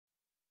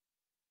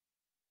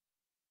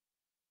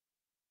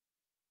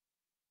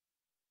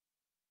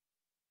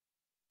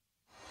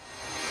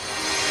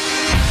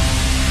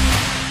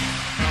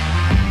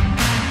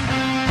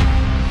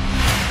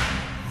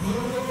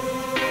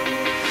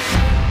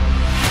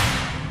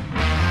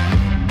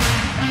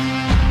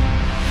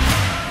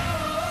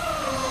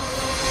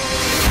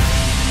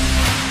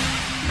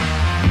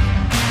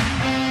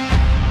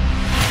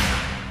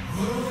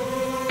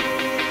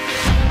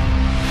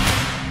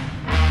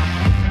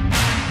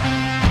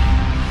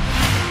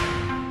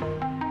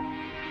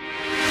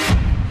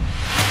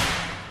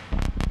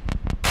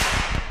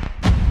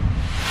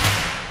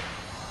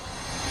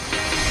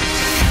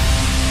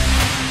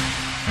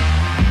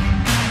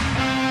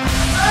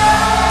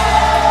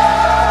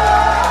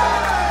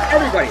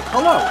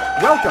Hello,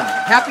 welcome,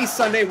 happy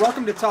Sunday,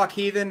 welcome to Talk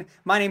Heathen.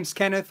 My name's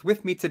Kenneth.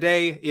 With me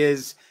today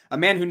is a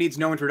man who needs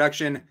no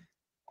introduction,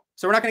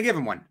 so we're not going to give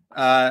him one.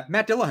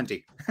 Matt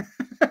Dillahunty.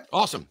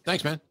 Awesome,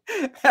 thanks, man.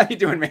 How you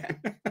doing, man?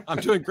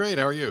 I'm doing great.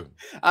 How are you?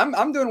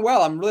 I'm doing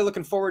well. I'm really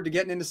looking forward to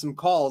getting into some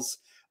calls.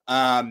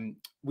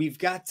 We've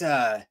got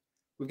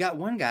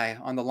one guy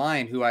on the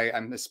line who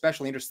I'm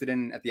especially interested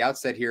in at the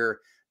outset here.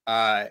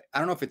 I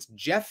don't know if it's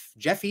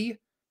Jeffy.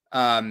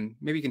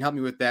 Maybe you can help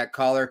me with that,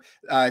 caller.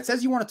 It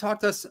says you want to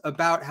talk to us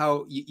about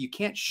how you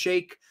can't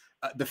shake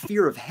the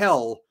fear of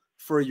hell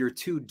for your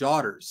two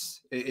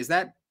daughters. Is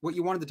that what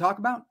you wanted to talk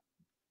about?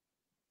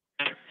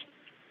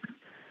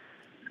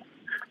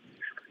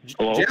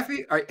 Hello?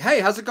 Jeffy? All right. Hey,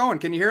 how's it going?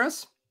 Can you hear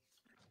us?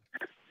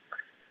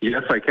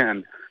 Yes, I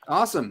can.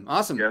 Awesome.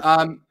 Awesome. Yes.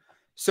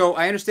 So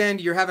I understand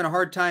you're having a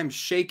hard time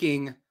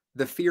shaking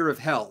the fear of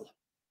hell.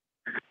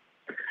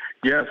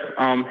 Yes.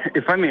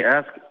 If I may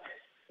ask,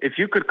 if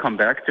you could come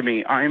back to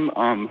me,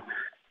 I'm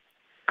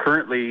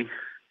currently,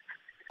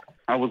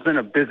 I was in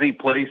a busy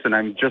place and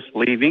I'm just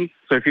leaving.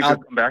 So if you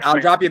could come back to me.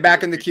 I'll drop you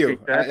back in the queue.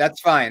 That. That's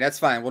fine. That's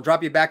fine. We'll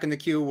drop you back in the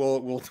queue.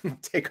 We'll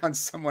take on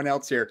someone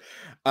else here.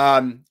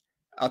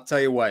 I'll tell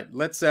you what.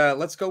 Let's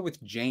go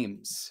with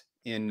James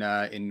in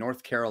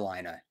North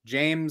Carolina.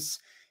 James,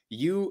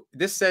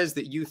 this says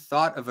that you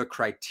thought of a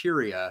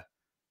criteria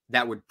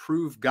that would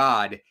prove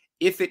God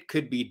if it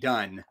could be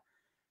done.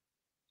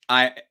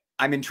 I'm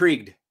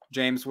intrigued,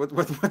 James.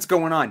 What's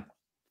going on?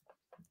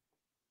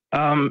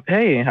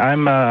 Hey,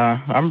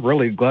 I'm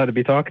really glad to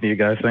be talking to you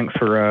guys. Thanks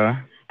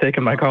for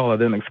taking my call. I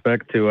didn't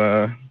expect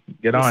to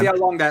get on. See how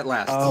long that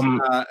lasts.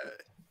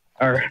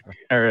 All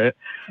right.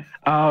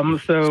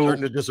 So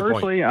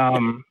firstly,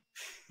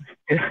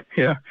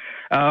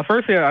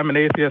 firstly, I'm an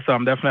atheist, so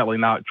I'm definitely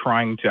not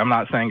I'm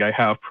not saying I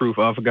have proof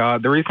of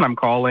God. The reason I'm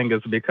calling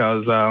is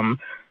because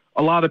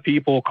a lot of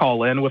people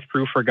call in with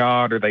proof for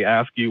God, or they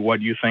ask you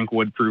what you think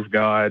would prove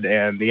God,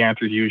 and the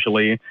answer is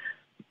usually,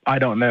 I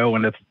don't know,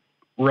 and it's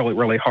really,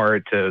 really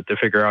hard to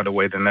figure out a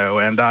way to know.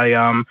 And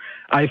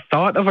I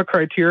thought of a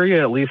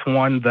criteria, at least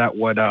one that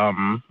would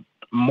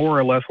more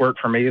or less work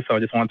for me. So I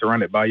just wanted to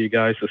run it by you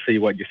guys to see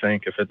what you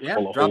think. If it's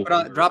full of drop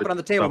holes, it on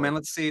the table, man.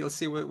 Let's see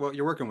what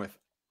you're working with.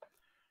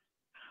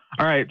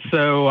 All right.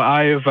 So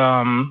I've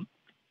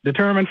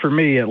determined, for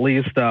me at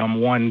least,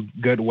 one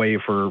good way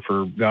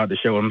for God to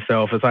show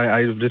himself is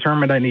I've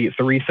determined I need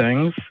three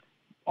things,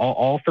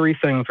 all three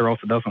things, or else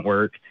it doesn't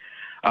work.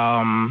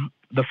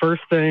 The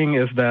first thing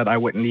is that I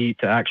would need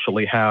to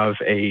actually have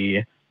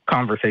a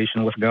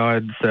conversation with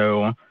God.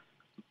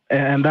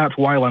 And that's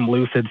while I'm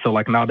lucid. So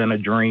like not in a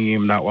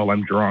dream, not while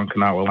I'm drunk,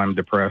 not while I'm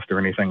depressed or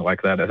anything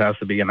like that. It has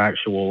to be an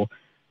actual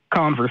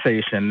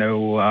conversation.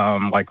 No,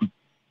 like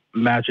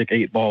magic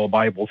 8-ball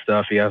Bible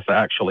stuff. He has to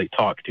actually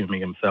talk to me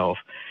himself.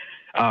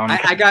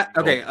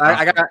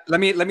 Let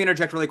me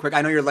interject really quick.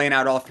 I know you're laying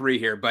out all three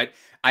here, but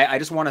I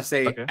just want to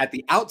say at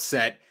the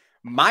outset,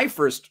 my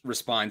first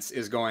response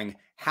is going,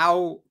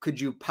 how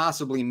could you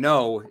possibly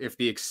know if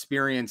the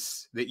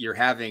experience that you're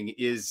having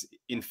is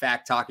in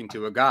fact talking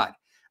to a God?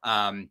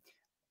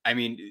 I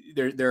mean,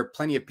 there are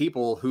plenty of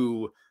people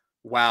who,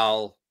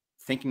 while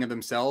thinking of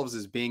themselves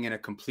as being in a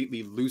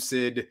completely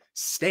lucid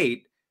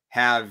state,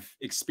 have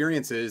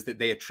experiences that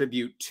they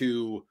attribute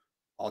to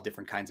all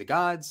different kinds of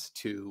gods.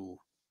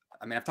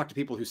 I've talked to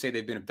people who say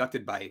they've been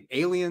abducted by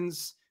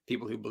aliens,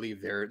 people who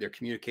believe they're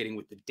communicating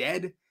with the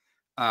dead.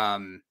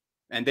 And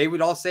they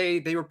would all say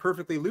they were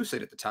perfectly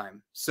lucid at the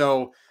time.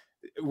 So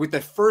with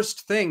the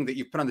first thing that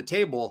you put on the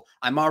table,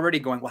 I'm already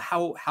going,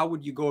 well, how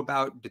would you go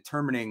about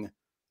determining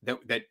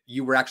that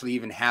you were actually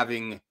even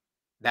having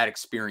that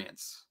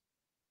experience?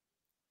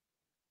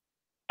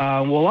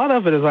 Well, a lot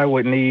of it is I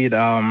would need,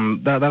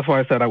 that's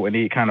why I said I would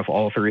need kind of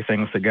all three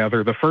things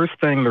together. The first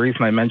thing, the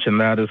reason I mentioned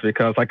that is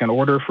because, like, in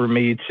order for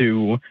me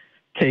to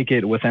take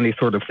it with any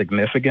sort of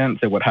significance,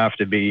 it would have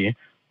to be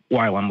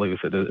while I'm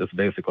lucid, is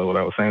basically what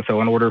I was saying.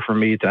 So in order for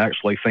me to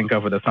actually think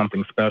of it as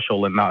something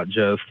special and not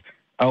just,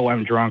 oh,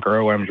 I'm drunk or,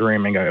 oh, I'm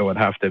dreaming, it would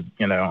have to,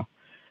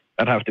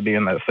 I'd have to be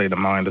in that state of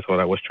mind is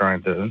what I was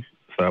trying to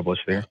establish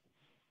there.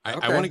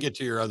 I want to get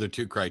to your other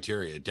two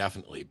criteria,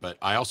 definitely, but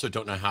I also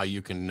don't know how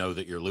you can know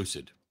that you're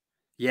lucid.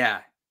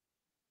 Yeah.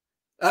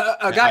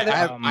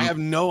 I have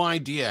no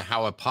idea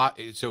how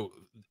so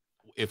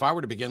if I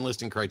were to begin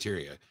listing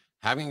criteria,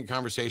 having a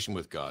conversation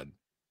with God,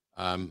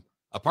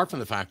 apart from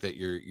the fact that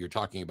you're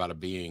talking about a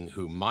being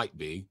who might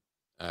be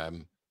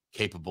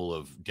capable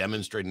of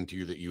demonstrating to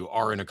you that you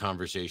are in a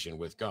conversation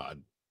with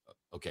God.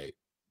 Okay.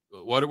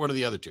 What are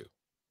the other two?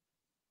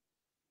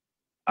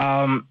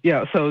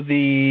 Yeah. So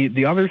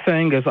the other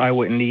thing is I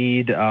would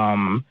need,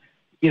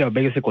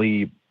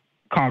 basically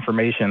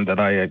confirmation that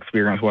I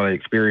experienced what I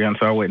experienced.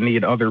 So I would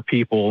need other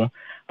people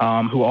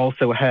who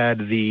also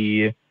had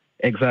the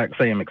exact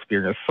same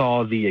experience,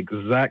 saw the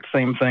exact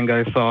same thing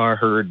I saw,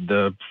 heard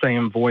the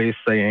same voice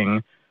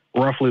saying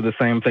roughly the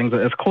same things,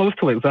 as close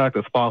to exact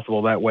as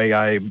possible. That way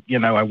I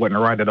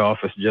wouldn't write it off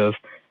as just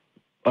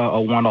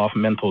a one-off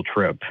mental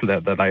trip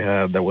that I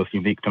had that was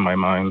unique to my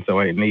mind.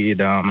 So I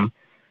need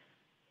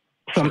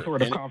some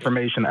sort of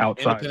confirmation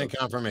outside. Independent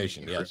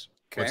confirmation, yes.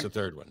 Okay. What's the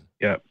third one?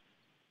 Yep.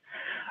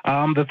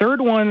 The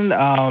third one,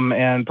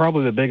 and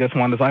probably the biggest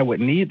one, is I would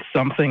need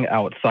something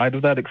outside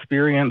of that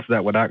experience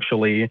that would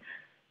actually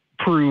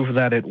prove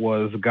that it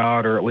was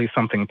God, or at least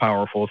something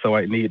powerful. So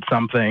I need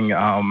something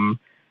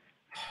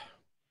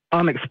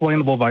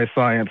unexplainable by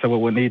science. So it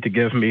would need to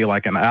give me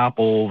like an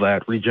apple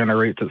that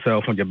regenerates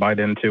itself when you bite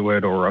into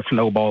it, or a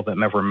snowball that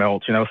never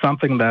melts. You know,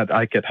 something that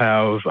I could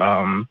have.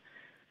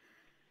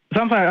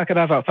 Something I could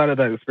have outside of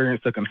that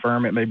experience to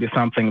confirm it. Maybe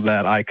something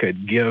that I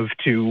could give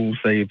to,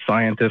 say,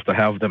 scientists to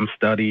have them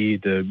study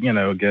to, you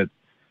know, get.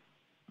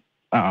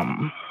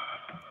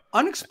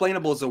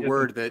 Unexplainable is a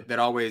word that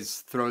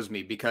always throws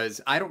me,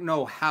 because I don't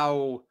know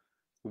how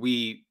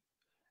we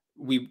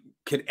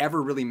could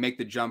ever really make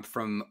the jump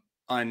from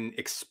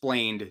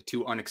unexplained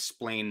to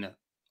unexplainable.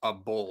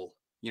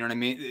 You know what I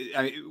mean?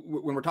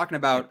 When we're talking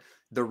about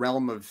the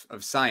realm of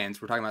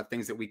science, we're talking about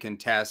things that we can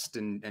test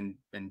and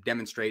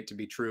demonstrate to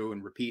be true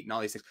and repeat and all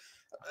these things.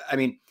 I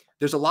mean,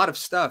 there's a lot of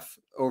stuff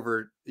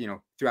over, you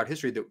know, throughout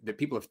history that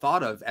people have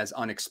thought of as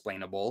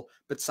unexplainable,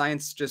 but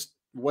science just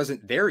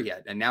wasn't there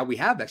yet. And now we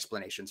have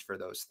explanations for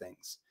those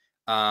things.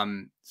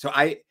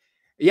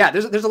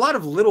 There's a lot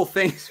of little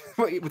things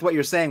with what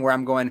you're saying where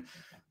I'm going,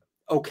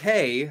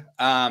 okay.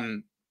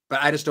 But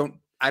I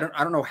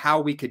don't know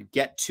how we could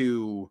get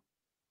to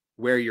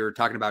where you're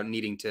talking about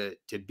needing to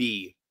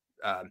be.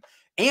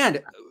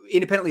 And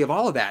independently of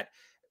all of that,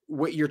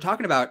 what you're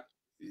talking about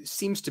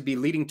seems to be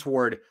leading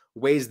toward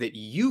ways that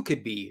you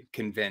could be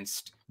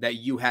convinced that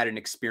you had an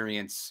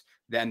experience,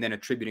 and then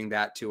attributing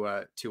that to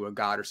a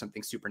God or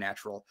something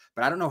supernatural.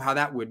 But I don't know how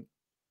that would,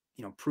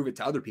 you know, prove it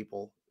to other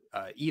people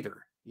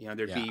either. You know,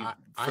 there'd be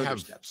further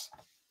steps.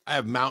 I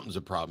have mountains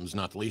of problems,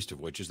 not the least of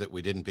which is that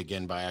we didn't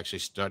begin by actually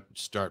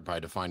start by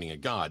defining a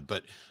God.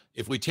 But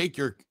if we take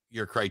your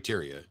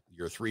criteria,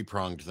 your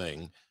three-pronged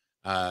thing,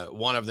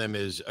 one of them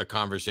is a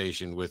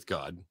conversation with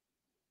God,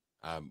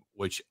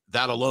 which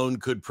that alone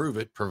could prove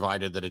it,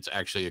 provided that it's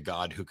actually a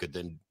God who could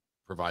then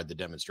provide the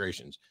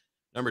demonstrations.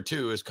 Number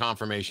two is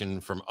confirmation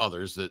from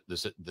others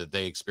that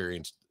they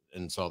experienced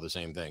and saw the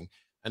same thing.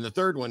 And the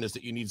third one is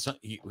that you need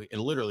and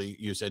literally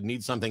you said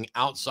need something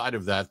outside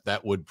of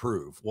that would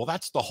prove. Well,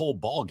 that's the whole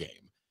ball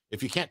game.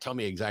 If you can't tell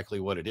me exactly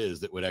what it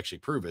is that would actually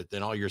prove it,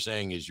 then all you're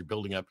saying is you're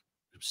building up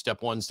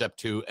step one, step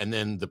two, and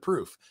then the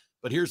proof.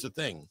 But here's the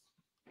thing.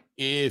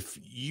 If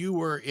you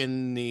were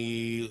in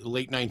the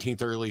late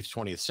 19th, early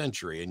 20th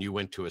century and you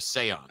went to a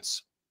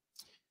seance,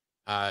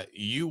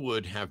 you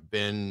would have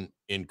been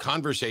in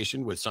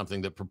conversation with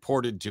something that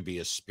purported to be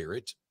a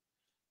spirit.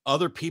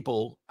 Other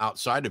people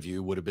outside of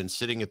you would have been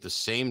sitting at the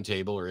same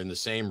table or in the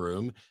same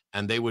room,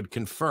 and they would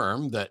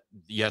confirm that,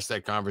 yes,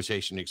 that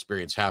conversation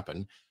experience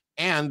happened,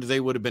 and they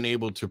would have been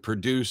able to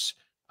produce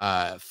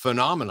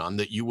phenomenon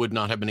that you would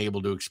not have been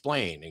able to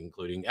explain,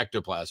 including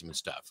ectoplasm and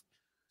stuff.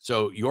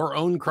 So your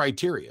own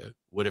criteria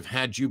would have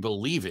had you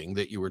believing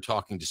that you were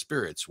talking to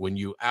spirits when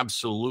you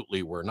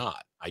absolutely were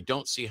not. I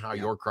don't see how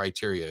your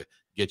criteria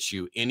gets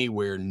you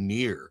anywhere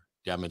near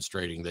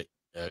demonstrating that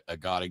a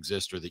God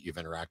exists or that you've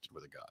interacted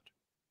with a God.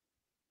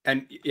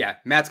 And yeah,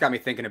 Matt's got me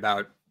thinking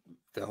about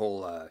the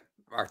whole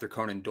Arthur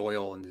Conan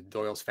Doyle and the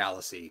Doyle's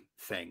fallacy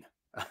thing.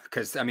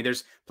 Because, I mean,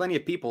 there's plenty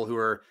of people who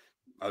are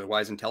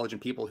otherwise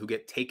intelligent people who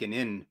get taken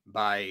in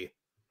by,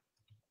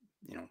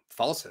 you know,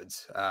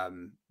 falsehoods.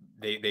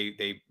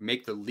 They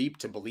make the leap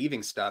to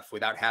believing stuff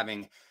without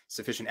having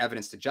sufficient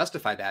evidence to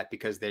justify that,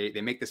 because they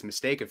make this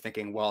mistake of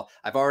thinking, well,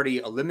 I've already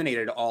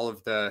eliminated all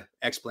of the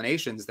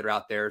explanations that are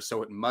out there,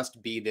 so it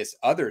must be this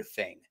other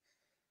thing.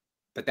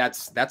 But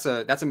that's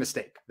a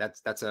mistake.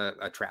 That's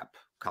a trap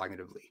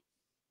cognitively.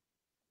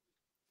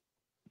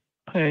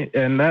 Hey,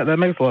 and that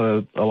makes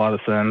a lot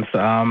of sense.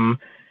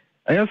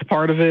 I guess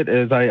part of it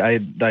is I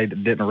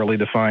didn't really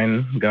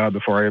define God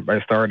before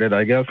I started.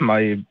 I guess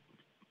my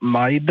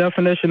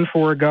definition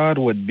for God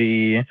would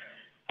be,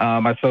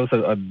 I suppose,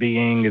 a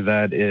being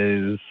that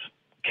is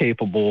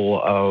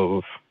capable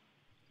of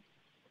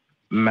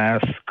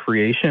mass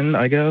creation,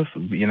 I guess,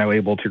 you know,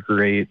 able to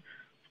create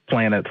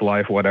planets,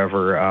 life,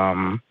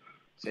 whatever,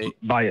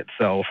 by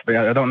itself. But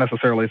I don't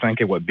necessarily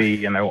think it would be,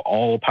 you know,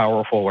 all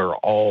powerful or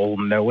all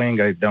knowing.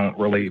 I don't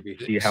really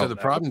see how. So the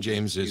problem,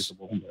 James, is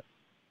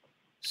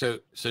so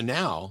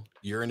now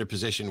you're in a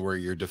position where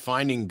you're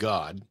defining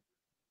God,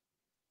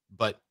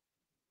 but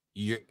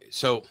you're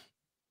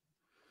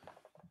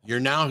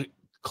now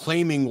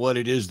claiming what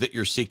it is that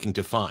you're seeking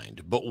to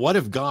find. But what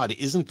if God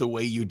isn't the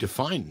way you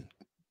define?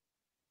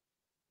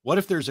 What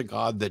if there's a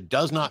God that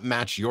does not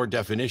match your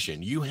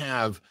definition?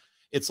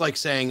 It's like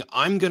saying,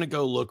 I'm going to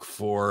go look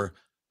for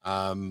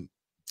a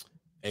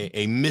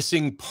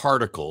missing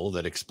particle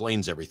that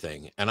explains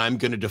everything, and I'm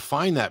going to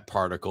define that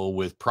particle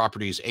with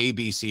properties A,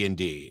 B, C, and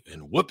D,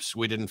 and whoops,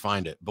 we didn't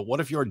find it. But what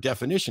if your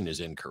definition is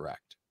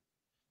incorrect?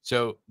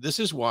 So this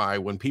is why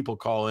when people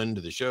call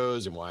into the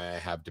shows and why I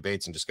have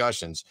debates and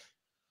discussions,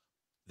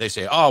 they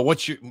say, oh,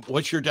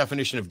 what's your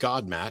definition of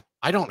God, Matt?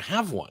 I don't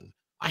have one.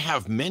 I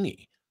have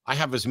many. I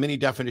have as many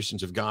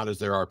definitions of God as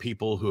there are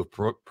people who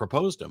have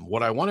proposed them.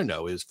 What I want to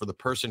know is, for the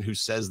person who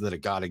says that a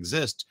God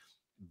exists,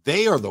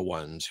 they are the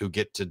ones who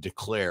get to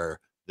declare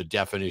the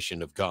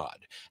definition of God.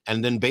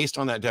 And then based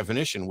on that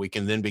definition, we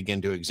can then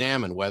begin to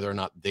examine whether or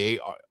not they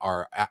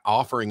are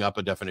offering up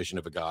a definition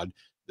of a God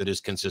that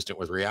is consistent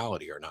with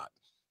reality or not.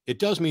 It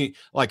does mean,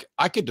 like,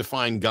 I could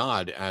define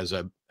God as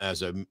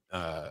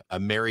a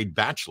married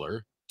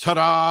bachelor.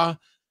 Ta-da!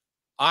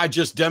 I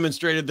just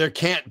demonstrated there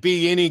can't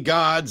be any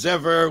gods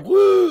ever.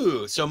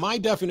 Woo! So my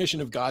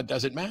definition of God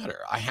doesn't matter.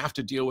 I have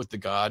to deal with the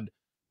God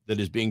that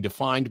is being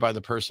defined by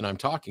the person I'm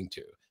talking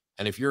to.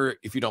 And if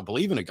you don't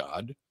believe in a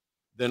God,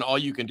 then all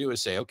you can do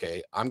is say,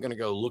 okay, I'm going to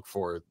go look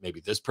for maybe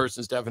this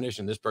person's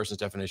definition,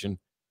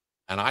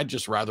 and I'd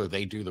just rather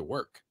they do the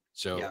work.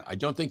 So yeah. I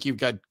don't think you've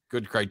got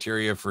good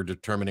criteria for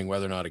determining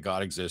whether or not a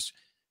God exists.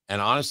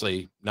 And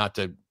honestly, not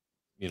to,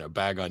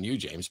 bag on you,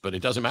 James, but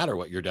it doesn't matter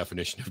what your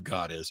definition of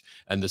God is.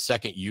 And the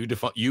second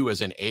you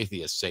as an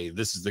atheist say,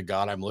 this is the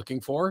God I'm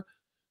looking for,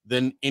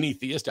 then any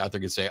theist out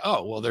there could say,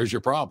 oh, well, there's your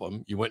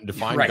problem. You went and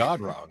defined God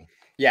wrong.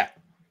 Yeah.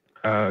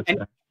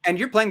 And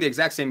you're playing the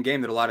exact same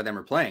game that a lot of them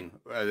are playing.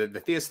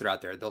 The theists that are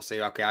out there, they'll say,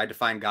 okay, I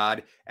define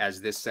God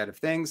as this set of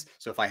things.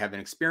 So if I have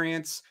an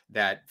experience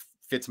that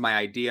fits my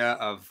idea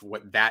of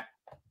what that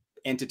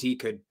entity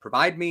could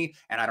provide me,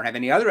 and I don't have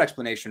any other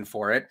explanation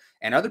for it,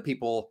 and other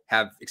people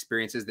have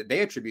experiences that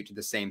they attribute to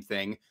the same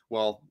thing,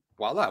 well,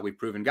 voila, we've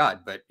proven God.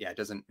 But yeah, it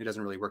doesn't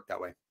really work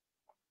that way.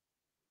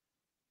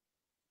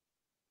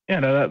 Yeah,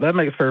 no, that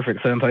makes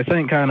perfect sense. I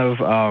think kind of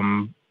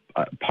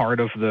part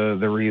of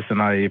the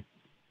reason I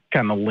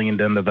kind of leaned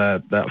into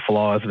that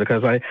flaw is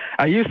because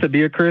I used to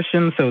be a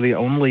Christian, so the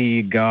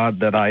only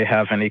God that I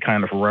have any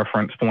kind of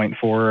reference point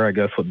for, I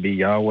guess, would be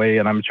Yahweh.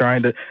 And I'm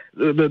trying to,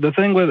 the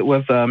thing with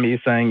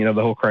me saying, the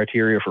whole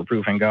criteria for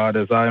proving God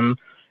is I'm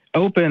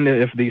open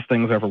if these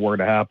things ever were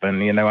to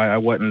happen. I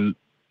wouldn't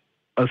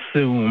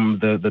assume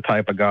the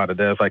type of God it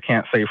is. I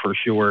can't say for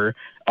sure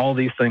all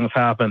these things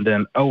happened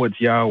and, oh, it's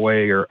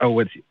Yahweh, or, oh,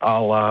 it's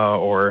Allah,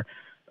 or,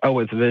 oh,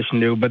 it's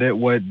Vishnu, but it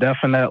would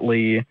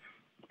definitely,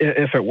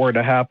 if it were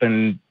to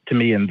happen to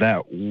me in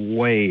that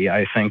way,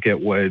 I think it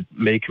would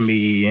make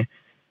me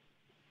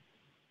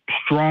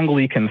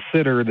strongly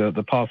consider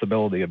the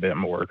possibility a bit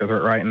more. Because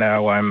right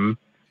now I'm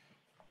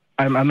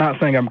not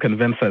saying I'm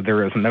convinced that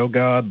there is no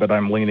God, but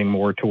I'm leaning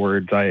more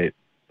towards I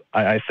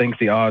think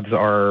the odds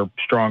are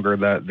stronger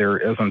that there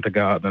isn't a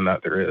God than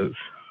that there is.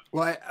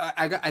 Well,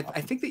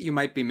 I think that you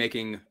might be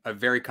making a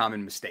very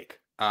common mistake.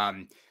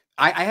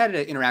 I had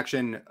an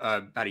interaction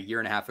about 1.5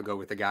 years ago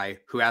with a guy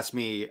who asked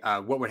me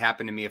what would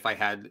happen to me if I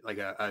had like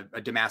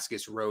a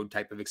Damascus Road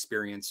type of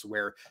experience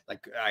where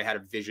like I had a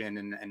vision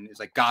and it's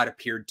like God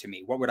appeared to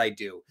me. What would I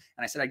do?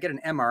 And I said, I'd get an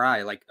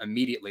MRI like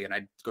immediately and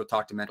I'd go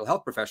talk to mental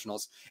health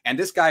professionals. And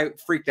this guy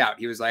freaked out.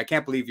 He was like, I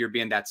can't believe you're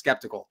being that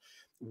skeptical.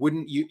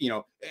 Wouldn't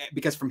you,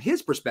 because from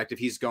his perspective,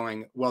 he's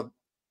going, well,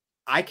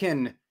 I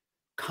can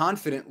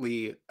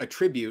confidently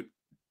attribute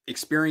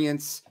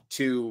experience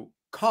to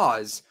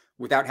cause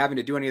without having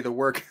to do any of the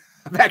work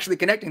of actually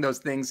connecting those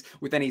things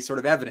with any sort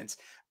of evidence.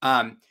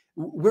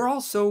 We're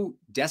all so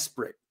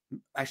desperate.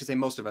 I should say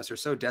most of us are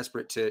so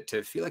desperate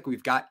to feel like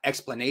we've got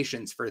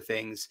explanations for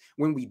things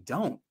when we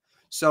don't.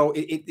 So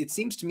it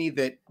seems to me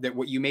that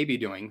what you may be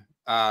doing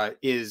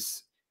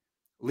is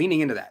leaning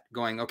into that,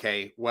 going,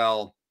 okay,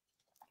 well,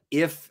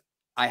 if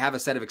I have a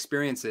set of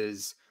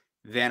experiences,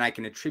 then I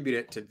can attribute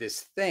it to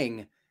this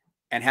thing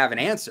and have an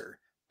answer.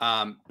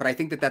 But I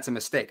think that that's a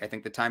mistake. I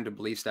think the time to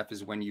believe stuff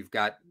is when you've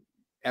got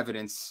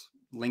evidence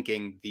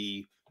linking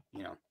the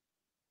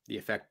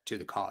effect to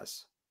the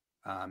cause.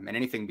 And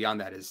anything beyond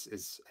that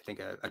is I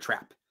think a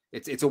trap.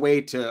 It's a way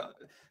to,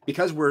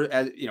 because we're,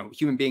 as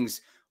human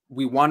beings,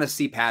 we want to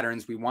see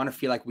patterns. We want to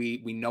feel like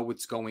we know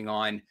what's going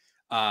on.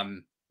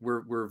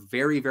 We're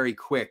very, very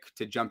quick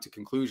to jump to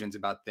conclusions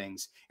about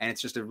things. And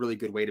it's just a really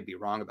good way to be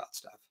wrong about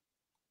stuff.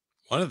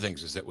 One of the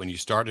things is that when you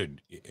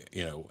started,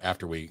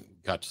 after we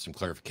got to some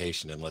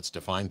clarification and let's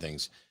define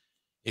things,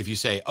 if you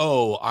say,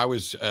 oh, I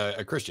was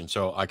a Christian,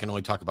 so I can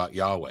only talk about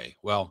Yahweh.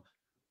 Well,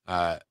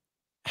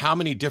 how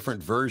many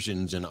different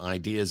versions and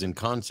ideas and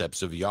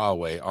concepts of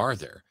Yahweh are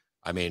there?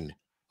 I mean,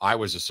 I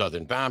was a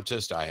Southern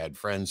Baptist. I had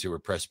friends who were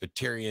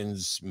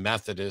Presbyterians,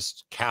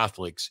 Methodists,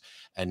 Catholics,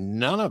 and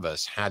none of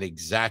us had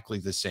exactly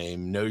the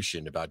same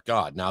notion about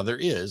God. Now there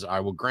is,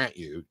 I will grant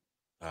you,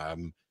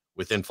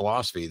 within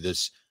philosophy,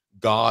 this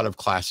God of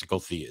classical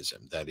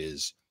theism that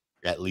is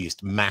at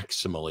least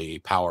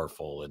maximally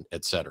powerful, and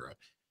etc.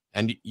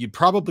 And you'd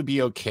probably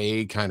be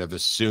okay kind of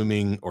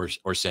assuming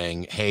or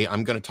saying, hey,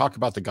 I'm going to talk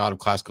about the God of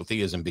classical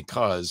theism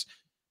because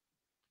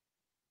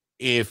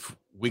if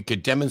we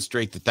could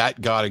demonstrate that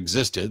God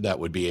existed, that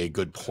would be a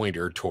good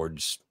pointer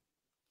towards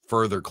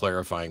further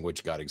clarifying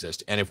which God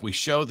exists. And if we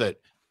show that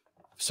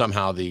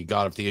somehow the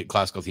God of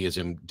classical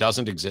theism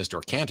doesn't exist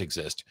or can't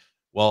exist,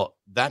 well,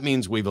 that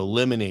means we've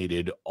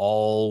eliminated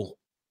all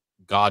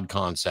God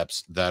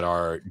concepts that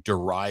are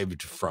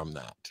derived from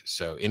that.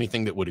 So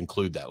anything that would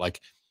include that,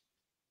 like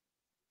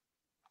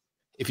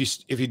if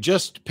you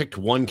just picked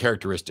one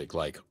characteristic,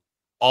 like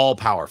all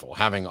powerful,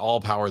 having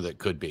all power that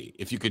could be.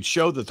 If you could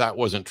show that that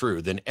wasn't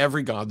true, then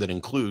every God that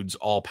includes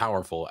all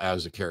powerful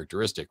as a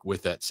characteristic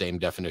with that same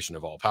definition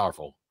of all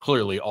powerful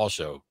clearly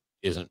also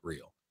isn't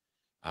real.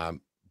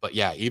 But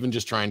yeah, even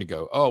just trying to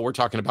go, oh, we're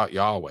talking about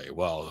Yahweh.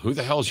 Well, who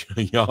the hell's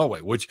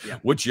Yahweh?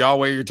 Which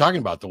Yahweh you're talking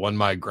about? The one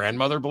my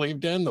grandmother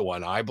believed in, the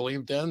one I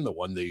believed in, the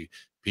one the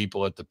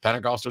people at the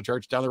Pentecostal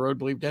church down the road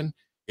believed in?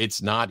 It's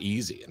not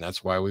easy. And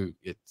that's why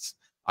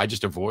I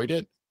just avoid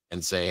it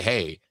and say,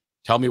 hey,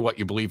 tell me what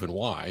you believe and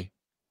why.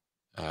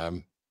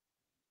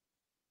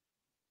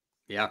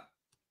 Yeah.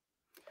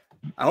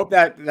 I hope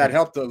that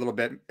helped a little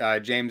bit,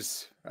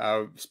 James.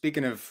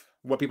 Speaking of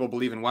what people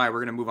believe and why, we're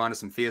going to move on to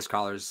some theist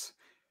callers.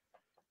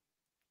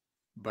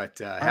 But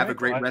have a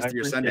great rest of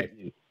your Sunday.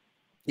 You.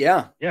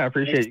 Yeah. Yeah, I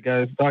appreciate you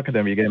guys talking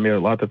to me. You gave me a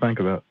lot to think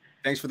about.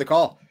 Thanks for the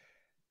call.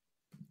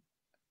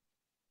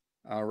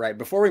 All right.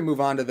 Before we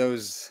move on to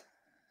those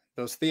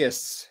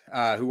theists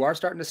who are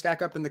starting to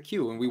stack up in the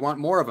queue, and we want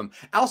more of them.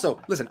 Also,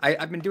 listen,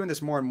 I've been doing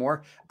this more and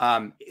more.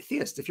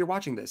 Theists, if you're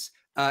watching this,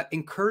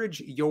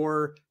 encourage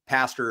your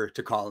pastor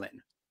to call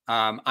in.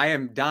 I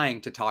am dying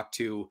to talk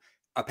to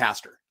a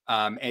pastor.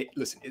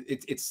 Listen,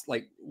 it's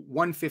like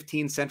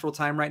 1:15 Central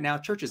Time right now.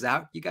 Church is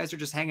out. You guys are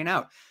just hanging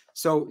out.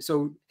 So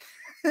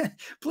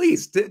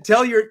please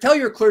tell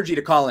your clergy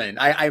to call in.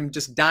 I'm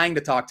just dying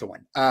to talk to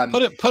one.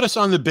 Put us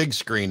on the big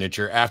screen at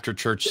your after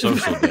church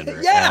social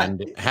dinner,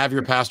 and have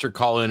your pastor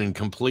call in and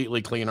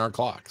completely clean our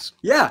clocks.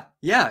 Yeah.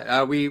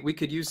 We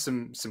could use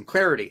some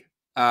clarity.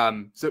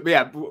 So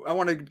yeah, I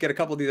want to get a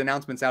couple of these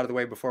announcements out of the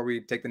way before we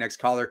take the next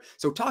caller.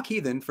 So Talk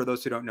Heathen, for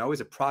those who don't know,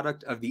 is a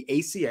product of the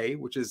ACA,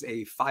 which is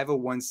a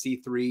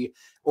 501c3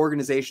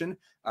 organization.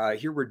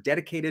 Here we're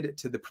dedicated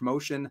to the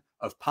promotion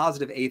of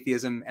positive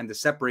atheism and the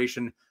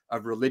separation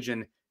of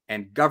religion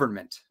and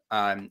government.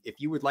 If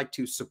you would like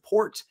to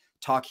support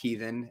Talk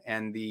Heathen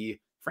and the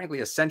frankly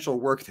essential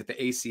work that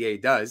the ACA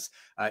does,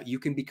 you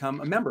can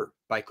become a member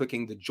by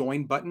clicking the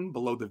join button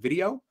below the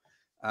video.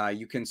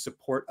 You can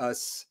support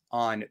us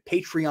on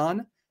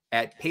Patreon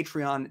at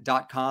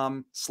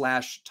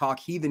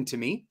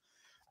patreon.com/talkheathen-to-me.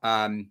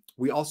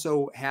 We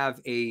also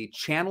have a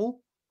channel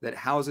that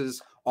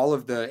houses all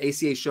of the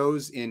ACA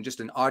shows in just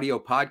an audio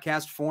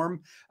podcast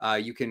form.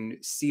 You can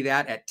see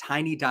that at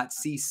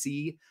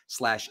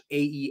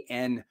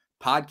tiny.cc/AEN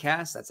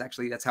podcast.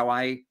 That's how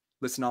I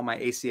listen to all my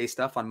ACA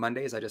stuff on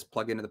Mondays. I just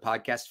plug into the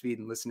podcast feed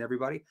and listen to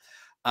everybody.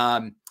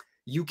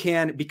 You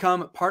can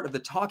become part of the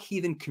Talk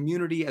Heathen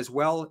community as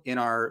well in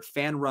our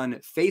fan-run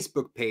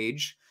Facebook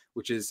page,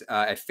 which is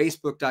at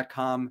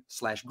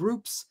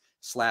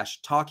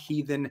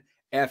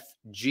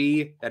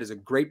facebook.com/groups/talkheathenfg. That is a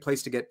great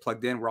place to get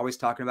plugged in. We're always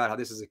talking about how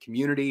this is a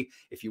community.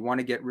 If you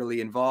want to get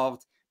really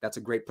involved, that's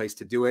a great place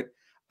to do it.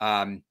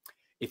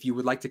 If you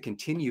would like to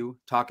continue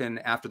talking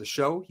after the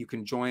show, you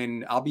can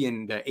join. I'll be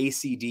in the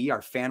ACD,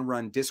 our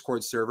fan-run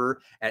Discord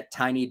server at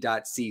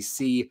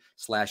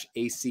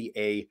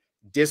tiny.cc/ACA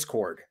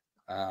Discord.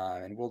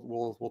 And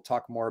we'll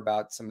talk more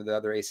about some of the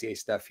other ACA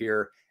stuff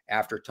here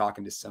after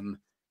talking to some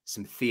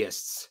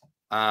theists.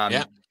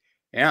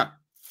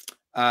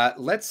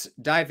 Let's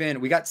dive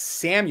in. We got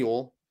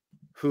Samuel,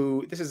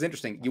 who, this is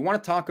interesting. You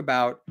want to talk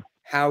about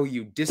how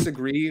you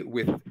disagree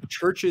with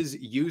church's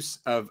use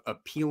of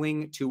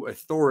appealing to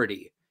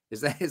authority.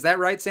 Is that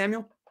right,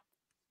 Samuel?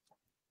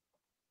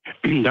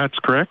 That's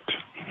correct.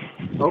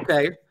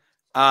 Okay.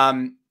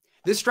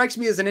 This strikes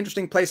me as an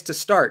interesting place to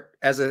start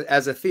as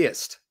a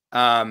theist.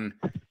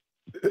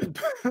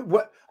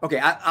 What? Okay,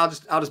 I'll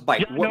just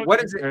bite.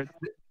 What is it?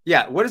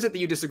 Yeah, what is it that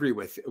you disagree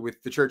with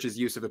the church's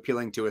use of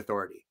appealing to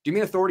authority? Do you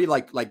mean authority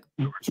like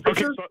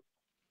scripture? Okay,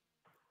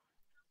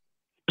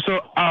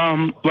 so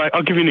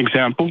I'll give you an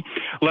example.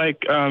 So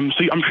I'm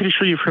pretty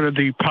sure you've heard of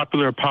the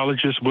popular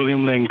apologist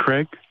William Lane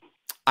Craig.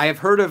 I have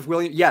heard of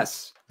William.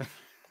 Yes,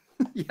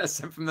 yes,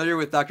 I'm familiar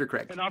with Dr.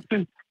 Craig.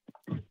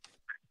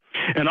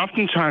 And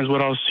oftentimes,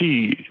 what I'll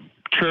see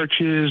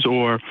churches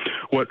or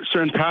what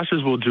certain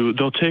pastors will do,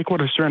 they'll take what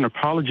a certain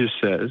apologist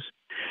says,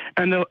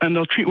 and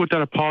they'll treat what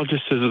that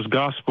apologist says as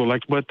gospel,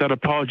 like what that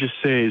apologist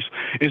says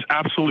is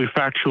absolutely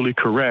factually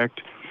correct,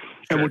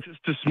 and will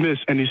just dismiss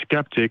any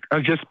skeptic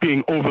as just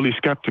being overly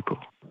skeptical.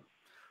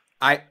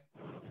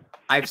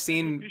 I've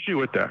seen issue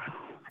with that.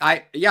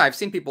 I've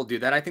seen people do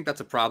that. I think that's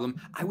a problem.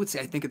 I would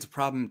say I think it's a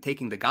problem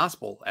taking the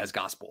gospel as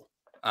gospel.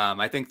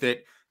 I think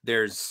that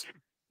there's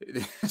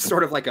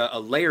sort of like a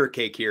layer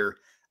cake here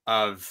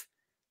of,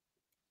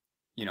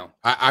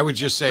 I would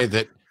just say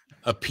that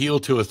appeal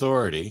to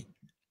authority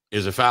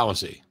is a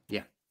fallacy.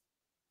 Yeah.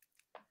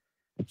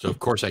 So of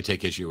course I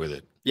take issue with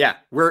it. Yeah,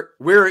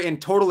 we're in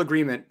total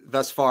agreement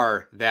thus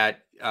far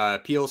that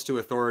appeals to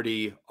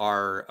authority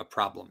are a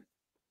problem.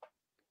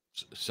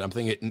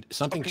 Something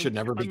should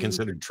never be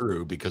considered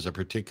true because a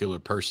particular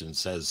person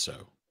says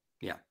so.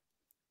 Yeah.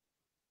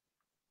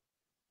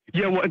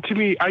 Yeah, well, to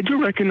me, I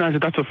do recognize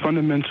that that's a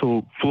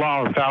fundamental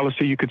flaw or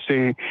fallacy, you could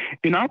say.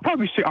 And I'll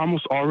probably say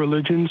almost all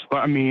religions.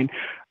 I mean,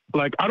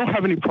 I don't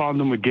have any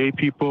problem with gay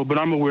people, but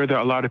I'm aware that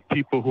a lot of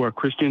people who are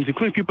Christians,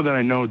 including people that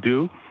I know,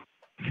 do.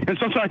 And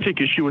sometimes I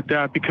take issue with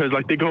that because,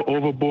 like, they go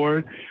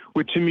overboard,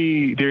 which to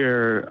me,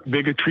 they're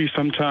bigotry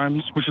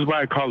sometimes, which is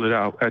why I call it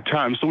out at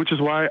times. So, which is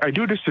why I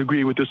do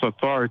disagree with this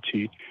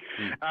authority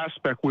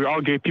aspect where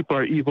all gay people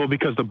are evil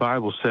because the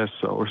Bible says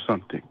so or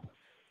something.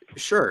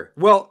 Sure.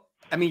 Well,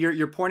 I mean,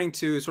 you're pointing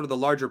to sort of the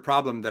larger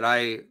problem that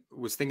I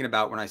was thinking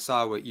about when I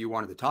saw what you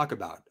wanted to talk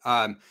about,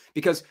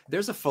 because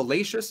there's a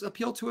fallacious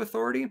appeal to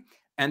authority,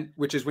 and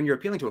which is when you're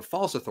appealing to a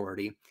false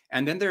authority,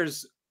 and then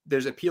there's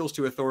appeals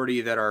to authority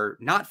that are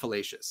not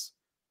fallacious,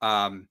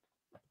 and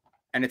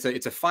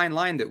it's a fine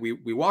line that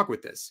we walk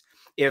with this.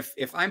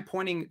 If I'm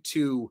pointing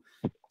to,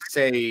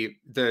 say,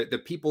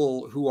 the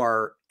people who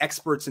are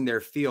experts in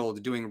their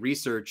field doing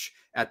research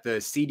at the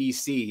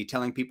CDC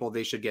telling people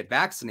they should get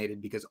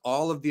vaccinated because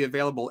all of the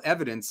available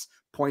evidence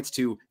points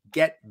to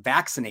get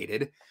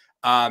vaccinated.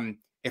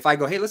 If I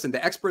go, hey, listen,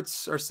 the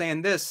experts are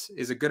saying this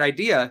is a good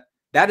idea,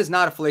 that is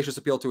not a fallacious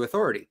appeal to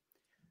authority.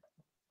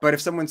 But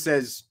if someone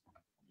says,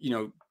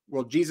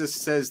 well, Jesus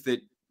says that,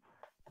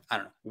 I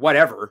don't know,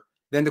 whatever,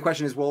 then the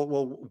question is, well,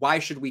 why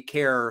should we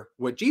care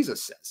what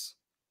Jesus says?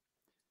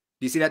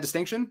 Do you see that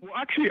distinction? Well,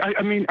 actually,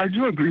 I mean, I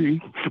do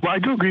agree. Well, I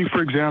do agree,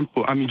 for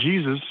example,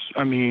 Jesus,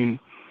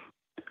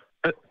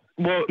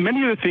 well,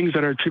 many of the things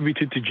that are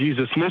attributed to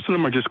Jesus, most of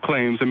them are just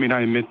claims. I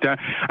admit that.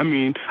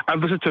 I've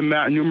listened to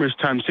Matt numerous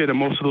times say that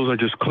most of those are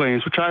just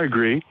claims, which I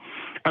agree.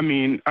 I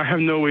have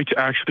no way to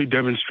actually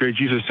demonstrate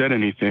Jesus said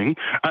anything.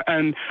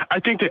 And I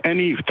think that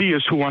any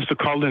theist who wants to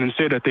call in and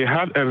say that they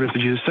have evidence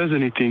that Jesus says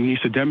anything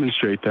needs to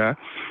demonstrate that.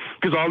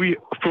 Because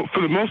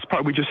for the most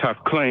part, we just have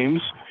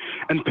claims.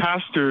 And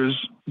pastors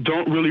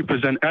don't really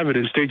present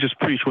evidence. They just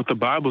preach what the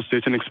Bible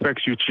says and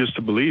expects you just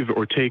to believe it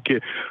or take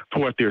it for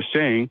what they're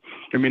saying.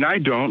 I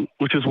don't,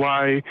 which is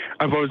why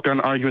I've always gotten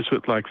arguments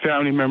with like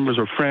family members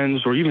or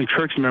friends or even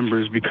church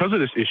members because of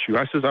this issue.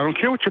 I says, I don't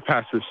care what your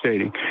pastor is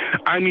stating.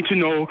 I need to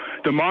know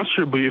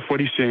demonstrably if what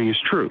he's saying is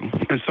true.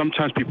 And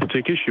sometimes people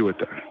take issue with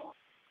that.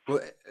 Well,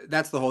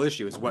 that's the whole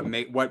issue, is what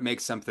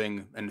makes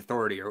something an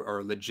authority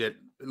or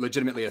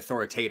legitimately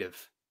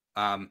authoritative.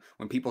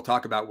 When people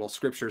talk about, well,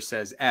 Scripture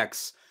says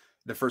X,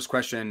 the first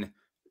question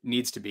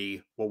needs to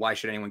be, well, why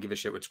should anyone give a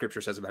shit what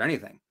Scripture says about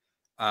anything?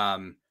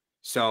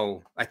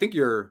 So I think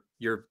you're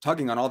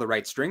tugging on all the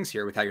right strings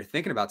here with how you're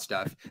thinking about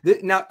stuff.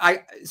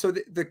 So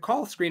the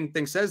call screen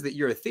thing says that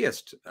you're a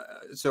theist.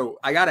 So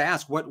I got to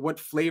ask, what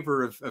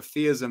flavor of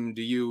theism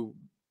do you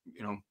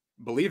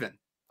believe in?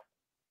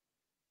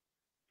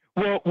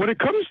 Well, when it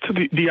comes to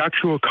the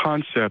actual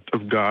concept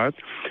of God,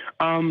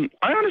 I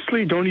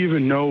honestly don't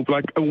even know.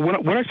 Like,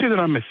 when I say that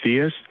I'm a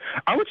theist,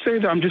 I would say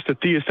that I'm just a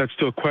theist that's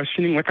still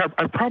questioning. Like,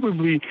 I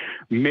probably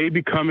may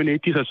become an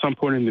atheist at some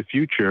point in the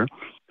future,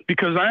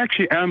 because I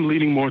actually am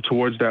leaning more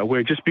towards that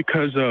way, just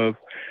because of,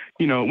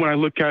 when I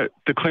look at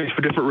the claims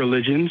for different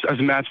religions, as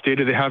Matt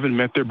stated, they haven't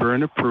met their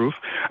burden of proof.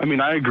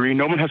 I agree.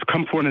 No one has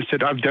come forward and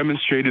said, I've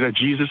demonstrated that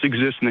Jesus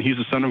exists and that he's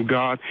the Son of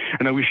God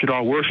and that we should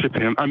all worship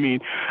him.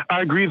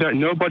 I agree that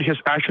nobody has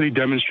actually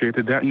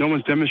demonstrated that. No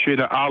one's demonstrated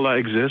that Allah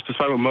exists,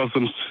 despite what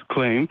Muslims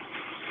claim.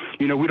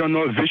 We don't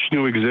know if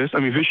Vishnu exists.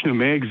 Vishnu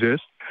may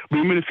exist, but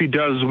even if he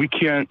does, we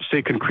can't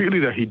say concretely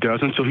that he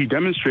does until he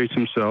demonstrates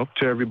himself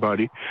to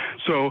everybody.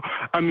 So,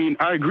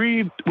 I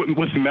agree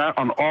with Matt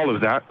on all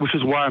of that, which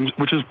is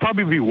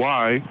probably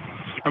why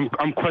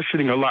I'm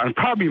questioning a lot and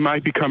probably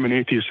might become an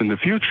atheist in the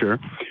future.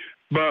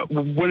 But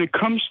when it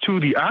comes to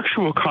the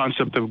actual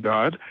concept of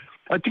God,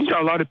 I think that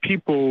a lot of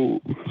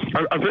people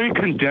are very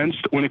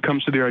condensed when it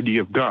comes to the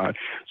idea of God.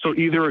 So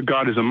either a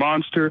God is a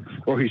monster,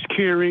 or he's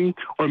caring,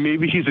 or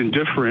maybe he's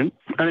indifferent.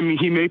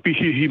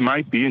 He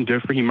might be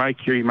indifferent. He might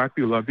care. He might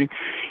be loving.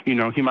 He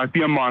might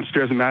be a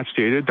monster, as Matt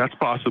stated. That's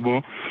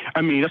possible.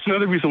 That's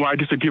another reason why I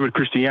disagree with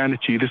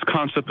Christianity. This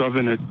concept of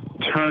an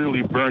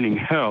eternally burning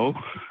hell.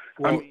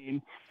 Well,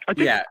 I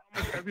think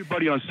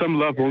everybody on some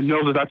level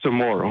knows that that's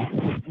immoral.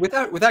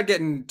 Without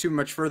getting too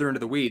much further into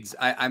the weeds,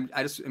 I'm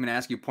going to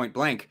ask you point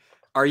blank.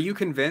 Are you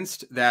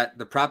convinced that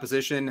the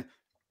proposition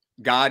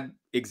God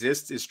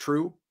exists is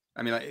true?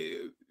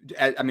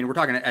 We're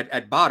talking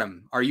at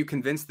bottom. Are you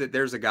convinced that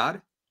there's a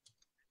God?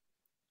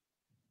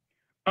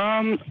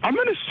 I'm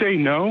going to say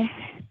no.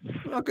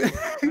 Okay.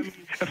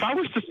 If I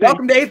was to say,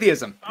 welcome to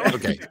atheism.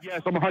 Okay.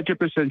 Yes, I'm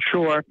 100%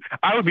 sure.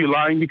 I would be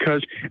lying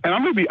because, and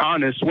I'm going to be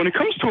honest, when it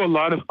comes to a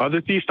lot of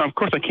other theists, now, of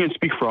course, I can't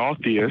speak for all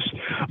theists,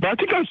 but I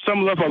think on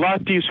some level, a lot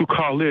of theists who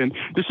call in,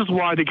 this is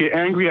why they get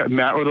angry at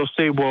Matt, or they'll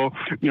say, well,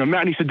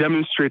 Matt needs to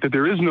demonstrate that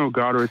there is no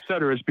God, or et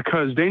cetera. It's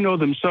because they know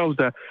themselves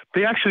that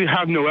they actually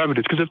have no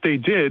evidence. Because if they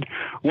did,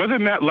 whether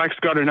Matt likes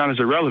God or not is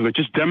irrelevant.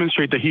 Just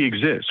demonstrate that he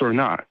exists or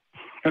not.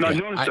 And I've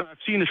noticed I've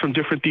seen this from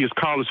different theist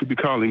callers who be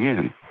calling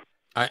in.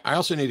 I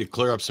also need to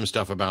clear up some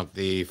stuff about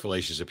the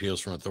fallacious appeals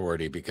from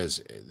authority,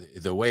 because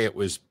the way it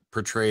was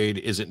portrayed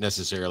isn't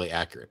necessarily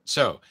accurate.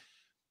 So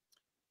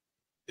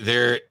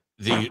the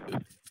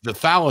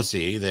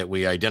fallacy that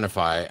we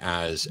identify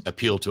as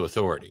appeal to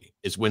authority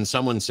is when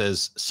someone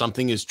says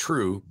something is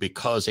true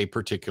because a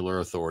particular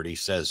authority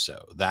says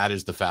so. That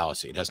is the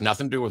fallacy. It has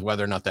nothing to do with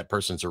whether or not that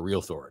person's a real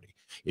authority.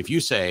 If you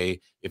say,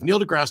 if Neil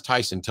deGrasse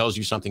Tyson tells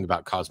you something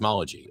about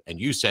cosmology and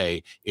you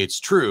say, it's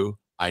true,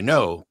 I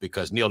know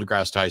because Neil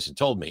deGrasse Tyson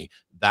told me,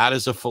 that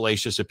is a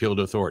fallacious appeal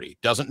to authority.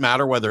 Doesn't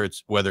matter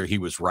whether he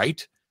was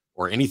right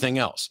or anything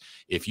else.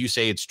 If you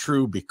say it's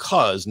true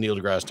because Neil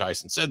deGrasse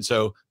Tyson said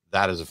so,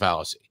 that is a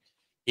fallacy.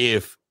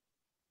 If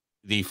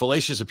the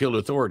fallacious appeal to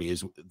authority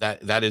is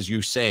that is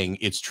you saying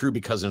it's true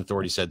because an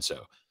authority said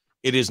so.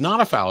 It is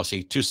not a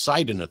fallacy to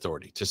cite an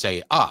authority, to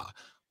say,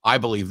 I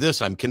believe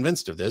this, I'm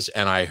convinced of this,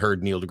 and I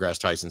heard Neil deGrasse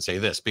Tyson say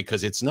this,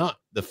 because it's not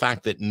the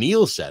fact that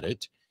Neil said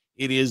it,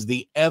 it is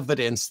the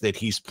evidence that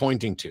he's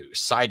pointing to.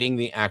 Citing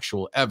the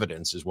actual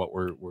evidence is what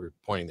we're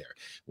pointing there.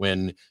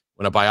 When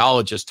a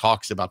biologist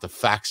talks about the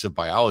facts of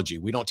biology,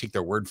 we don't take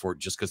their word for it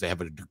just because they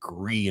have a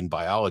degree in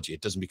biology.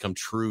 It doesn't become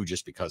true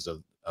just because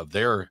of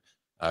their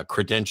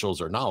credentials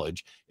or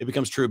knowledge. It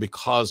becomes true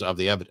because of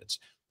the evidence.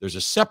 There's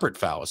a separate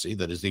fallacy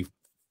that is the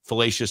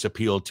fallacious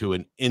appeal to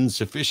an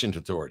insufficient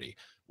authority,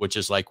 which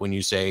is like when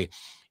you say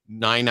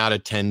 9 out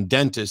of 10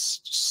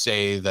 dentists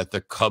say that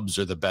the Cubs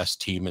are the best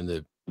team in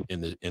the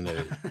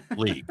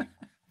league.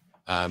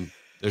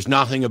 There's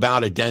nothing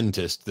about a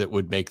dentist that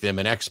would make them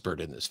an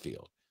expert in this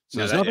field. So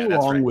there's nothing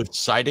wrong with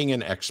citing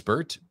an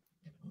expert,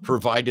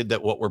 provided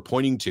that what we're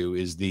pointing to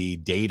is the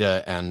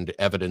data and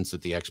evidence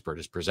that the expert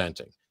is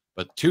presenting.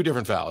 But two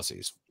different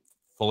fallacies.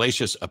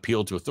 Fallacious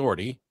appeal to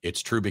authority.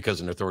 It's true because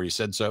an authority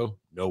said so.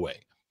 No way.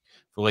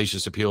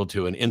 Fallacious appeal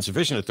to an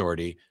insufficient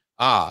authority.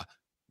 9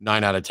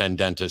 out of 10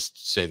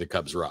 dentists say the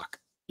Cubs rock.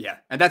 Yeah,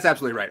 and that's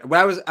absolutely right.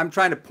 What I'm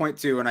trying to point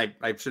to, and I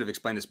should have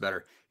explained this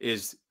better,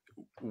 is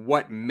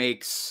what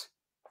makes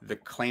the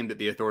claim that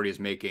the authority is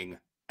making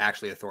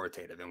actually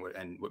authoritative.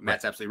 And what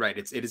Matt's absolutely right.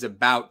 It is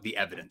about the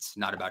evidence,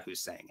 not about who's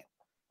saying it.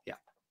 Yeah.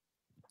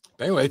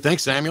 Anyway,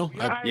 thanks, Samuel.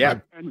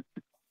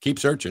 Keep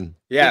searching.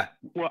 Yeah.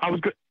 Well, I was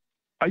good.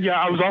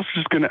 I was also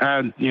just going to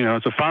add,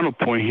 as a final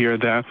point here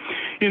that,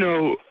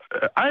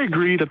 I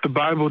agree that the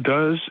Bible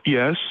does.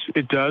 Yes,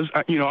 it does.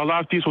 A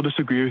lot of thieves will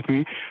disagree with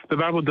me. The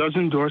Bible does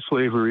endorse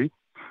slavery.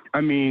 I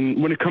mean,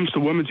 when it comes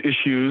to women's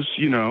issues,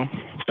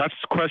 that's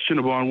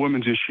questionable on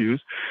women's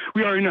issues.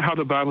 We already know how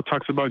the Bible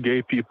talks about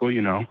gay people,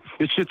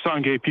 it shits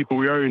on gay people.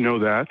 We already know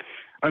that.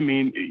 I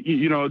mean,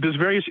 there's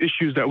various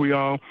issues that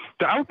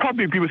I would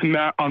probably agree with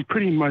Matt on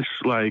pretty much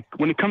like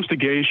when it comes to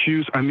gay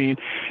issues. I mean,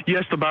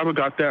 yes, the Bible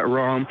got that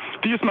wrong.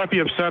 Theists might be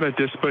upset at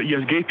this, but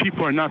yes, gay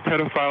people are not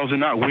pedophiles and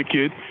not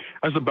wicked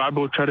as the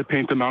Bible would try to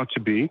paint them out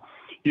to be,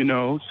 and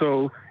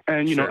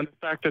the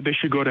fact that they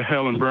should go to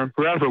hell and burn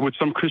forever, which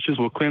some Christians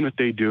will claim that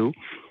they do,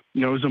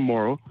 is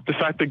immoral. The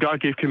fact that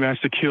God gave commands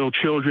to kill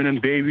children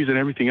and babies and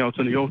everything else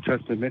in the Old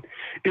Testament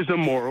is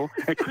immoral.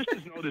 And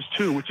Christians know this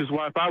too, which is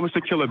why if I was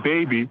to kill a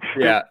baby,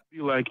 it'd be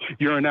like,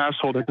 you're an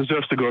asshole that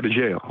deserves to go to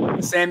jail.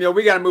 Samuel,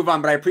 we got to move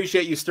on, but I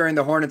appreciate you stirring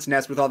the hornet's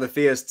nest with all the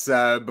theists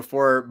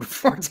before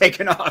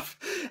taking off.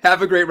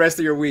 Have a great rest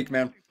of your week,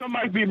 man. Some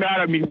might be mad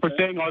at me for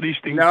saying all these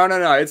things. No.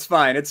 It's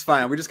fine. It's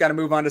fine. We just got to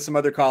move on to some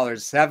other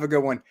callers. Have a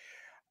good one.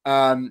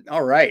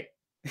 All right.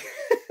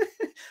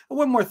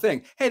 One more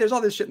thing. Hey, there's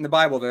all this shit in the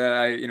Bible that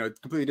I,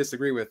 completely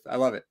disagree with. I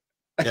love it.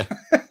 Yeah.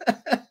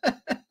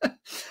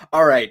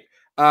 All right.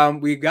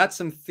 We got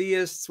some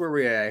theists. Where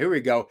we at? Here we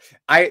go.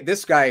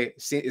 This guy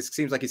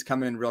seems like he's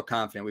coming in real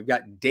confident. We've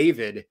got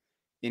David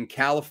in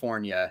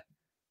California.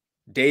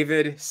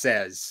 David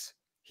says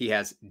he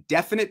has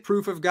definite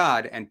proof of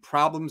God and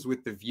problems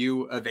with the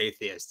view of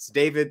atheists.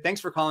 David, thanks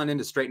for calling in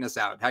to straighten us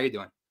out. How you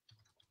doing?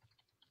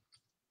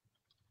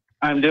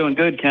 I'm doing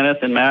good, Kenneth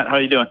and Matt. How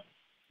you doing?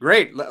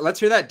 Great. Let's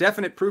hear that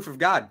definite proof of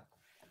God.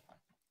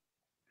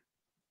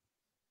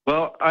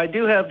 Well, I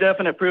do have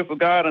definite proof of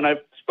God, and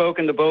I've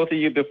spoken to both of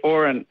you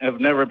before and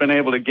have never been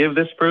able to give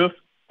this proof.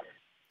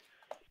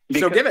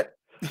 So give it.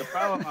 The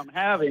problem I'm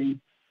having,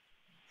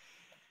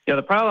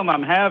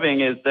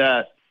 is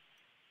that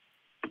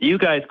you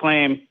guys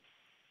claim,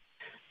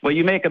 well,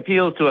 you make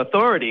appeals to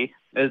authority.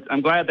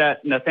 I'm glad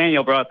that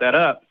Nathaniel brought that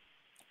up,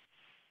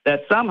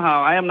 that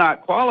somehow I am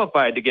not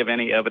qualified to give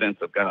any evidence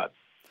of God.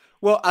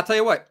 Well, I'll tell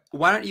you what.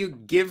 Why don't you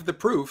give the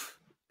proof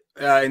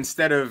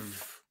instead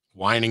of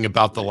whining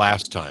about the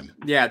last time?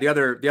 Yeah, the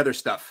other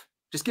stuff.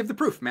 Just give the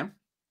proof, man.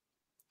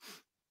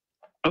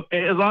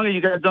 Okay, as long as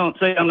you guys don't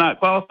say I'm not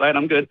qualified,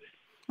 I'm good.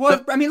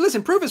 Well, I mean,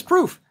 listen, proof is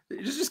proof.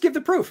 Just give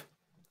the proof.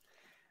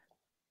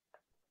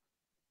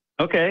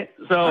 Okay,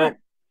 so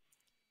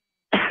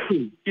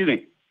excuse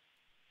me.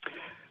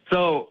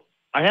 So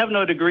I have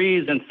no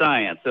degrees in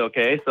science.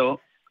 Okay, so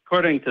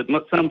according to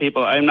some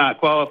people, I'm not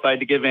qualified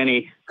to give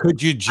any.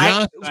 Could you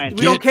just we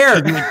don't care.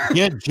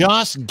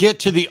 Just get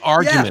to the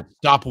argument. Yeah.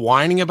 Stop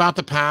whining about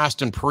the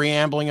past and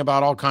preambling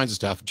about all kinds of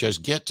stuff.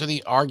 Just get to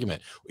the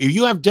argument. If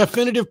you have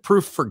definitive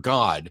proof for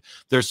God,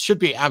 there should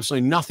be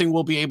absolutely nothing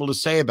we'll be able to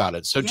say about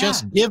it. So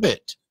just give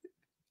it.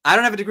 I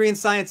don't have a degree in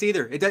science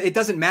either. It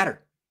doesn't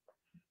matter.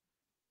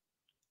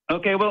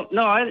 Okay, well,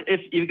 no,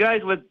 if you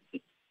guys would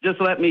just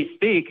let me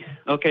speak.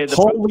 Okay.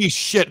 Holy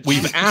shit.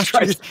 We've asked you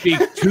to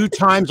speak 2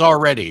 times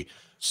already.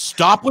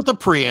 Stop with the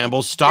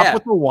preamble. Stop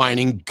with the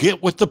whining.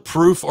 Get with the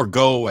proof or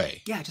go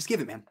away. Yeah, just give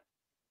it, man.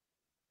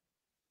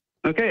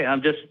 Okay,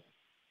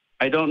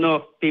 I don't know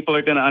if people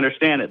are going to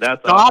understand it.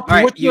 That's Stop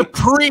all. with your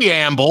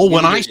preamble.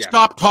 When I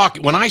stop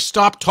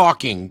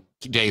talking,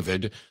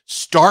 David,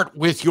 start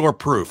with your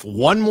proof.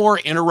 One more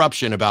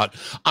interruption about,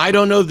 I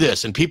don't know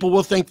this, and people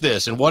will think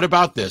this, and what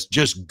about this?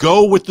 Just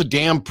go with the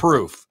damn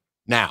proof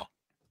now.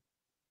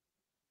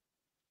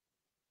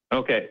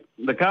 Okay.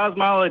 The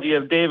cosmology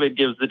of David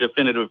gives the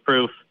definitive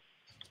proof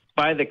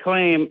by the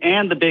claim,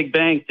 and the Big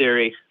Bang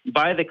Theory,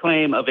 by the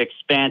claim of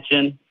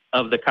expansion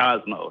of the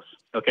cosmos.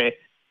 Okay.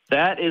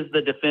 That is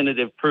the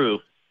definitive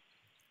proof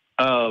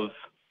of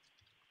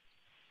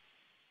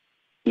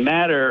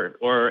matter,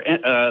 or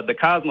the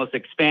cosmos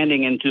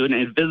expanding into an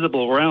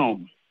invisible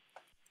realm.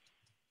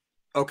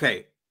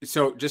 Okay.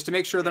 So just to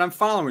make sure that I'm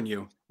following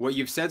you, what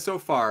you've said so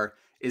far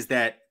is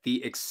that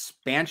the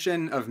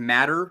expansion of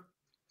matter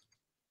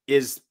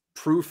is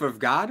proof of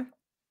God?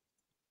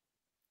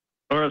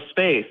 Or of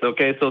space.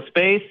 Okay. So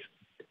space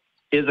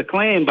is a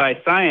claim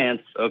by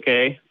science.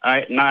 Okay.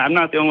 I'm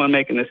not the only one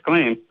making this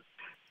claim,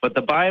 but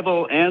the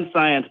Bible and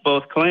science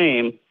both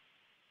claim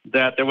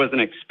that there was an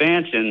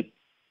expansion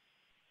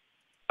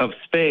of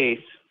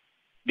space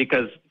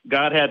because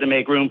God had to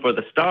make room for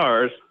the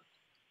stars.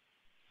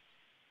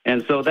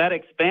 And so that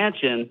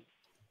expansion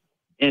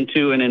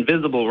into an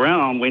invisible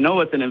realm, we know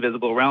it's an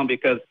invisible realm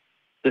because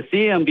the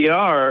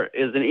CMBR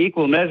is an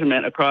equal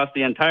measurement across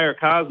the entire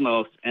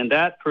cosmos, and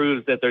that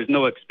proves that there's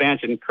no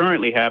expansion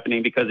currently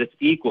happening because it's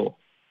equal.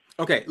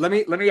 Okay, let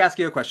me ask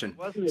you a question.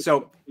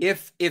 So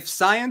if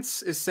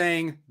science is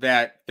saying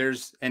that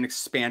there's an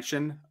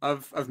expansion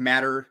of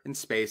matter in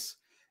space,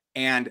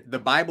 and the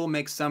Bible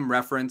makes some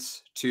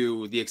reference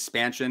to the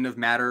expansion of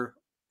matter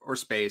or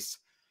space,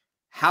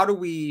 how do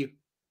we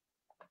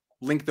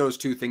link those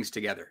two things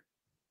together?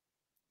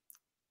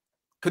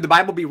 Could the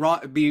Bible be wrong,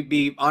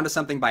 be onto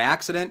something by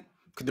accident?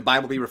 Could the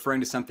Bible be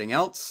referring to something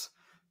else?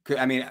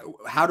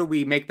 How do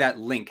we make that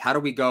link? How do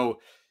we go,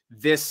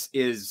 this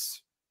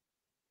is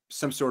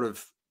some sort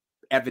of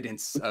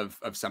evidence of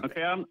something?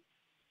 Okay,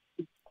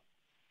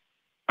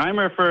 I'm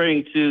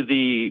referring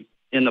to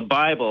in the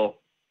Bible,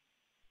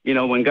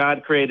 when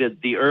God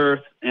created the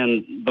earth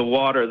and the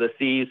water, the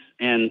seas,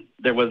 and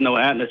there was no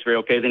atmosphere,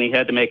 okay, then he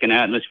had to make an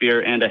atmosphere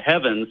and a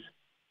heavens.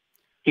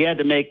 He had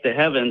to make the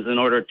heavens in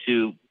order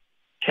to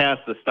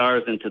cast the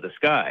stars into the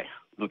sky.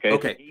 Okay.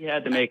 So he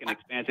had to make an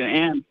expansion.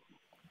 And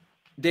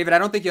David, I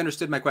don't think you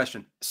understood my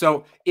question.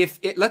 So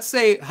let's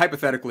say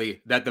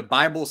hypothetically that the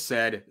Bible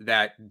said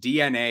that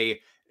DNA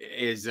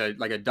is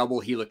like a double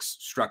helix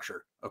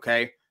structure.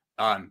 Okay.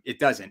 It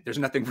doesn't. There's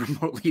nothing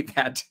remotely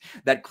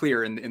that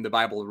clear in the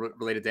Bible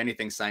related to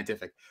anything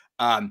scientific.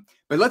 But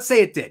let's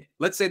say it did.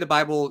 Let's say the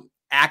Bible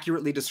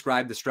accurately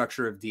described the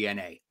structure of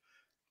DNA.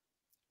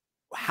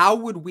 How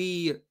would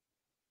we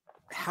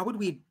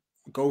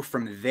go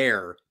from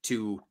there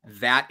to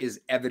that is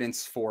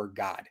evidence for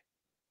God?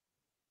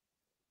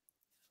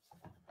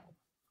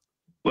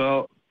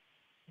 Well,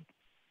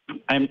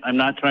 I'm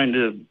not trying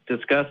to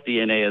discuss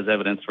DNA as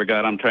evidence for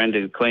God. I'm trying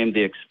to claim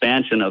the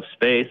expansion of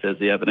space as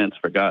the evidence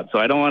for God. So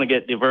I don't want to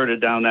get diverted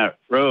down that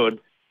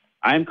road.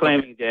 I'm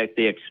claiming that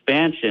the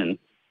expansion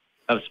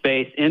of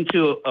space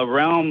into a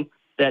realm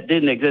that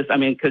didn't exist.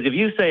 Because if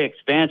you say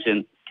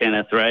expansion,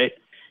 Kenneth, right,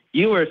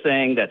 you were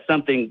saying that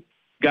something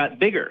got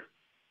bigger.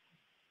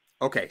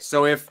 Okay,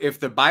 so if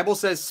the Bible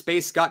says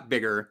space got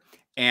bigger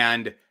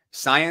and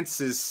science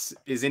is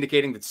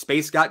indicating that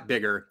space got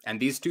bigger and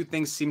these two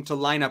things seem to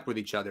line up with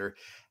each other,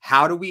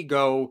 how do we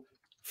go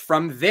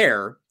from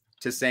there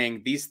to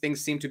saying these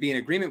things seem to be in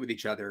agreement with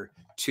each other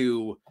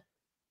to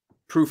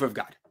proof of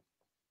God?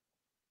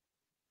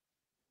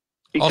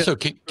 Also,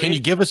 can you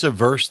give us a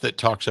verse that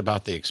talks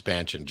about the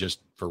expansion just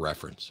for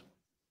reference?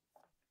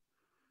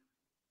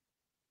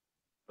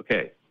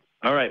 Okay.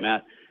 All right,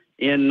 Matt.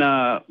 In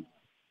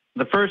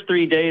the first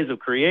 3 days of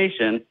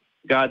creation,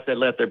 God said,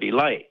 "Let there be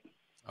light."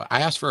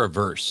 I asked for a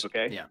verse.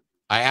 Okay. Yeah.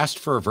 I asked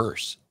for a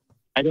verse.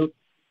 I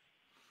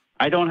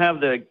don't have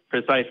the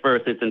precise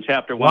verse. It's in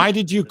chapter 1. Why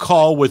did you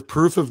call with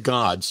proof of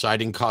God,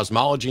 citing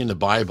cosmology in the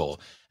Bible,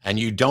 and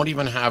you don't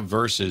even have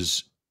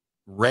verses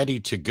ready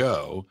to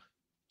go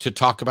to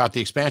talk about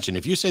the expansion?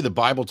 If you say the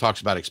Bible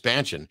talks about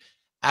expansion,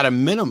 at a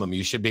minimum,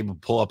 you should be able to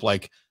pull up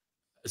like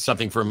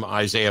something from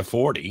Isaiah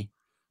 40.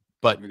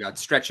 But we got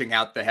stretching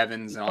out the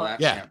heavens and all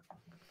that. Yeah.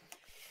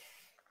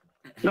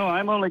 No,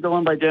 I'm only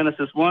going by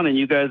Genesis 1, and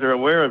you guys are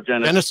aware of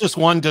Genesis. Genesis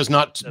 1 does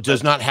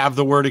not have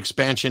the word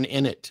expansion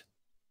in it.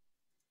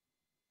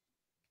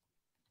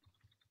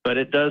 But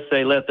it does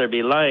say, "Let there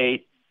be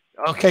light."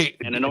 Okay.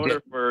 And in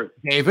order for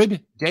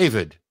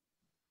David,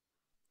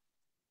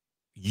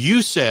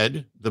 you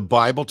said the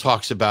Bible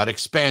talks about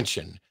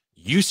expansion.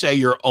 You say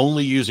you're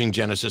only using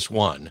Genesis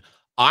 1.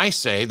 I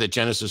say that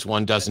Genesis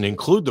 1 doesn't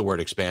include the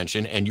word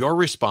expansion, and your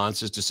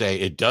response is to say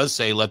it does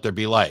say "let there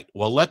be light."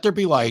 Well, "let there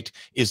be light"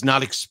 is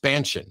not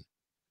expansion.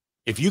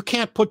 If you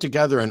can't put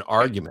together an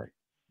argument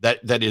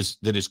that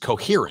is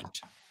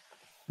coherent,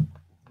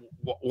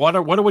 what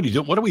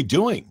are we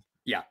doing?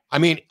 Yeah.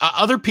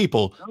 Other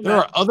people,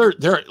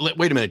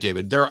 wait a minute,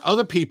 David. There are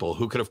other people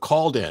who could have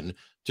called in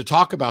to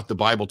talk about the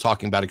Bible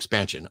talking about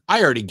expansion.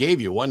 I already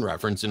gave you one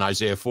reference in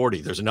Isaiah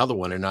 40. There's another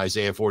one in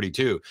Isaiah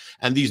 42.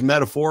 And these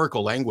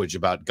metaphorical language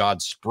about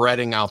God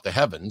spreading out the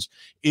heavens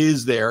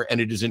is there,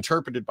 and it is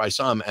interpreted by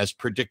some as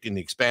predicting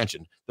the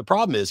expansion. The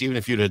problem is, even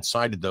if you'd had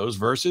cited those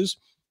verses,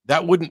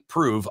 that wouldn't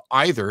prove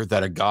either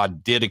that a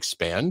God did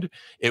expand.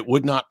 It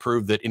would not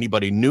prove that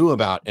anybody knew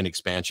about an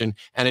expansion.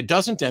 And it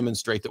doesn't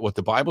demonstrate that what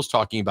the Bible's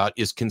talking about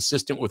is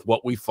consistent with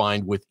what we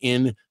find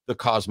within the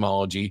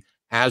cosmology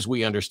as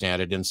we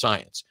understand it in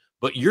science.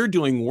 But you're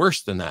doing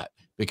worse than that,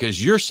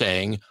 because you're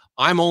saying,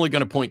 I'm only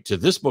going to point to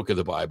this book of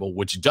the Bible,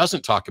 which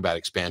doesn't talk about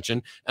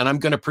expansion, and I'm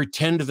going to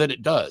pretend that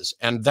it does.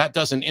 And that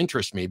doesn't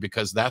interest me,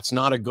 because that's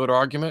not a good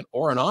argument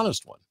or an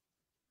honest one.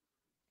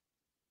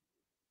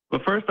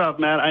 Well, first off,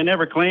 Matt, I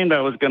never claimed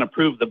I was going to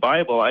prove the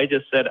Bible. I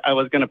just said I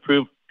was going to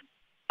prove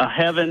a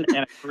heaven and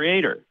a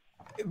creator.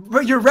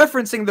 But you're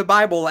referencing the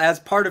Bible as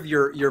part of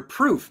your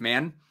proof,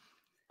 man.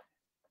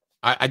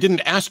 I didn't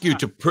ask you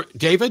to,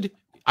 David,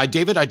 I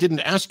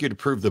didn't ask you to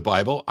prove the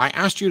Bible. I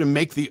asked you to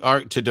make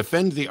to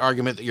defend the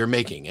argument that you're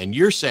making. And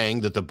you're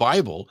saying that the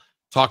Bible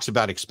talks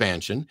about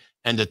expansion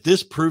and that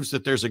this proves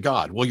that there's a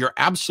God. Well, you're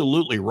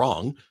absolutely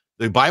wrong.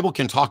 The Bible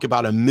can talk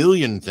about a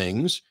million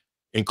things,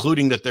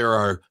 including that there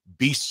are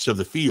beasts of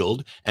the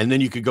field. And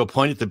then you could go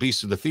point at the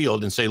beasts of the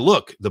field and say,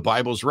 look, the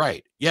Bible's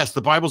right. Yes,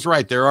 the Bible's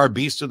right. There are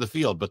beasts of the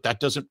field, but that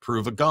doesn't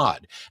prove a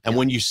God. And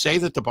when you say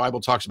that the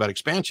Bible talks about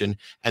expansion,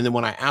 and then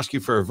when I ask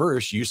you for a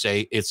verse, you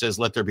say, it says,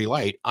 let there be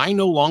light. I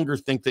no longer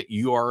think that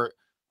you are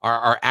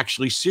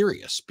actually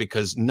serious,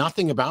 because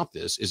nothing about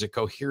this is a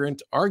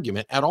coherent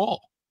argument at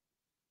all.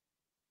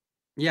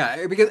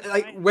 Yeah, because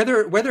like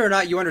whether or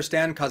not you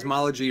understand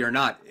cosmology or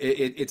not,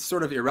 it's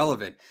sort of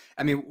irrelevant.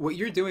 I mean, what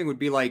you're doing would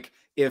be like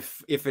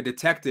if a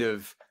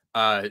detective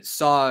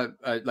saw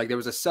like there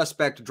was a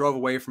suspect drove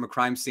away from a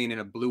crime scene in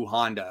a blue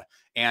Honda,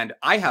 and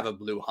I have a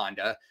blue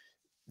Honda,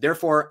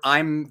 therefore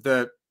I'm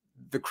the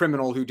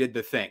criminal who did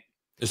the thing.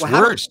 It's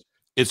worse.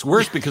 It's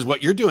worse because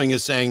what you're doing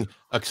is saying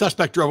a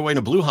suspect drove away in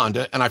a blue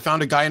Honda, and I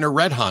found a guy in a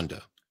red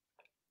Honda.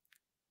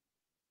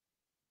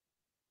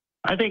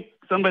 I think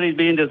somebody's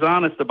being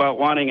dishonest about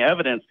wanting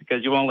evidence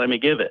because you won't let me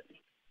give it.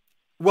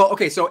 Well,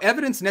 okay, so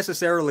evidence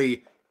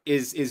necessarily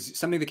is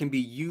something that can be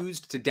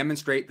used to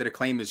demonstrate that a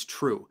claim is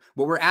true.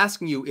 What we're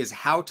asking you is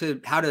how to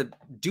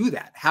do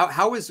that.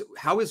 How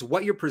is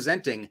what you're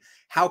presenting,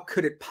 how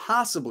could it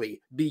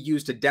possibly be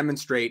used to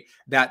demonstrate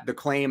that the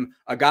claim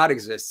a God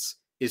exists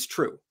is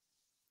true?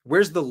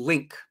 Where's the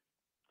link?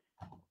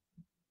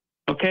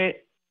 Okay,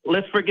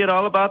 let's forget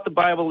all about the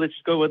Bible. Let's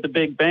go with the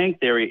Big Bang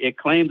Theory. It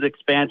claims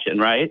expansion,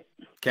 right?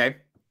 Okay.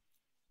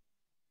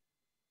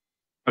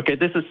 Okay,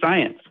 this is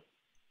science.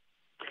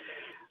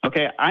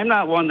 Okay, I'm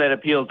not one that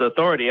appeals to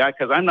authority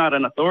because I'm not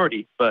an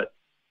authority, but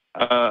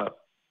I'm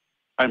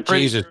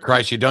pretty Jesus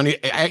Christ, you don't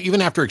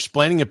even after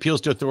explaining appeals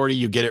to authority,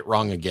 you get it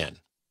wrong again.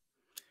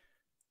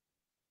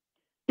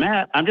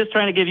 Matt, I'm just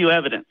trying to give you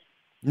evidence.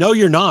 No,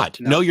 you're not.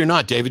 No, you're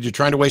not, David. You're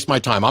trying to waste my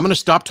time. I'm going to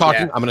stop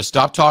talking. Yeah. I'm going to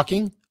stop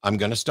talking. I'm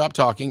going to stop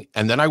talking.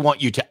 And then I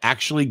want you to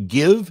actually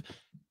give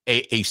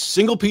a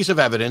single piece of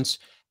evidence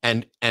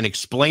and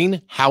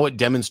explain how it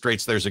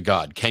demonstrates there's a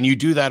God. Can you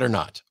do that or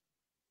not?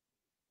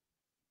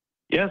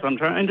 Yes, I'm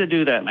trying to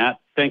do that, Matt.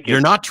 Thank you.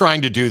 You're not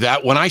trying to do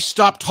that. When I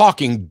stop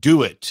talking,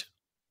 do it.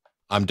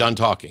 I'm done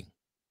talking.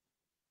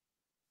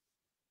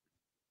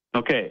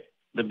 Okay.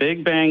 The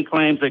Big Bang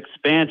claims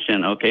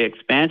expansion. Okay.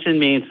 Expansion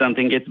means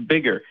something gets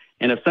bigger.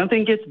 And if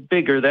something gets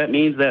bigger, that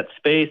means that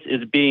space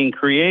is being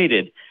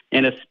created.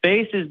 And if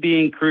space is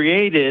being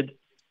created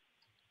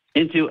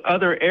into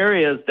other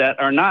areas that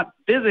are not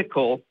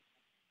physical,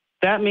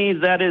 that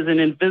means that is an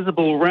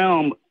invisible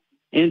realm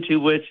into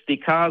which the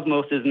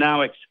cosmos is now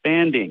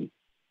expanding.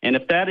 And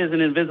if that is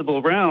an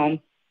invisible realm,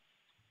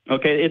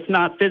 okay, it's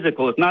not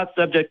physical. It's not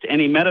subject to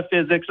any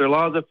metaphysics or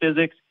laws of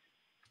physics.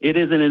 It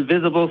is an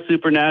invisible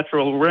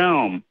supernatural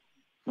realm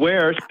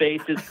where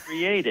space is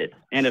created.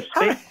 And if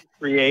space is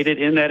created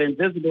in that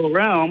invisible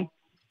realm,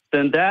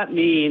 then that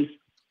means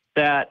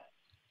that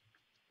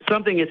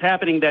something is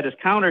happening that is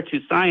counter to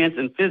science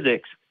and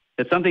physics,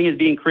 that something is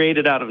being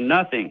created out of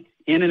nothing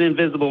in an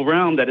invisible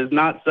realm that is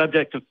not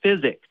subject to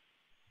physics.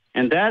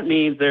 And that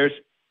means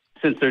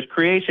since there's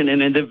creation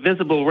in an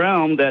invisible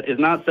realm that is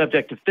not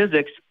subject to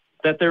physics,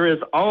 that there is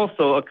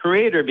also a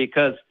creator,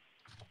 because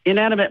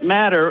inanimate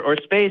matter or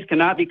space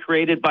cannot be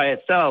created by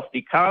itself.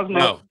 The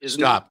cosmos is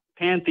not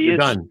pantheistic. You're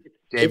done,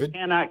 David. It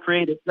cannot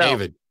create itself.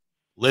 David,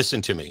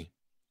 listen to me.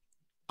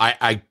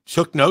 I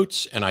took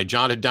notes and I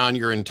jotted down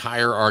your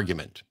entire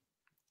argument.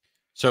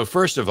 So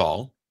first of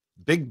all,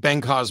 Big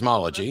Bang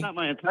cosmology. That's not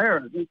my entire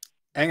argument.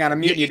 Hang on, I'm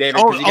muting you,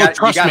 David.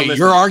 Trust me,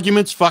 your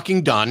argument's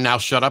fucking done. Now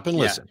shut up and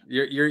listen.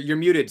 You're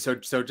muted, so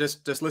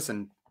just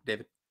listen,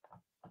 David.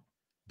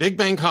 Big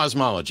Bang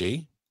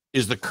cosmology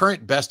is the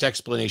current best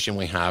explanation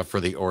we have for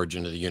the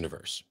origin of the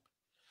universe.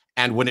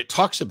 And when it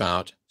talks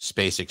about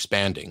space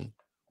expanding,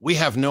 we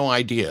have no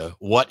idea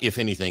what, if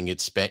anything,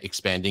 it's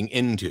expanding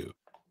into.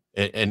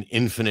 An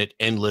infinite,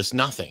 endless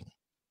nothing.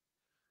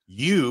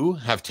 You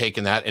have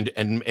taken that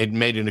and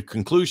made it a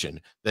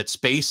conclusion that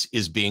space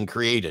is being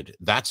created.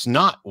 That's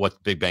not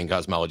what Big Bang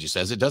cosmology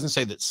says. It doesn't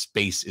say that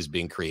space is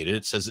being created.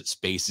 It says that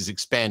space is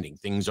expanding.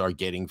 Things are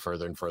getting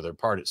further and further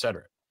apart,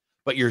 etc.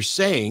 But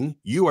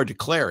you are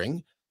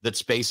declaring that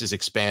space is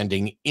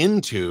expanding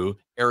into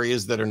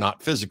areas that are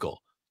not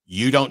physical.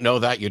 You don't know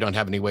that. You don't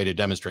have any way to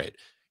demonstrate.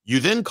 You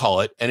then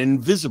call it an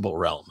invisible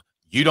realm.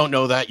 You don't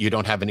know that. You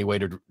don't have any way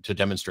to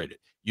demonstrate it.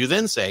 You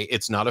then say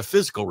it's not a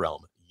physical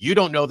realm. You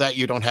don't know that.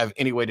 You don't have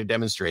any way to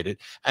demonstrate it.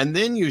 And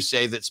then you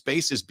say that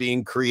space is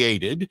being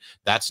created.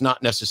 That's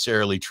not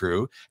necessarily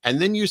true.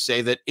 And then you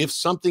say that if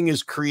something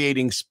is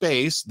creating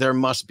space, there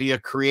must be a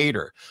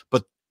creator.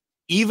 But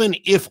even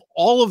if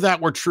all of that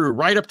were true,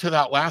 right up to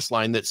that last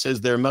line that says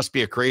there must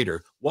be a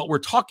creator, what we're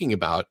talking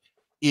about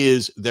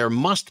is there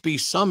must be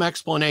some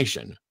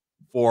explanation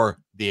for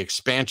the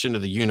expansion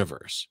of the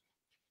universe.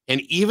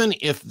 And even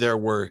if there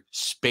were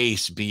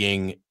space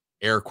being,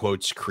 air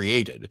quotes,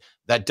 created,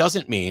 that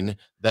doesn't mean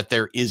that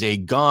there is a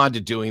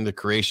God doing the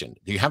creation.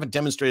 You haven't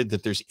demonstrated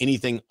that there's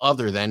anything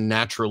other than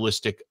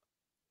naturalistic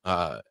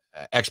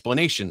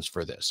explanations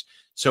for this.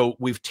 So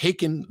we've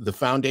taken the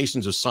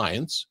foundations of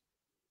science,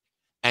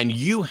 and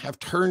you have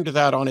turned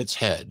that on its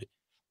head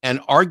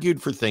and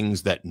argued for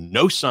things that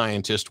no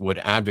scientist would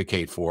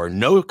advocate for,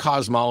 no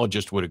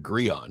cosmologist would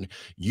agree on.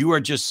 You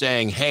are just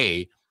saying,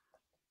 hey,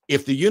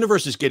 if the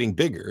universe is getting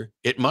bigger,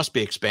 it must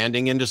be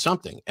expanding into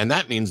something. And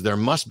that means there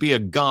must be a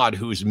God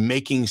who's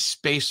making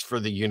space for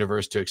the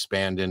universe to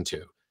expand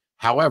into.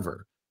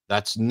 However,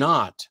 that's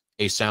not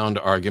a sound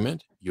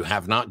argument. You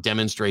have not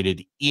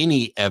demonstrated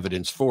any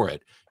evidence for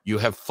it. You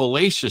have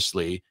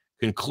fallaciously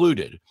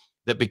concluded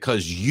that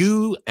because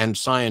you and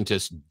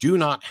scientists do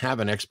not have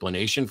an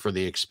explanation for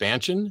the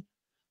expansion,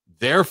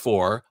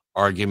 therefore,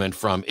 argument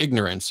from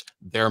ignorance,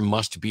 there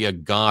must be a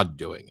God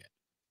doing it.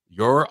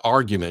 Your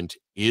argument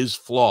is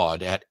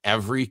flawed at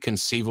every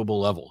conceivable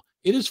level.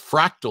 It is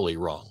fractally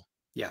wrong.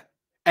 Yeah.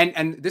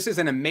 And this is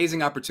an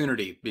amazing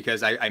opportunity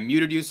because I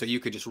muted you so you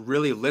could just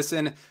really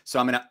listen. So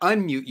I'm going to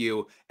unmute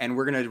you and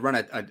we're going to run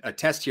a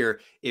test here.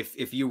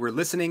 If you were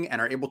listening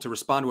and are able to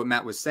respond to what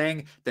Matt was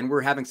saying, then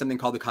we're having something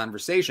called the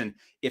conversation.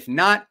 If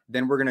not,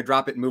 then we're going to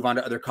drop it and move on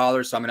to other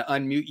callers. So I'm going to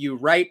unmute you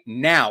right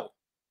now.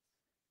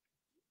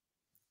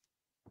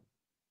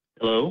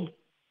 Hello.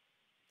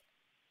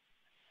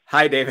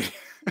 Hi, David.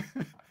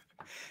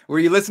 Were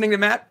you listening to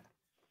Matt?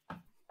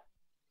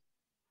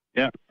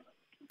 Yeah.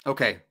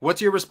 Okay. What's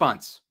your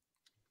response?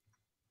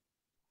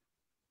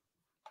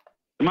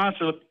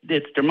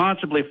 It's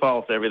demonstrably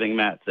false, everything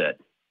Matt said.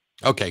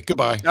 Okay.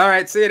 Goodbye. All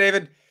right. See you,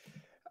 David.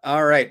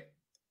 All right.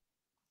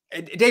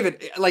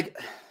 David, like,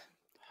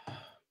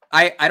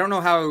 I don't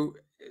know how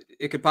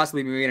it could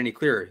possibly be made any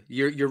clearer.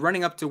 You're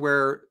running up to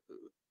where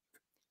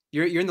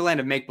you're in the land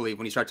of make-believe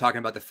when you start talking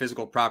about the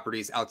physical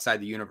properties outside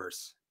the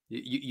universe.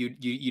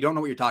 You don't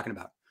know what you're talking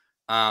about.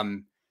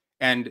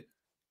 And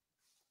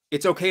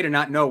it's okay to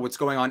not know what's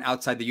going on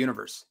outside the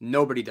universe.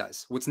 Nobody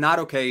does. What's not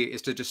okay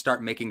is to just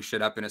start making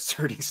shit up and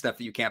asserting stuff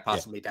that you can't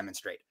possibly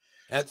demonstrate.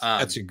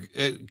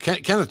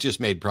 Kenneth just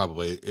made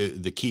probably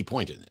the key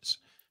point in this.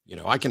 You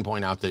know, I can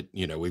point out that,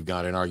 you know, we've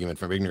got an argument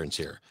from ignorance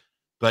here,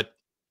 but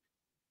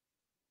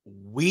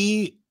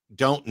we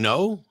don't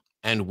know,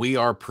 and we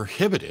are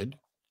prohibited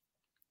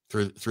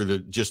through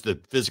the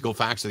physical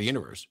facts of the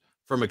universe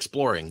from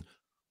exploring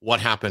what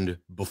happened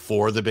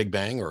before the Big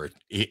Bang, or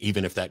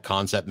even if that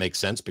concept makes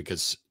sense,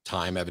 because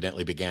time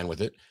evidently began with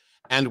it.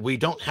 And we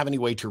don't have any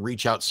way to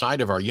reach outside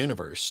of our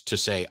universe to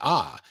say,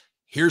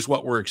 here's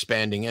what we're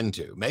expanding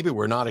into. Maybe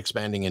we're not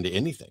expanding into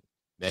anything.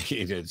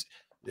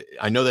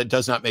 I know that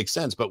does not make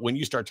sense, but when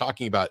you start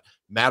talking about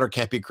matter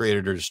can't be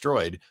created or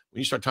destroyed, when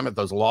you start talking about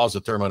those laws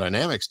of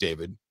thermodynamics,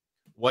 David,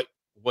 what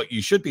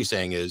you should be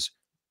saying is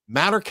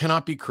matter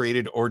cannot be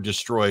created or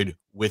destroyed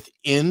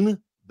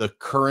within the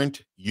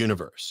current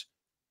universe.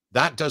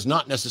 That does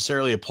not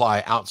necessarily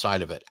apply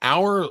outside of it.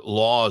 Our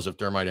laws of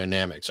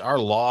thermodynamics, our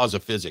laws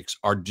of physics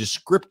are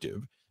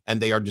descriptive,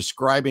 and they are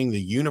describing the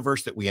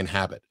universe that we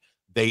inhabit.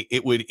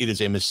 It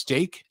is a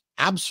mistake,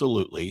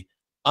 absolutely,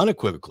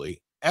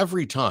 unequivocally,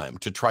 every time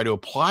to try to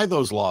apply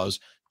those laws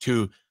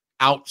to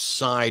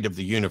outside of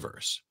the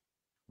universe.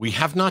 We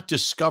have not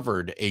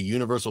discovered a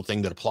universal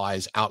thing that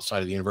applies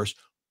outside of the universe,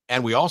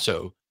 and we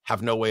also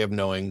have no way of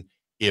knowing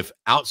if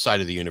outside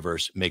of the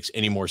universe makes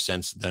any more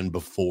sense than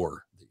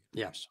before.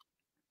 Yes.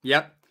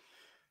 Yep.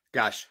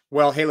 Gosh.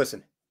 Well, hey,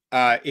 listen,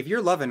 if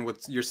you're loving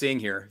what you're seeing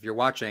here, if you're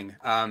watching,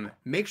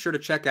 make sure to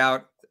check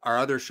out our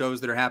other shows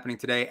that are happening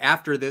today.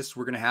 After this,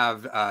 we're going to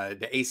have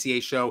the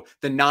ACA show,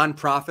 The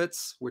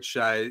Nonprofits, which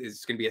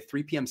is going to be at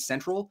 3 p.m.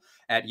 Central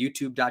at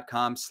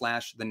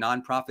youtube.com/The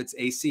Nonprofits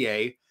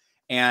ACA.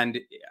 And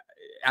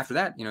after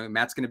that, you know,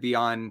 Matt's going to be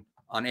on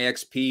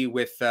AXP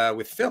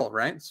with Phil,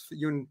 right? It's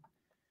you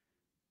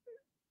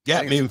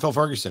and me and Phil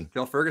Ferguson.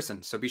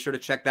 So be sure to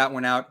check that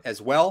one out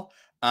as well.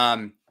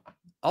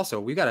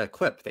 Also, we got a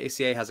clip. The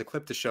ACA has a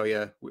clip to show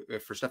you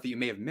for stuff that you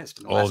may have missed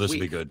in the last week. This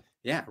will be good.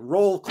 Yeah,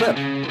 roll clip.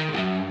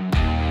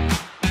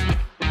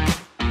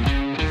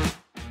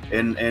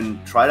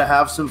 and try to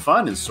have some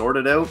fun and sort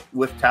it out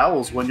with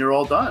towels when you're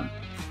all done.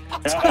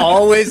 It's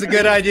always a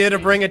good idea to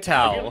bring a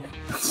towel.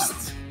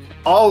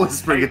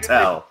 Always bring a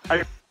towel.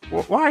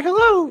 Why,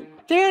 hello,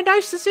 Dan.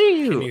 Nice to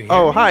see you.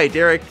 Oh, hi,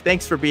 Derek.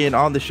 Thanks for being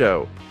on the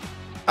show.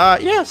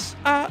 Yes.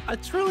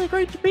 It's really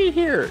great to be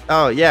here.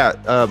 Oh, yeah.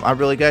 I'm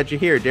really glad you're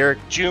here, Derek.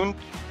 June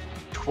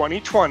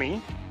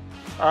 2020,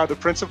 the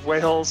Prince of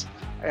Wales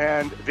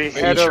and the Are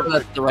head you of. sure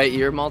that's the right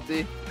year,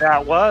 Malty?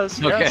 That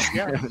was. Okay.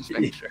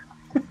 Yes,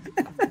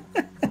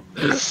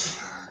 yes.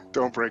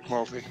 Don't break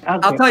Malty.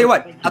 I'll tell you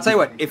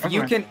what.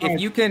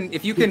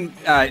 If you can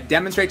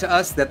demonstrate to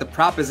us that the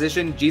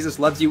proposition Jesus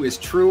loves you is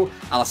true,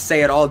 I'll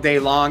say it all day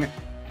long.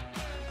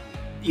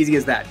 Easy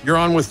as that. You're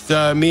on with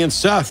me and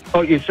Seth.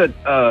 Oh, you said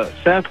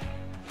Seth?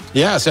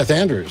 Yeah, Seth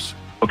Andrews.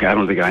 Okay, I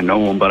don't think I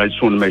know him, but I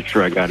just want to make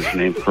sure I got his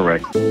name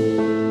correct.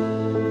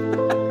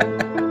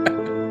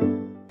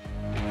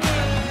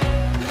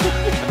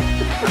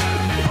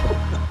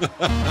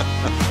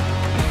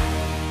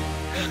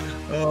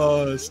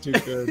 Oh, that's too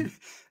good.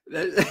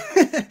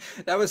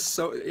 That was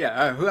so,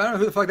 yeah. I don't know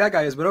who the fuck that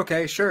guy is, but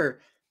okay, sure.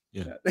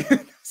 Yeah,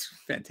 it's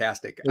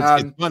fantastic.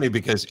 It's funny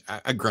because,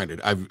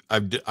 granted,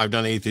 I've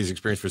done Atheist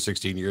Experience for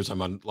 16 years.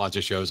 I'm on lots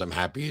of shows. I'm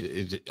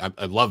happy.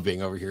 I love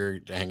being over here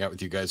to hang out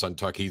with you guys on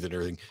Talk Heathen and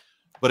everything.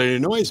 But it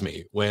annoys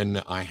me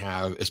when I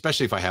have,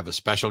 especially if I have a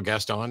special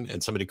guest on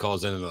and somebody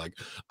calls in and they're like,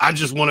 I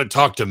just want to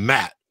talk to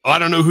Matt. I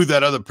don't know who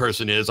that other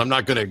person is. I'm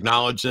not going to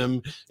acknowledge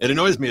them. It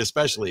annoys me,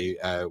 especially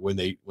when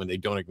they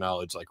don't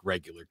acknowledge like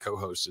regular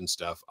co-hosts and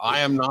stuff. I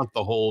am not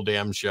the whole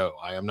damn show.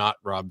 I am not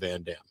Rob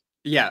Van Dam.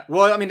 Yeah,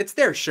 well, I mean, it's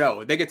their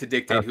show. They get to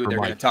dictate who they're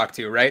going to talk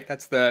to, right?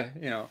 That's the,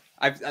 you know,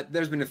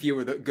 there's been a few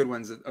of the good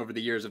ones over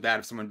the years of that.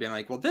 Of someone being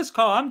like, well, this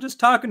call, I'm just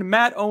talking to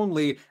Matt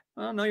only.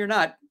 Oh, no, you're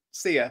not.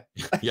 See ya.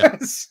 Yeah.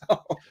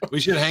 So. We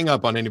should hang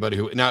up on anybody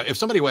who, now, if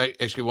somebody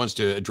actually wants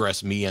to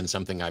address me and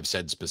something I've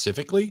said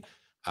specifically,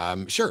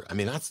 sure. I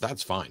mean,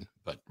 that's fine.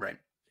 But, right.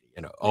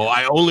 You know, oh,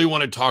 I only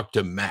want to talk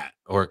to Matt.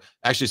 Or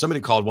actually,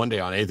 somebody called one day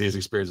on Atheist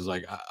Experience, was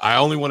like, I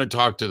only want to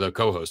talk to the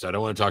co-host. I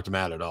don't want to talk to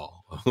Matt at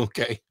all.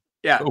 Okay.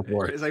 Yeah,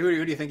 it's like,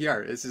 who do you think you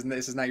are? This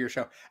is not your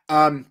show.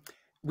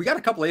 We got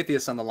a couple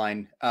atheists on the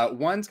line.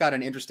 One's got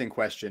an interesting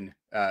question.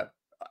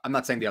 I'm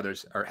not saying the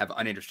others have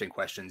uninteresting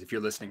questions if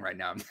you're listening right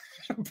now,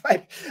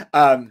 but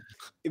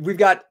we've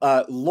got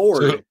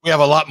Lord. So we have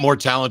a lot more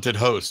talented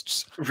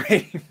hosts.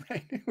 Right.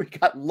 We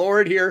got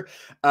Lord here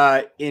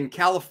in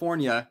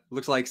California.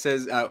 Looks like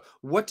says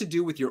what to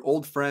do with your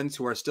old friends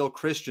who are still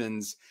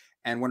Christians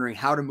and wondering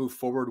how to move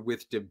forward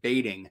with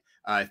debating.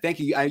 Thank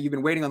you. You've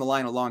been waiting on the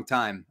line a long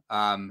time.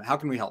 How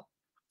can we help?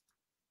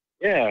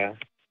 Yeah.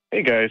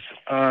 Hey, guys.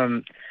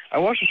 I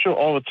watch the show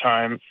all the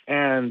time,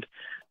 and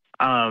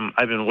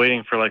I've been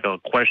waiting for like a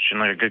question,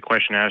 like a good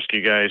question to ask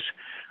you guys.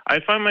 I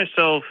find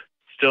myself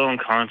still in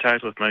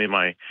contact with many of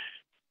my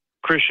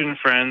Christian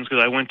friends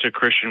because I went to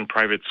Christian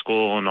private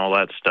school and all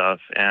that stuff,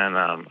 and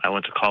I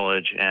went to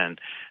college, and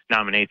now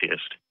I'm an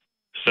atheist.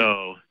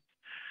 So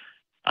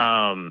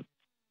I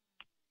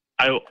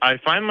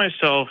find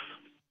myself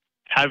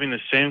having the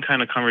same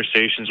kind of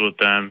conversations with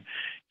them,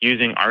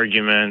 using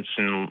arguments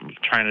and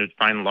trying to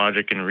find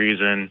logic and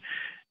reason.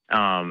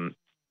 And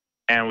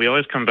we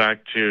always come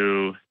back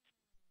to,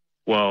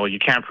 well, you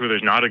can't prove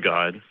there's not a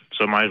God,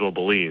 so might as well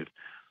believe,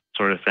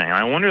 sort of thing.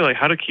 I wonder, like,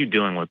 how to keep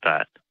dealing with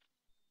that.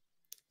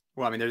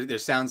 Well, I mean, there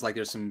sounds like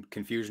there's some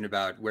confusion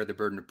about where the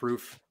burden of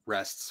proof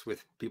rests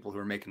with people who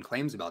are making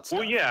claims about stuff.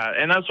 Well, yeah,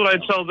 and that's what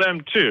I tell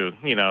them too,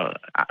 you know,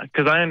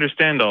 because I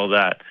understand all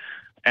that.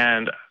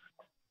 And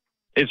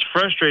it's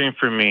frustrating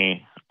for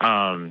me,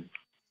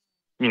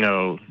 you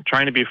know,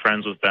 trying to be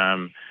friends with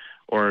them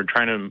or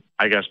trying to,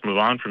 I guess, move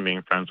on from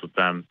being friends with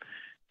them.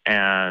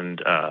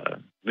 And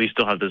we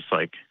still have this,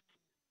 like,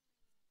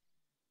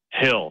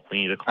 hill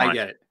we need to climb. I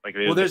get it. Like,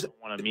 they don't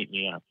want to meet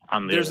me up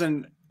on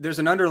the There's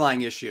an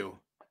underlying issue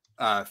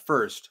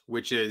first,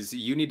 which is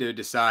you need to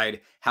decide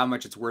how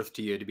much it's worth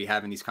to you to be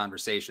having these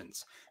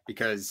conversations.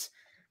 Because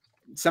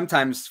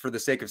sometimes for the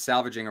sake of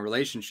salvaging a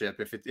relationship,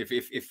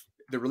 if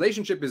the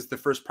relationship is the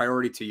first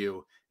priority to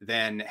you,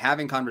 then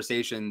having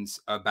conversations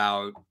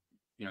about,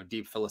 you know,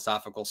 deep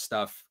philosophical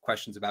stuff,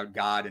 questions about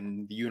God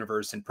and the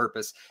universe and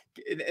purpose,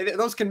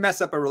 those can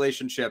mess up a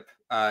relationship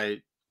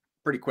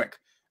pretty quick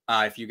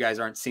if you guys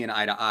aren't seeing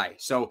eye to eye.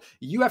 So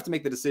you have to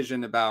make the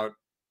decision about,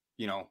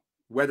 you know,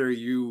 whether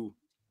you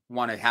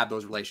want to have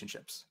those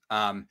relationships.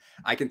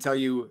 I can tell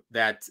you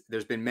that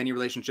there's been many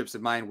relationships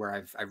of mine where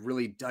I've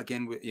really dug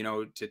in with, you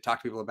know, to talk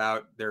to people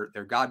about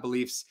their God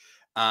beliefs.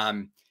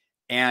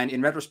 And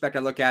in retrospect, I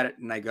look at it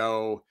and I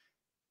go,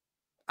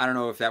 I don't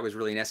know if that was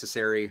really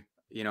necessary.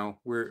 You know,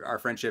 our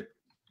friendship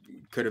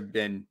could have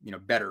been, you know,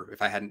 better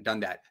if I hadn't done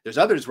that. There's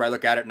others where I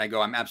look at it and I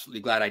go, I'm absolutely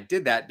glad I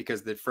did that,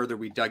 because the further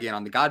we dug in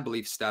on the God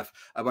belief stuff,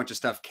 a bunch of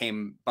stuff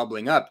came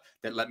bubbling up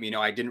that let me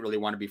know I didn't really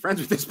want to be friends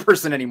with this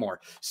person anymore.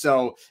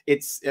 So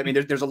it's, I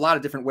mean, there's a lot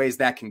of different ways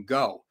that can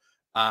go.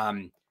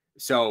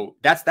 So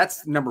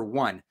that's number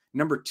one.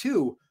 Number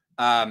two,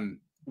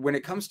 when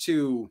it comes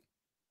to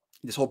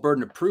this whole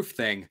burden of proof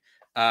thing,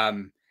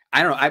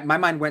 I don't know. My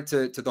mind went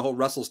to the whole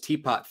Russell's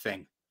teapot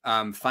thing,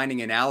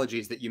 finding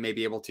analogies that you may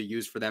be able to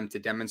use for them to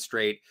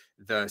demonstrate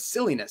the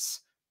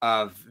silliness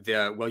of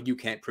the, well, you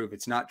can't prove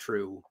it's not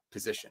true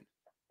position.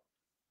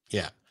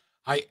 Yeah.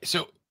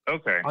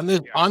 Okay.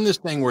 On this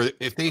thing where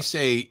if they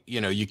say,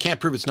 you can't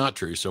prove it's not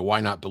true, so why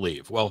not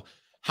believe? Well,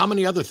 how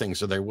many other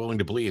things are they willing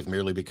to believe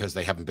merely because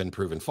they haven't been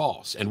proven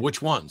false? And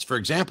which ones? For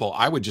example,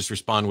 I would just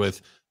respond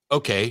with,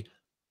 okay,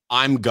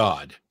 I'm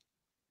God.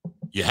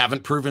 You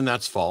haven't proven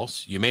that's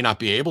false. You may not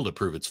be able to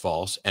prove it's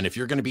false. And if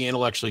you're going to be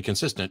intellectually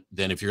consistent,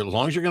 then as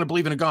long as you're going to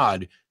believe in a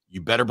God,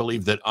 you better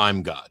believe that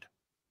I'm God.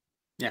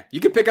 Yeah.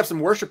 You could pick up some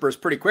worshipers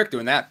pretty quick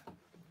doing that.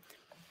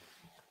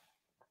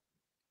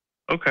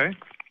 Okay.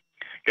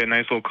 Get a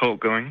nice little cult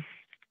going.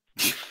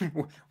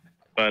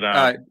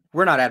 But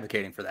we're not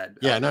advocating for that.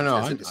 Yeah, no.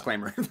 That's a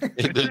disclaimer.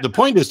 The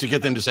point is to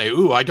get them to say,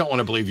 ooh, I don't want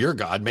to believe you're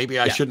God. Maybe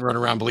I shouldn't run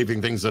around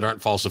believing things that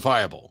aren't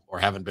falsifiable or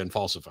haven't been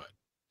falsified.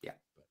 Yeah.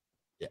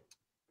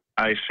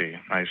 I see.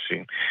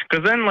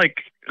 Because then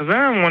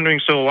I'm wondering,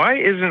 so why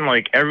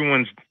isn't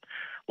everyone's,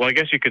 well, I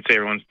guess you could say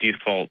everyone's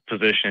default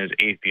position is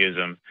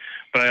atheism.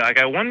 But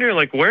I wonder,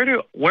 where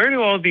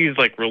do all these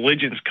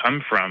religions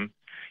come from?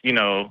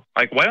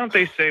 Why don't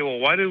they say, well,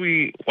 why do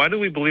we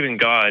believe in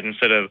God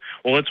instead of,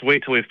 well, let's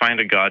wait till we find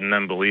a God and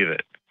then believe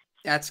it?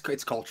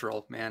 It's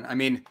cultural, man. I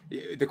mean,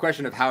 the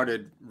question of how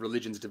did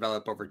religions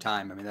develop over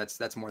time? I mean,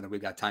 that's more than we've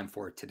got time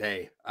for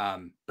today.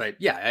 But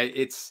yeah,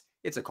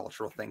 it's a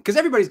cultural thing because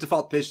everybody's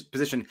default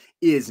position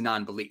is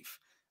non-belief.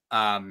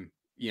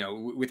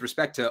 With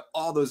respect to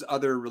all those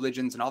other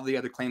religions and all the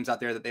other claims out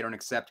there that they don't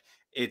accept,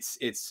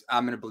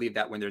 I'm going to believe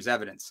that when there's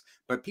evidence.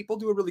 But people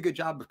do a really good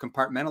job of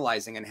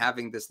compartmentalizing and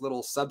having this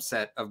little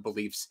subset of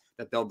beliefs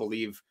that they'll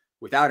believe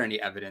without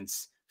any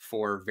evidence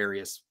for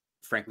various,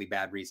 frankly,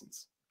 bad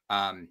reasons.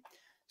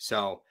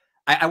 So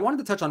I wanted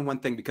to touch on one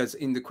thing because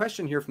in the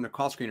question here from the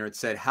call screener, it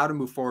said how to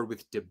move forward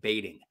with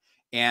debating.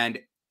 And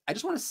I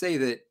just want to say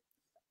that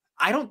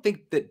I don't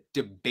think that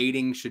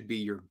debating should be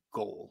your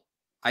goal.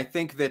 I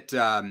think that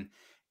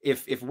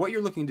if what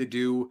you're looking to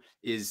do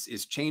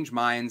is change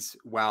minds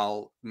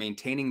while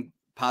maintaining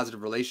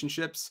positive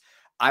relationships,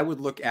 I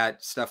would look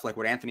at stuff like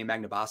what Anthony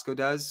Magnabosco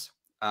does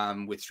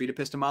with street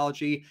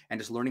epistemology and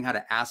just learning how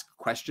to ask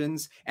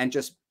questions and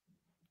just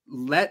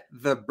let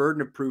the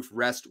burden of proof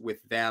rest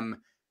with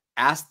them.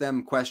 Ask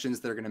them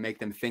questions that are going to make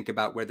them think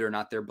about whether or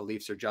not their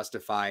beliefs are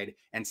justified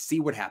and see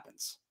what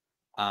happens.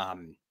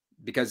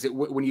 Because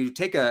when you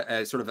take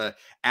a sort of a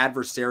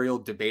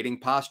adversarial debating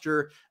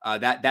posture,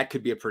 that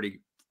could be a pretty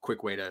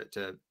quick way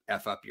to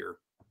F up your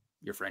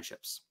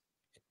friendships.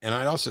 And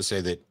I'd also say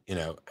that,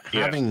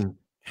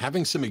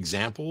 having some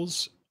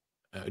examples,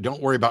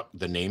 don't worry about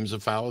the names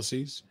of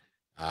fallacies.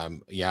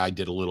 I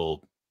did a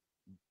little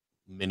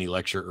mini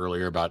lecture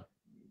earlier about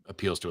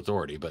appeals to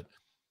authority, but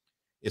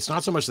it's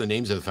not so much the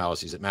names of the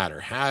fallacies that matter.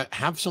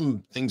 Have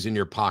some things in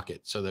your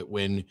pocket so that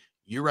when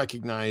you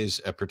recognize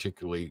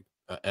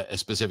a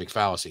specific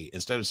fallacy,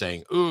 instead of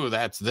saying, ooh,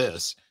 that's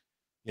this,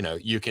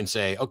 you can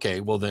say, okay,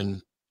 well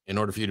then, in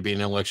order for you to be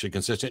intellectually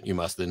consistent, you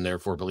must then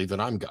therefore believe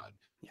that I'm God.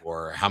 Yeah.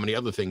 Or how many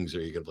other things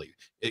are you going to believe?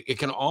 It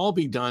can all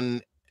be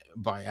done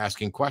by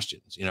asking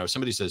questions. If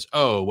somebody says,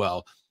 oh,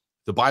 well,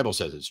 the Bible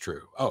says it's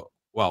true. Oh,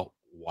 well,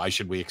 why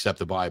should we accept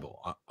the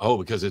Bible? Oh,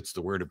 because it's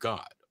the word of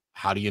God.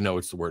 How do you know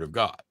it's the word of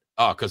God?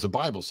 Oh, because the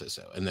Bible says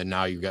so. And then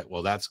now you get,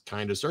 well, that's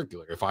kind of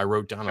circular. If I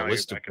wrote down a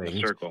list of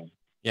things,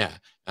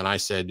 and I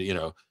said,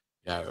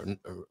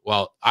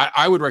 well,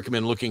 I would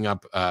recommend looking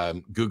up,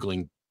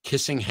 Googling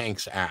kissing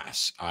Hank's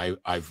ass.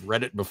 I've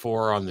read it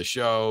before on the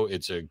show.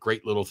 It's a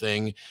great little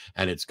thing,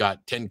 and it's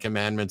got 10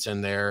 commandments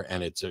in there,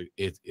 and it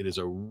is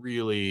a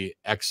really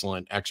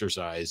excellent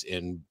exercise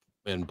in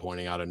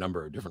pointing out a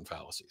number of different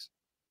fallacies.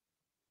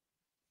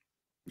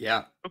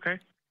 Yeah. Okay.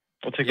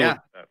 I'll take a look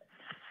at that.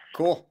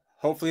 Cool.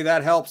 Hopefully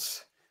that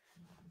helps.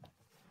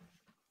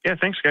 Yeah.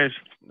 Thanks, guys.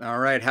 All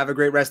right. Have a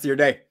great rest of your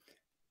day.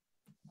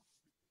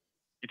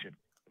 You too.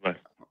 Bye.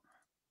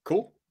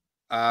 Cool.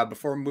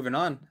 Before moving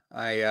on,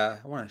 I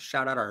want to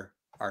shout out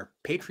our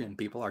Patreon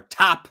people, our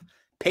top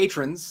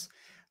patrons.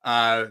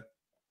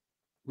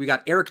 We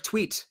got Eric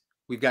Tweet.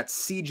 We've got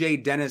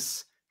CJ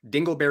Dennis,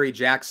 Dingleberry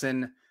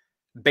Jackson,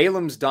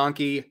 Balaam's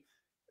Donkey.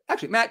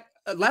 Actually, Matt,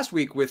 last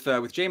week with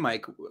J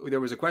Mike, there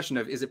was a question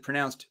of, is it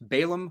pronounced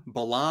Balaam,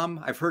 Balaam?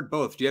 I've heard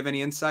both. Do you have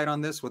any insight on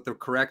this? What the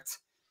correct?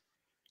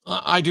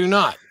 I do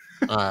not.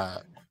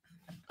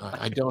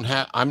 I don't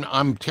have.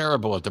 I'm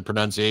terrible at the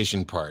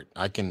pronunciation part.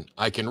 I can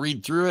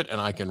read through it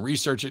and I can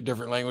research it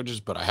different languages,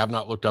 but I have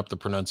not looked up the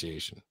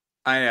pronunciation.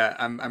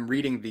 I'm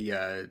reading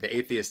the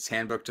Atheist's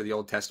Handbook to the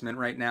Old Testament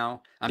right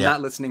now. I'm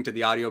not listening to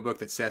the audiobook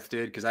that Seth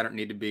did because I don't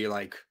need to be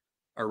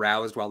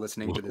aroused while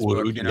listening to this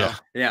book.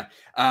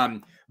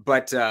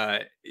 But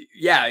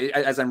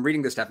as I'm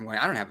reading this stuff, I'm going,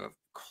 I don't have a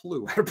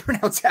clue how to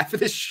pronounce half of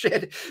this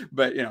shit.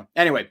 But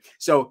anyway,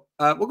 so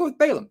we'll go with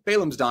Balaam.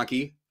 Balaam's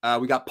Donkey.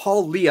 We got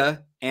Paul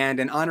Leah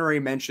and an honorary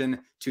mention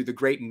to the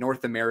great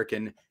North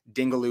American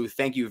Dingaloo.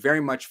 Thank you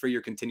very much for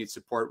your continued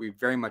support. We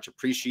very much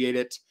appreciate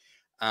it.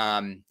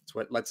 It's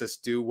what lets us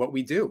do what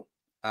we do.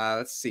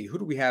 Let's see. Who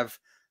do we have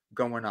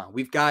going on?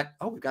 We've got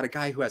a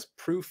guy who has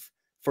proof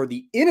for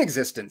the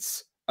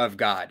inexistence of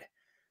God.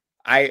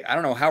 I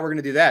don't know how we're going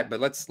to do that,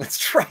 but let's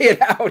try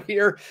it out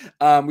here.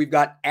 We've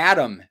got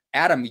Adam.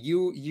 Adam,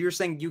 you're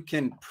saying you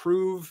can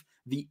prove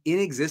the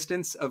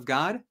inexistence of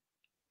God?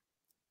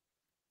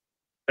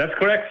 That's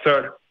correct,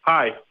 sir.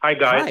 Hi,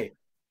 guys. Hi.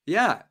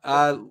 Yeah.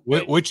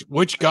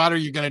 Which God are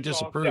you going to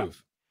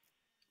disapprove?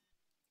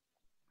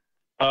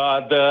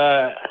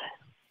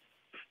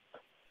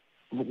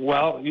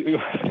 Well,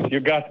 you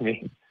got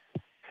me.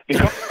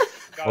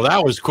 Well,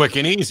 that was quick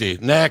and easy.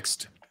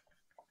 Next.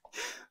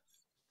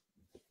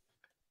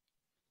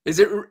 Is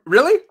it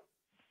really?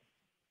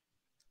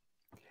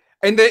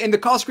 In the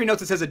call screen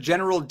notes, it says a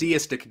general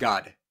deistic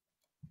God.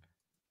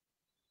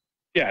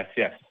 Yes.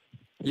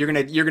 You're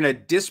gonna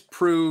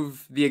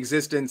disprove the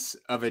existence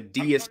of a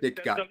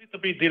deistic God. There's a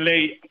little bit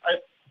delay.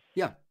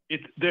 Yeah.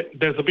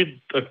 There's a bit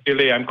of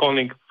delay. I'm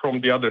calling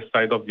from the other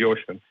side of the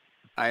ocean.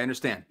 I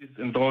understand. Please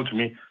indulge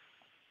me.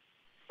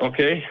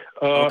 Okay.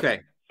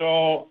 Okay.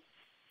 So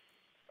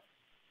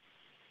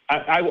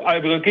I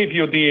will give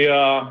you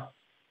the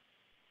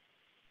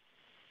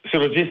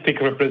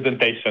syllogistic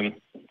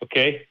representation.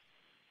 Okay.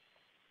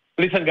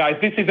 Listen, guys.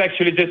 This is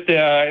actually just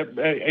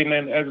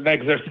an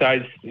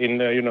exercise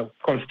in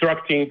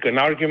constructing an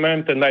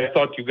argument, and I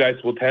thought you guys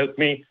would help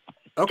me.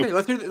 Okay.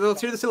 Let's hear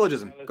the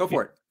syllogism. Go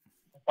for it.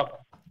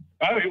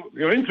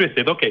 You're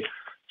interested. Okay.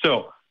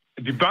 So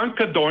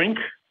debunkadoink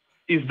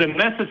is the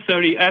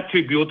necessary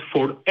attribute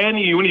for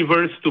any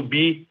universe to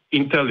be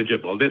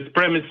intelligible. That's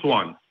premise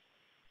 1.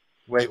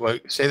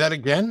 Wait, say that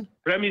again?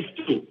 Premise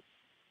 2.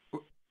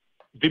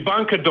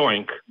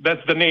 Debunkadoink,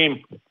 that's the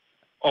name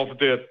of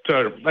the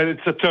term.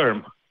 It's a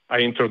term I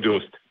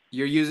introduced.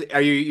 You're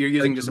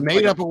using just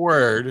made up a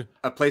word,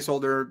 a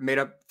placeholder made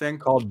up thing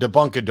called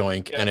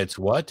debunkadoink, and it's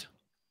what?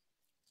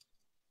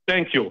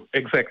 Thank you.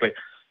 Exactly.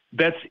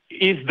 That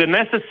is the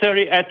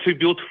necessary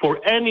attribute for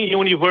any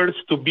universe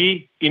to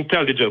be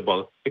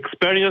intelligible,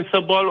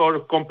 experienceable,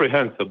 or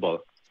comprehensible.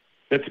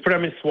 That's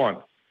premise 1.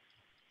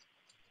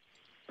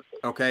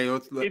 Okay,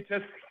 it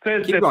just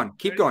says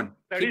keep going.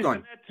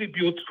 An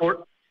attribute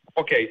for.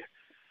 Okay,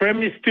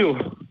 premise 2.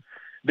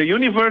 The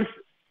universe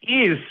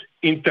is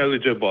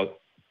intelligible,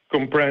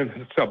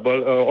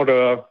 comprehensible,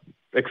 or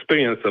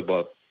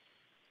experienceable.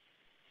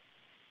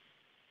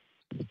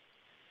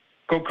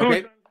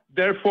 Conclusion. Okay.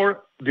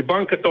 Therefore,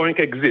 debunkadoink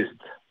exists.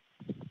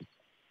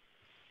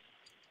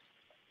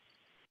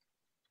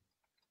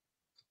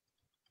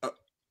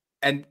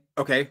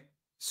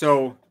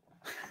 So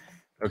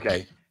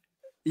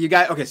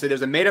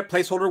there's a made-up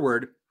placeholder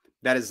word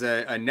that is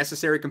a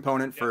necessary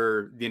component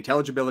for the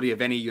intelligibility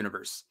of any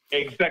universe.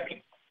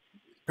 Exactly.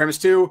 Premise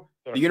 2: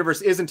 the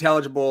universe is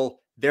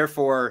intelligible,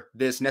 therefore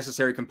this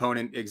necessary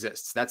component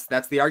exists.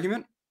 That's the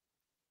argument?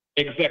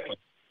 Exactly.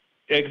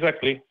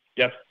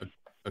 Yes.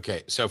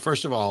 Okay, so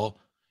first of all,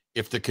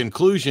 if the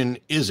conclusion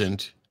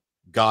isn't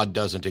God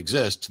doesn't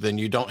exist, then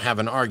you don't have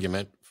an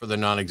argument for the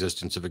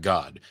non-existence of a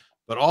God.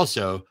 But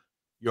also,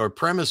 your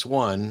premise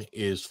 1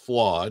 is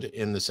flawed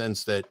in the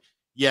sense that,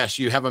 yes,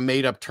 you have a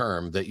made-up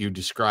term that you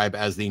describe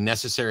as the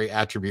necessary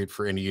attribute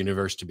for any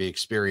universe to be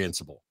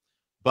experienceable.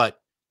 But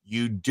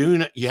you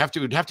have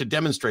to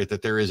demonstrate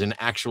that there is an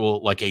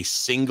actual, like a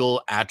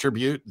single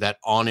attribute that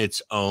on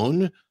its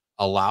own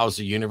allows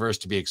a universe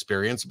to be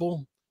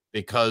experienceable.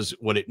 Because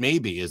what it may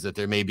be is that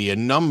there may be a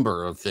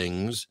number of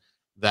things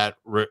that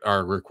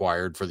are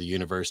required for the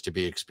universe to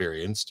be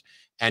experienced.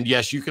 And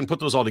yes, you can put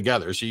those all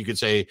together. So you could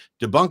say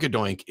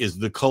debunkadoink is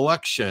the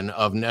collection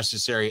of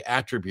necessary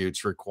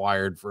attributes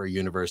required for a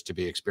universe to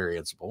be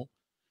experienceable.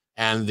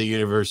 And the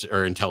universe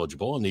are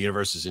intelligible, and the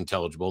universe is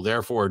intelligible.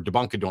 Therefore,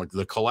 debunkadoink,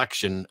 the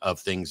collection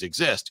of things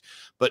exist.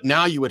 But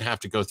now you would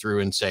have to go through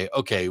and say,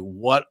 okay,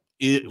 what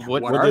is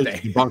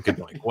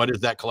debunkadoink? What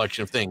is that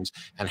collection of things?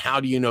 And how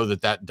do you know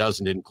that that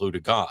doesn't include a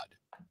God?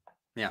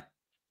 Yeah.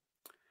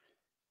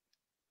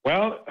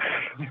 Well,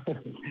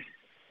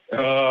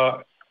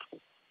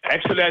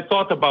 actually, I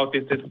thought about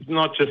it. It's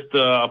not just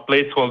a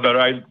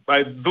placeholder.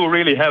 I do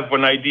really have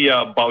an idea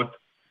about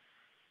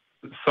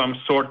some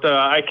sort.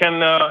 I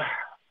can.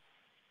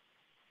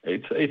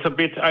 It's a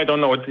bit. I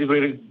don't know. It's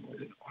really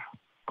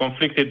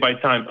conflicted by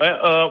time.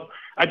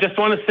 I just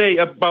want to say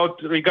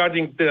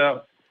regarding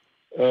the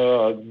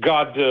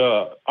God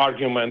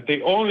argument.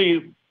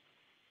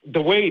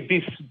 The way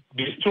this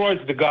destroys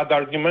the God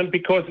argument,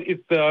 because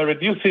it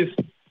reduces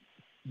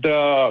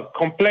the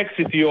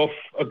complexity of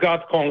a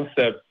God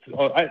concept.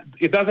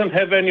 It doesn't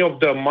have any of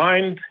the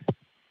mind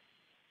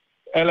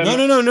elements.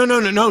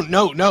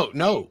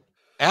 No.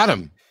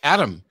 Adam.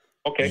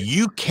 Okay.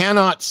 You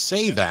cannot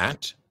say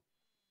that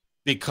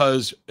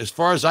because, as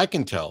far as I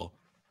can tell,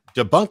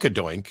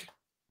 debunkadoink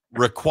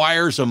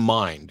requires a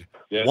mind.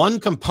 Yes. One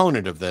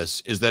component of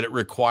this is that it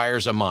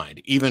requires a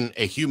mind, even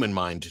a human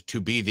mind,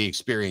 to be the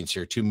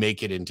experiencer, to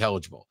make it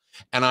intelligible.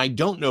 And I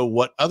don't know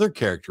what other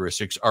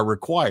characteristics are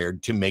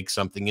required to make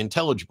something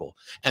intelligible.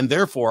 And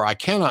therefore, I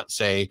cannot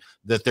say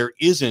that there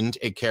isn't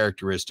a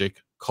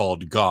characteristic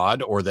called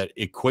God or that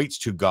equates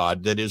to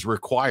God that is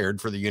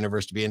required for the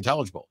universe to be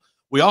intelligible.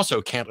 We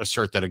also can't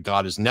assert that a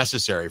God is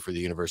necessary for the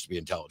universe to be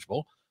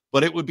intelligible,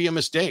 but it would be a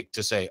mistake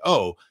to say,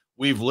 oh,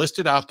 we've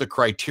listed out the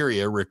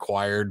criteria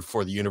required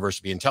for the universe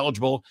to be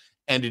intelligible,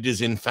 and it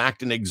is in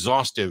fact an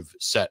exhaustive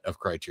set of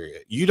criteria.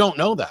 You don't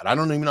know that. I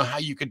don't even know how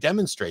you could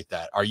demonstrate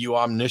that. Are you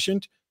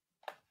omniscient?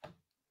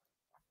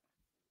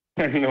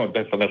 No,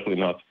 definitely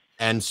not.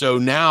 And so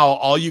now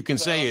all you can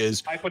say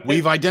is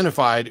we've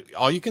identified,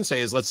 all you can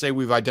say is, let's say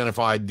we've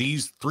identified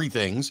these three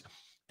things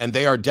and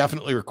they are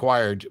definitely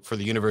required for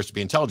the universe to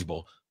be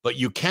intelligible, but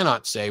you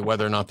cannot say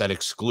whether or not that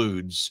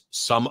excludes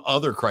some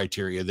other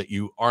criteria that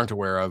you aren't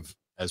aware of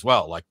as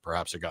well, like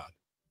perhaps a God.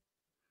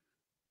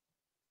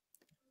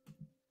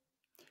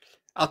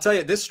 I'll tell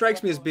you, this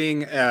strikes me as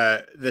being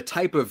the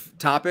type of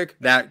topic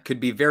that could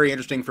be very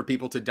interesting for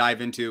people to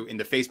dive into in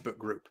the Facebook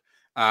group.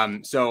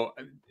 So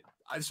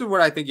this is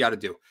what I think you ought to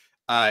do.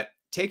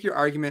 Take your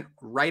argument,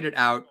 write it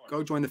out,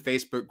 go join the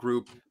Facebook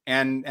group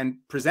and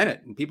present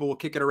it. And people will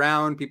kick it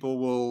around. People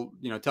will,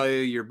 tell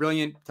you you're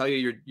brilliant, tell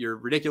you you're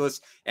ridiculous,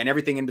 and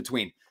everything in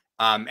between.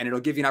 And it'll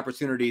give you an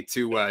opportunity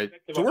to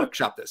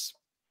workshop this.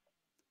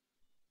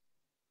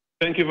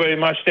 Thank you very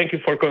much. Thank you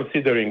for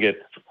considering it.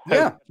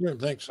 Yeah.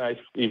 Thanks. Nice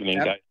evening,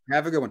 guys.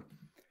 Have a good one.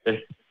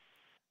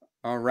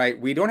 All right.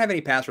 We don't have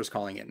any pastors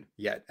calling in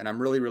yet, and I'm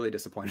really, really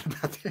disappointed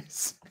about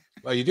this.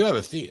 Well, you do have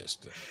a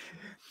theist.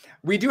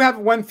 We do have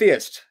one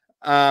theist.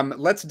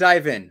 Let's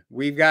dive in.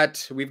 We've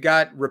got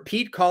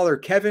repeat caller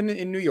Kevin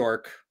in New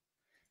York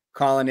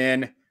calling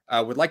in.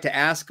 Would like to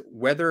ask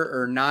whether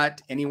or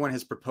not anyone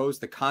has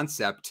proposed the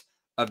concept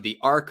of the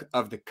Ark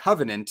of the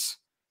Covenant.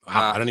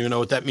 I don't even know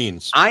what that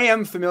means. I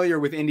am familiar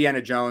with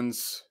Indiana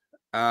Jones.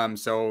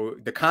 So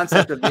the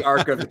concept of the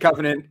Ark of the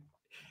Covenant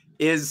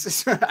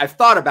is, I've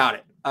thought about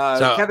it.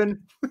 So,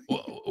 Kevin,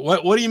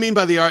 what do you mean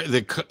by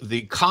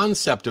the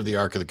concept of the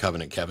Ark of the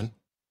Covenant, Kevin?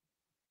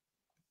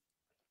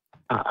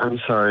 I'm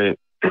sorry,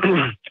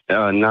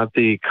 not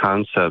the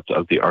concept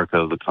of the Ark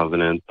of the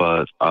Covenant,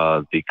 but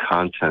the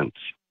content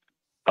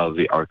of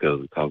the Ark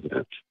of the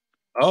Covenant.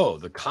 Oh,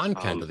 the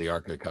content of the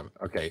Ark of the Covenant.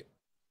 Okay,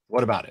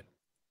 what about it?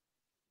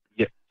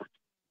 Yeah.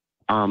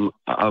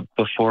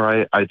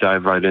 Before I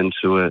dive right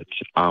into it,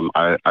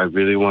 I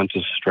really want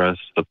to stress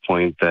the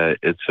point that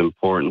it's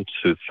important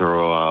to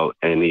throw out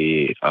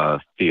any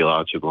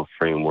theological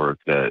framework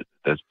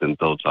that's been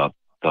built up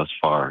thus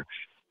far.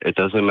 It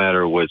doesn't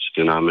matter which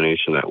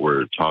denomination that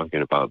we're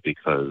talking about,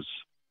 because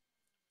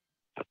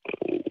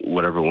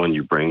whatever one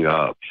you bring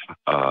up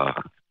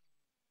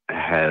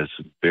has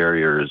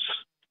barriers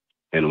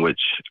in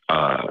which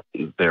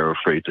they're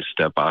afraid to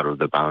step out of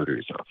the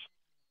boundaries of.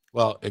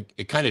 Well,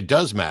 it kind of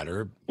does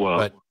matter. Well,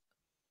 but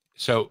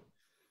so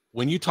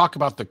when you talk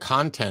about the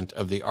content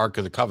of the Ark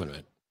of the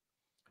Covenant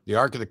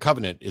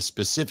is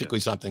specifically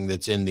something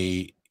that's in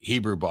the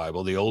Hebrew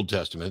Bible, the Old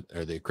Testament,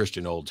 or the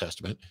Christian Old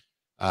Testament.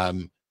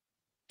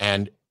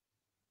 And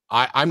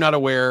I'm not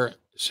aware.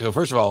 So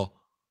first of all,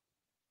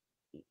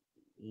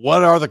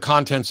 what are the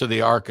contents of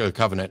the Ark of the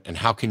Covenant, and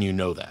how can you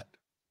know that?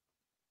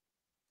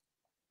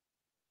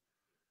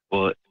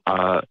 Well,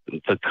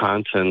 the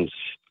contents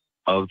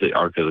of the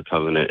Ark of the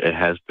Covenant, it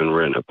has been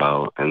written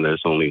about, and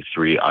there's only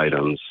 3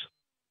 items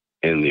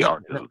in the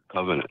Ark of the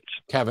Covenant.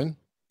 Kevin.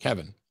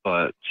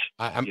 But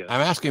I'm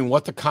asking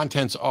what the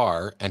contents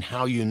are and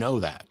how you know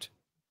that.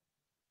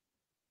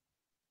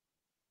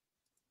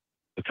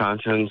 The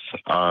contents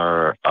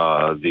are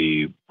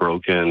the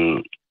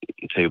broken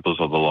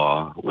tables of the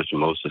law, which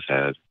Moses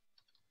had,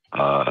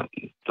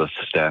 the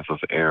staff of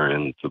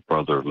Aaron, the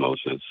brother of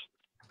Moses,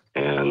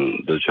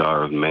 and the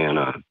jar of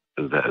manna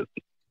that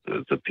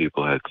the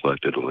people had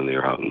collected when they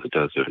were out in the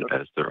desert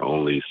as their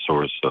only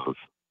source of.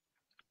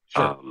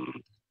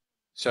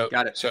 So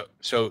got it.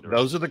 So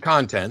those are the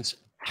contents.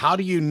 How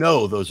do you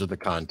know those are the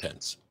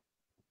contents?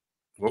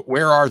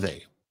 Where are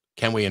they?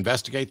 Can we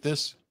investigate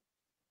this?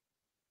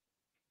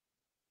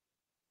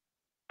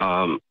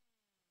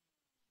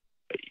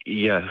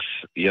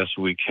 Yes,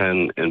 we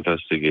can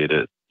investigate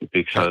it,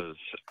 because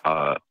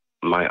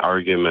my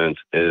argument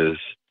is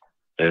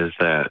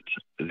that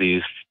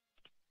these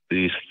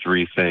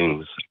 3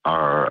 things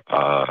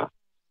are,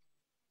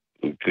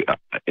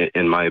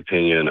 in my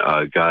opinion,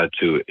 God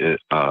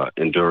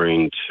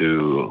enduring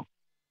to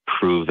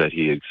prove that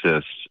He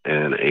exists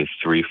in a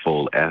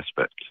 3-fold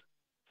aspect.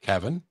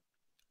 Kevin?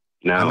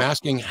 Now, I'm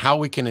asking how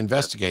we can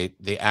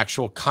investigate the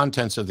actual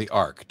contents of the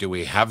Ark. Do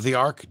we have the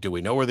Ark? Do we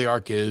know where the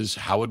Ark is?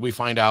 How would we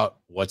find out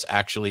what's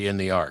actually in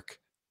the Ark?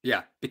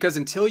 Yeah, because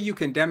until you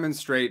can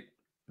demonstrate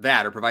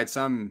that or provide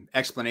some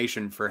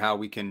explanation for how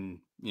we can,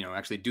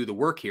 actually do the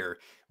work here,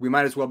 we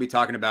might as well be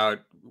talking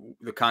about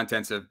the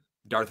contents of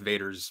Darth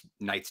Vader's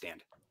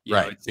nightstand.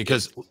 Right,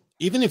 because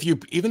even if you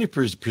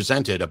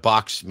presented a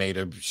box made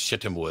of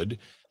shittim wood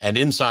and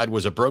inside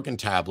was a broken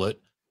tablet,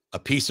 a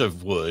piece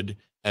of wood,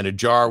 and a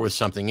jar with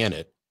something in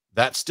it,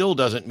 that still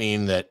doesn't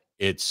mean that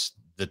it's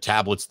the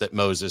tablets that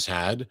Moses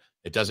had.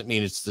 It doesn't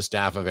mean it's the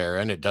staff of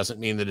Aaron. It doesn't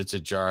mean that it's a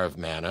jar of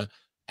manna.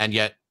 And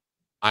yet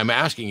I'm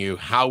asking you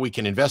how we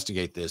can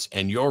investigate this.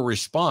 And your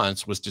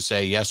response was to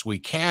say, yes, we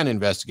can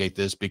investigate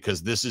this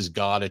because this is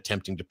God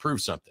attempting to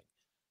prove something.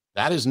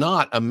 That is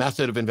not a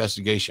method of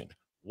investigation.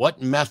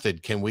 What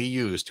method can we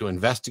use to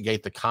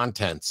investigate the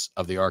contents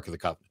of the Ark of the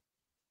Covenant?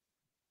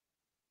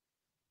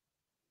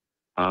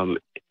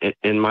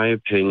 In my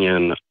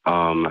opinion,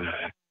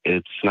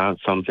 it's not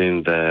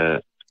something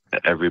that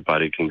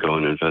everybody can go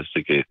and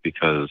investigate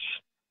because.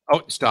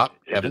 Oh, stop,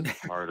 Kevin.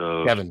 Part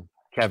of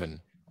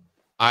Kevin.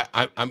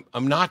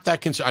 I'm not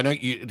that concerned. I know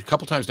you a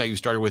couple times now you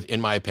started with, in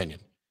my opinion,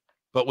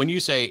 but when you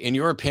say, in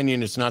your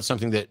opinion, it's not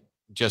something that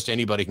just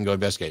anybody can go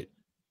investigate.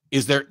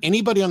 Is there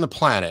anybody on the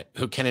planet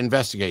who can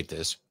investigate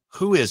this?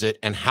 Who is it,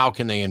 and how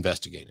can they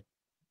investigate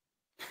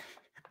it?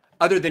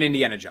 Other than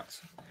Indiana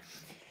Jones.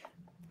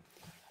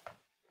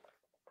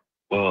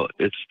 Well,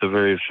 it's the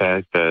very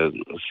fact that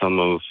some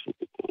of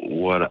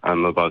what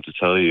I'm about to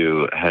tell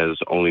you has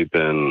only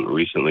been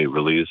recently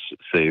released.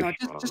 No,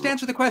 just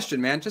answer the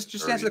question, man. Just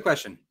answer the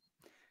question.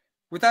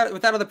 Without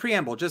all the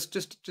preamble, just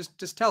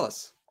tell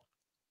us.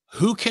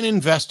 Who can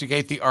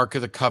investigate the Ark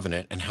of the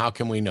Covenant, and how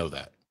can we know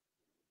that?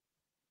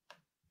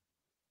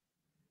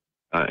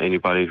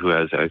 Anybody who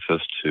has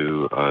access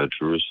to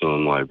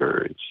Jerusalem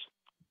libraries.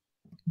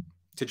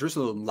 To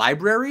Jerusalem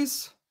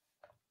libraries?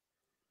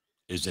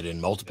 Is it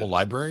in multiple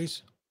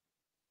libraries?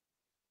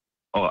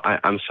 Oh,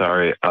 I'm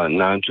sorry.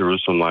 Not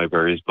Jerusalem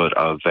libraries, but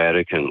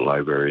Vatican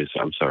libraries.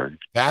 I'm sorry.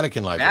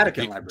 Vatican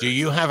libraries. Do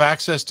you have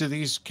access to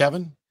these,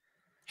 Kevin?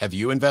 Have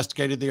you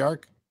investigated the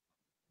Ark?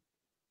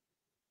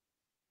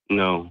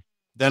 No.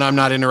 Then I'm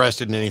not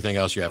interested in anything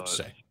else you have to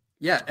say.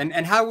 Yeah,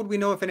 and how would we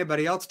know if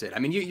anybody else did? I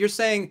mean, you're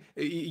saying,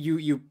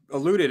 you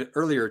alluded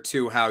earlier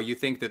to how you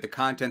think that the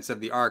contents of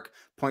the Ark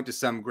point to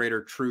some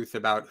greater truth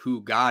about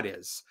who God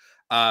is.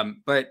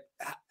 But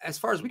as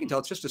far as we can tell,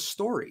 it's just a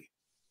story.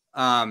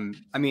 I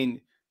mean,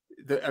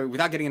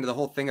 without getting into the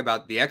whole thing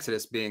about the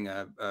Exodus being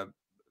a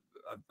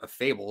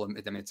fable, I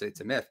mean,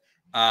 it's a myth.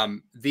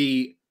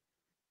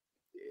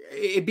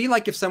 It'd be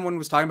like if someone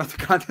was talking about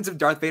the contents of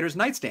Darth Vader's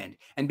nightstand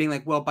and being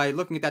like, well, by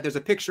looking at that, there's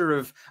a picture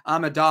of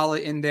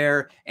Amidala in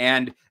there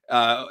and,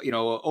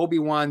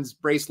 Obi-Wan's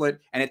bracelet,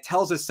 and it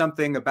tells us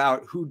something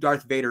about who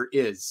Darth Vader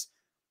is.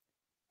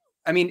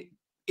 I mean,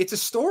 it's a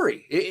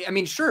story. I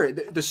mean, sure,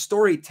 the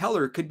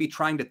storyteller could be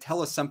trying to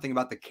tell us something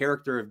about the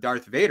character of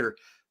Darth Vader,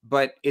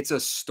 but it's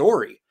a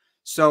story.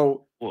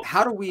 So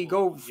how do we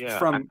go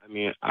from... I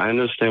mean, I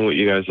understand what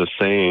you guys are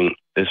saying.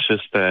 It's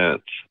just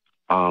that...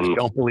 I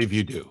don't believe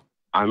you do.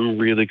 I'm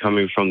really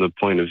coming from the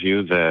point of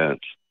view that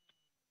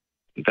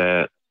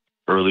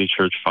early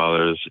church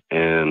fathers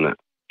and,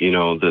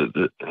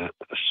 the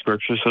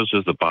scripture such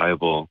as the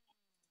Bible,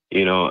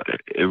 it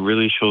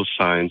really shows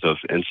signs of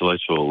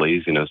intellectual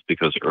laziness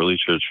because early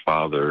church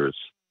fathers,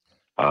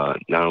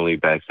 not only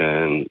back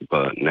then,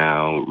 but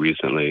now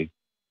recently,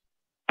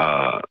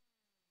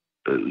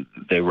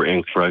 they were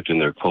incorrect in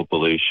their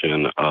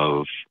compilation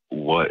of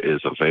what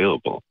is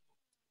available.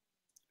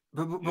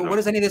 But what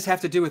does any of this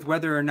have to do with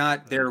whether or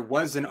not there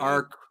was an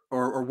Ark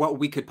or what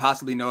we could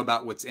possibly know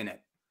about what's in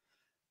it?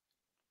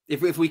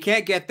 If we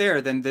can't get there,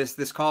 then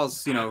this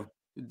calls,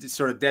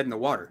 sort of dead in the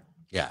water.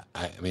 Yeah.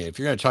 I mean, if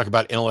you're going to talk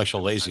about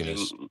intellectual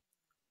laziness,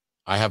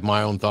 I have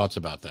my own thoughts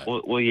about that.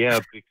 Well,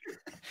 yeah.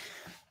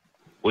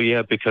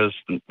 Because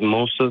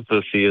most of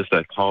the theists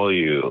that call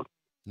you.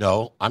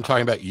 No, I'm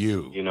talking about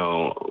you.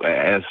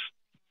 As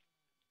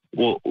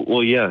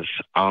Well, yes.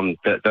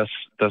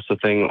 That's the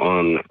thing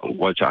on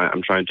which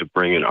I'm trying to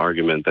bring an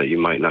argument that you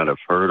might not have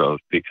heard of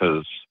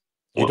because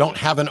you don't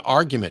have an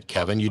argument,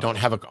 Kevin. You don't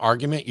have an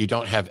argument. You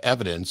don't have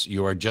evidence.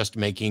 You are just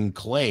making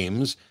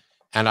claims.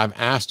 And I've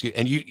asked you,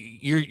 and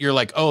you're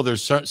like, oh,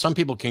 there's some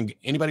people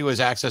anybody who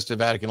has access to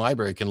the Vatican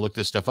Library can look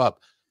this stuff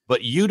up,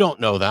 but you don't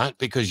know that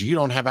because you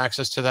don't have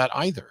access to that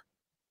either.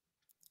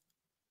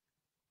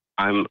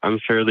 I'm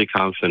fairly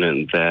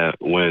confident that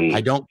when...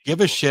 I don't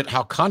give a shit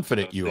how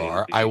confident you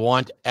are. I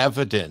want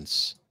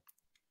evidence.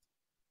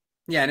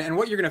 Yeah, and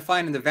what you're going to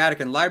find in the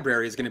Vatican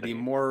Library is going to be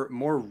more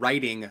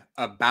writing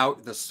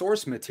about the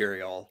source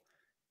material,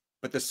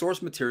 but the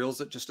source material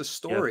is just a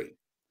story. Yeah.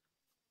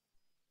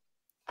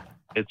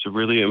 It's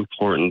really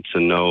important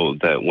to know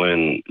that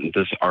when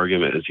this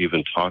argument is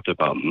even talked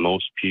about,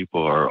 most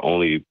people are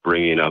only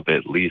bringing up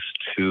at least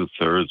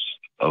 2/3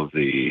 of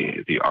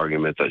the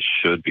argument that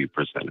should be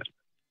presented.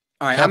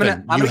 All right,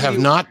 Kevin, you have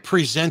not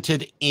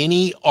presented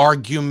any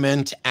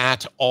argument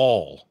at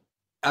all.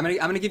 I'm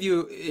gonna give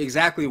you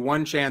exactly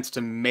one chance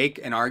to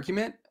make an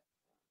argument,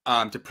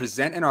 to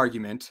present an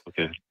argument.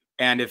 Okay.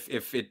 And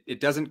if it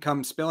doesn't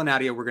come spilling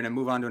out of you, we're gonna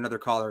move on to another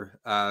caller.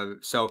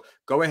 So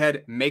go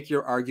ahead, make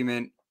your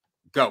argument.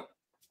 Go.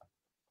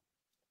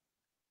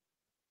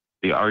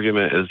 The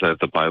argument is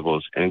that the Bible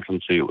is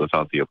incomplete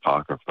without the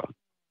Apocrypha,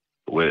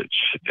 which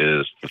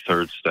is the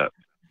third step,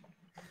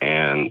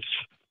 and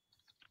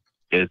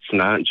it's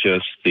not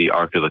just the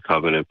Ark of the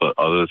Covenant, but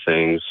other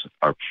things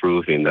are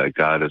proving that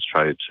God has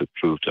tried to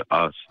prove to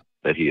us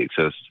that he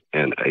exists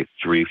in a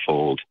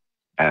threefold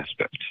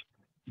aspect.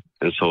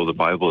 And so the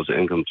Bible is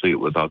incomplete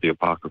without the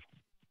Apocrypha.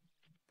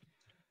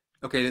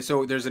 Okay,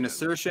 so there's an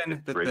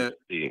assertion that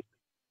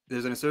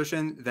there's an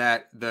assertion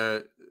that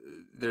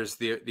there's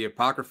the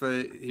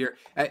apocrypha here.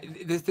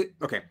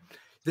 Okay,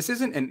 this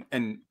isn't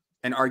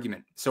an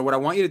argument. So what I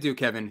want you to do,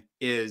 Kevin,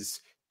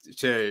 is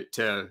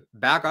to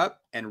back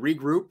up and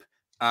regroup.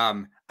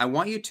 I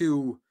want you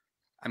to,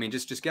 I mean,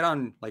 just get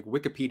on like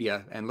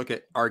Wikipedia and look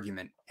at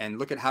argument and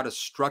look at how to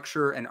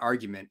structure an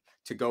argument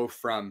to go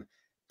from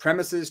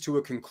premises to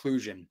a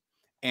conclusion.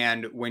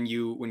 And when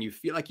you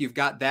feel like you've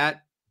got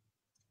that,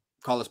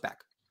 call us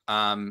back.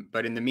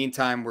 But in the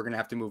meantime, we're going to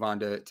have to move on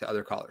to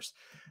other callers.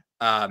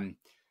 You're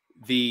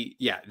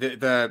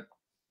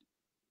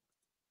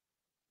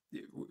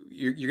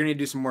going to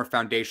do some more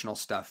foundational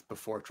stuff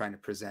before trying to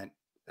present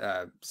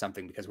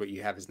something, because what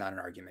you have is not an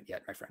argument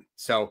yet, my friend.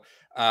 So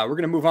we're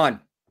going to move on.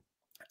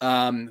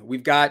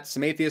 We've got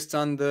some atheists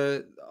in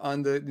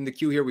the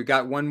queue here. We've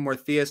got one more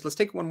theist. Let's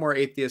take one more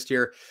atheist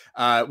here.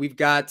 We've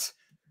got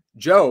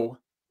Joe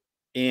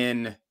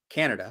in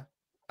Canada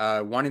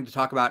wanting to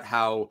talk about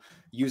how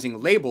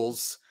using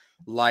labels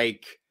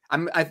like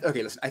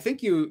okay, listen, I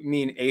think you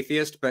mean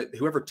atheist, but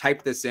whoever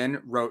typed this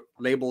in wrote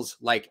labels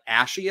like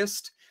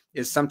ashiest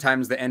is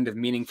sometimes the end of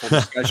meaningful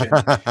discussion.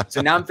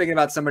 So now I'm thinking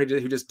about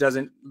somebody who just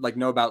doesn't like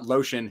know about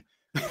lotion.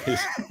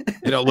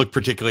 You don't look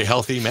particularly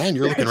healthy, man.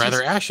 You're looking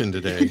rather ashen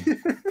today.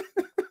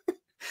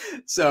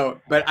 So,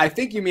 but I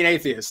think you mean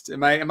atheist.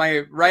 Am I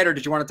right, or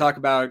did you want to talk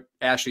about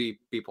ashy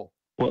people?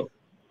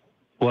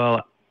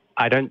 Well,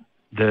 I don't.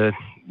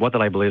 What the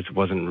label is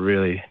wasn't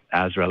really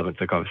as relevant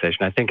to the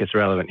conversation. I think it's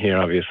relevant here,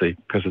 obviously,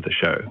 because of the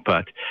show.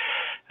 But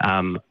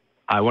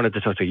I wanted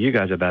to talk to you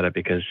guys about it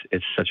because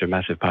it's such a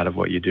massive part of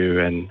what you do,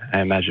 and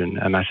I imagine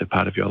a massive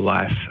part of your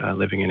life,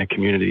 living in a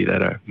community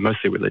that are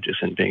mostly religious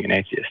and being an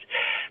atheist.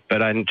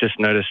 But I just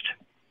noticed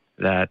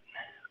that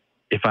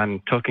if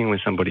I'm talking with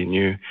somebody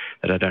new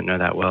that I don't know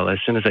that well, as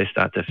soon as they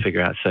start to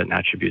figure out certain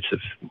attributes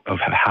of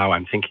how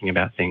I'm thinking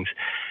about things,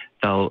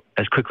 they'll,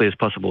 as quickly as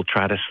possible,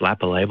 try to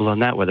slap a label on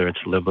that, whether it's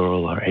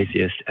liberal or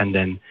atheist, and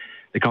then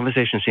the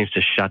conversation seems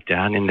to shut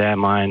down in their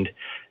mind.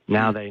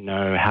 Now they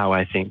know how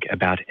I think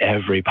about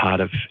every part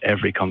of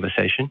every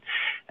conversation.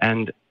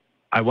 And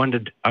I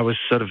was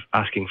sort of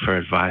asking for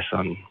advice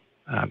on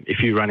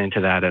if you run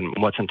into that and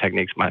what some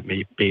techniques might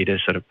be to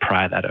sort of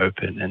pry that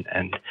open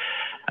and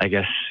I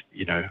guess,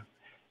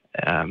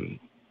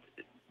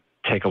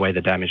 take away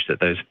the damage that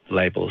those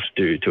labels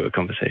do to a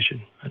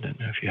conversation. I don't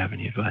know if you have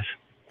any advice.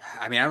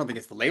 I mean, I don't think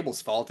it's the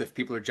label's fault if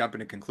people are jumping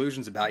to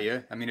conclusions about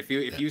you. I mean, if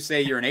you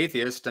say you're an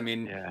atheist, I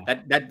mean,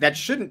 that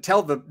shouldn't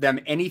tell them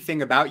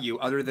anything about you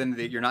other than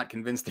that you're not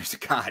convinced there's a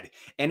God.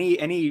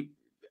 Any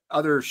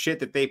other shit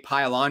that they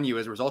pile on you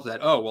as a result of that,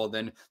 oh, well,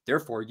 then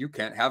therefore you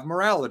can't have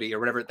morality or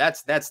whatever.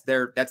 That's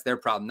their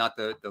problem, not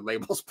the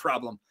label's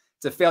problem.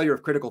 It's a failure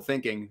of critical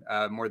thinking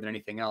more than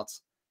anything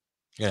else.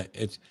 Yeah,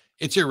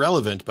 it's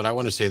irrelevant, but I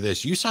want to say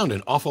this. You sound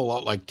an awful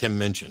lot like Tim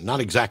Minchin. Not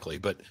exactly,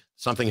 but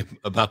something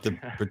about the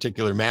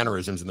particular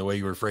mannerisms and the way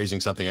you were phrasing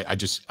something.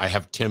 I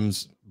have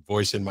Tim's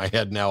voice in my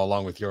head now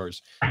along with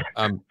yours.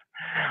 Well,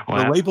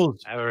 the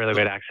labels. I have a really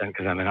weird accent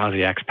because I'm an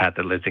Aussie expat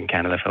that lives in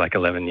Canada for like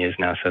 11 years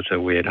now, so it's a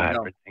weird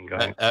hybrid thing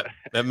going.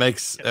 That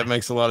makes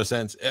a lot of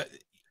sense.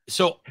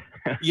 So,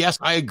 yes,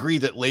 I agree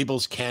that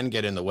labels can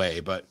get in the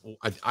way, but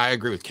I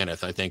agree with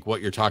Kenneth. I think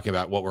what you're talking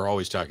about, what we're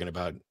always talking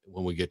about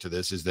when we get to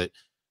this, is that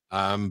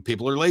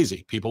people are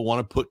lazy. People want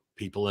to put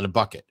people in a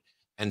bucket.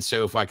 And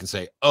so if I can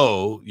say,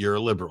 oh, you're a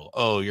liberal,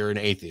 oh, you're an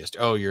atheist,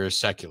 oh, you're a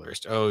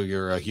secularist, oh,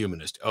 you're a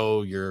humanist,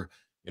 oh, you're,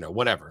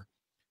 whatever,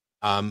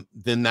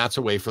 then that's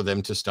a way for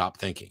them to stop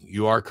thinking.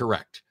 You are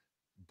correct.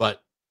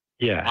 But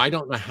yeah, I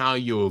don't know how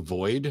you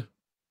avoid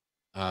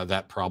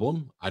that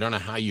problem. I don't know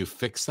how you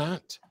fix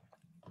that,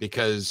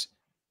 because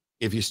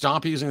if you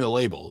stop using the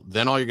label,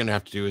 then all you're going to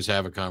have to do is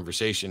have a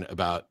conversation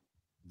about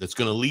that's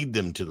going to lead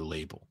them to the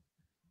label.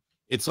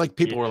 It's like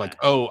people were like,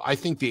 oh, I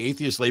think the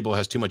atheist label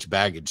has too much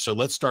baggage, so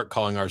let's start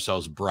calling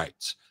ourselves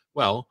brights.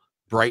 Well,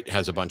 bright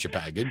has a bunch of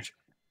baggage.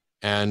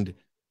 And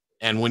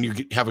when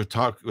you have a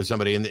talk with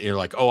somebody and you're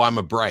like, oh, I'm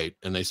a bright,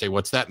 and they say,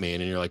 what's that mean?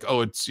 And you're like,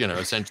 oh, it's,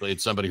 essentially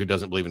it's somebody who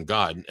doesn't believe in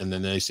God. And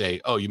then they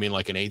say, oh, you mean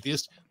like an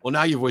atheist? Well,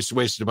 now you've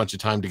wasted a bunch of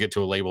time to get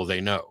to a label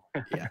they know.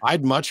 Yeah.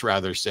 I'd much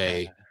rather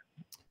say,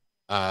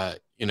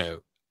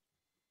 you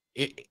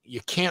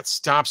can't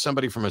stop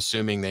somebody from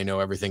assuming they know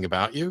everything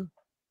about you.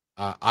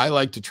 I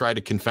like to try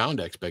to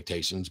confound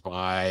expectations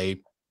by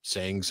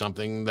saying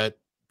something that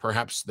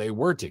perhaps they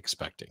weren't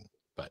expecting.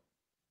 But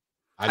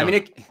I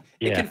mean,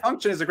 it can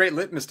function as a great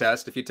litmus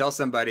test. If you tell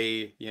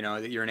somebody,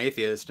 that you're an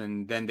atheist,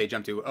 and then they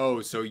jump to,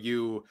 oh, so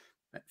you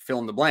fill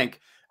in the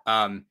blank.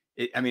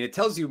 It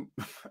tells you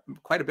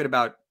quite a bit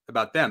about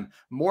them,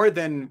 more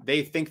than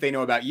they think they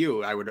know about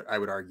you. I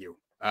would argue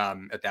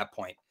at that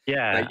point.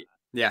 Yeah.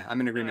 Yeah,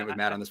 I'm in agreement with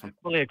Matt on this one. I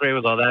fully agree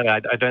with all that.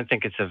 I don't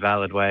think it's a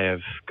valid way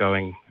of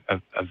going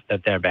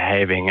that they're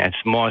behaving. It's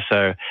more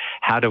so,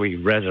 how do we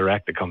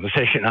resurrect the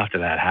conversation after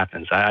that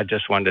happens? I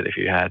just wondered if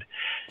you had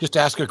just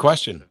ask a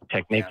question,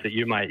 techniques that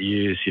you might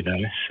use,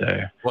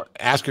 so. Well,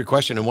 ask a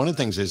question. And one of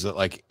the things is that,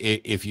 like,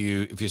 if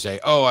you say,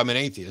 oh, I'm an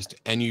atheist,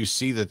 and you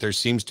see that there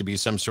seems to be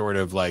some sort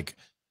of like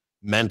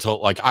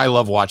mental, like, I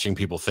love watching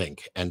people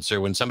think. And so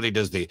when somebody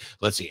does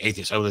let's see,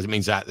 atheist, oh, this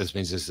means that, this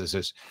means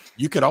this,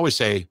 you could always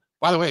say,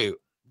 by the way,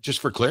 just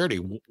for clarity,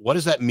 what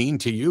does that mean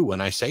to you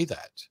when I say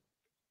that?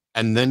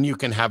 And then you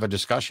can have a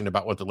discussion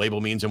about what the label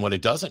means and what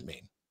it doesn't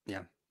mean.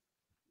 Yeah.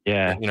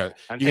 Yeah. You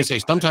can say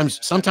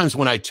sometimes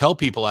when I tell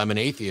people I'm an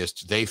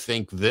atheist, they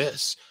think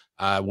this,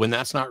 when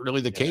that's not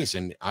really the case.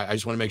 And I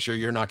just want to make sure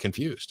you're not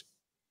confused.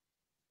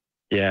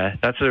 Yeah,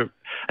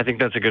 I think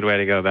that's a good way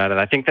to go about it.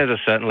 I think there's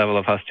a certain level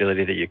of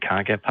hostility that you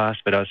can't get past,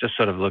 but I was just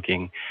sort of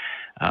looking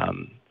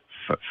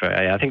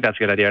I think that's a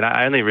good idea. And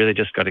I only really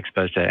just got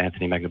exposed to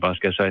Anthony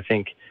Magnabosco, so I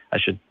think I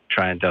should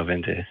try and delve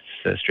into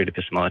the street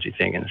epistemology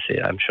thing and see.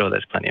 I'm sure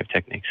there's plenty of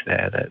techniques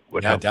there that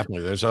would help.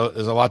 Definitely. There's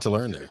a lot to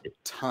learn there. A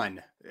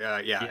ton.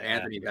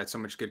 Anthony got so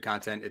much good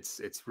content.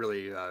 It's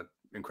really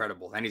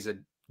incredible. And he's a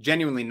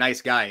genuinely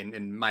nice guy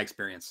in my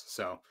experience.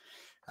 So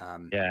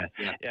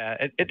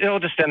it all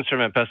just stems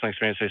from a personal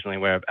experience recently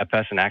where a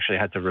person actually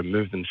had to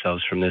remove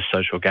themselves from this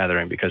social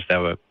gathering because they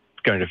were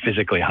going to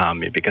physically harm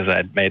me because I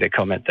had made a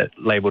comment that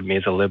labeled me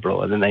as a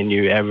liberal, and then they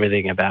knew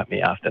everything about me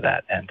after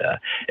that, and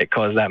it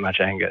caused that much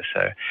anger.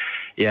 So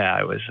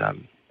I was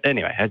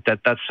anyway,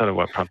 that's sort of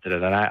what prompted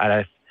it. And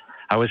I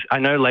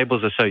know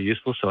labels are so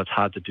useful, so it's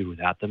hard to do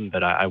without them,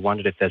 but I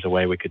wondered if there's a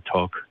way we could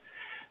talk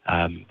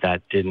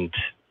that didn't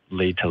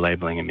lead to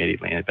labeling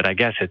immediately. But I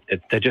guess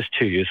they're just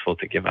too useful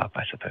to give up,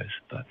 I suppose.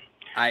 But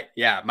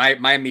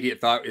my immediate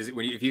thought is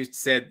if you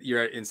said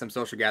you're in some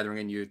social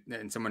gathering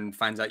and someone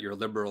finds out you're a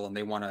liberal and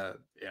they want to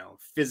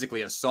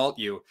physically assault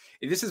you,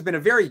 this has been a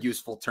very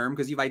useful term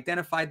because you've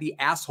identified the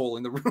asshole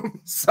in the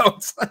room. So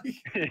it's like,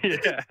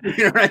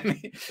 you know what I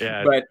mean?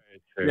 Yeah, but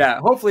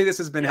hopefully this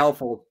has been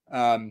helpful.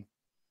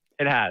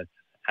 It has,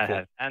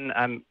 cool. And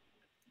I'm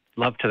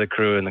love to the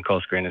crew and the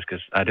call screeners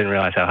because I didn't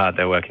realize how hard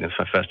they're working. It's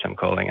my first time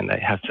calling, and they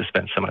have to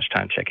spend so much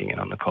time checking in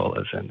on the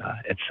callers. And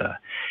it's a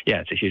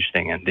huge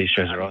thing. And these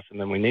shows are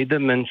awesome, and we need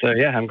them. And so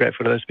I'm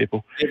grateful to those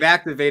people. They've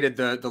activated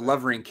the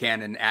lovering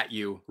cannon at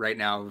you right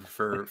now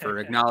for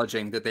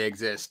acknowledging that they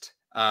exist.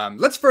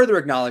 Let's further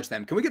acknowledge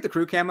them. Can we get the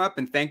crew cam up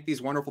and thank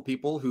these wonderful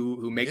people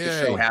who make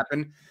the show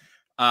happen?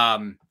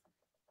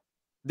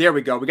 There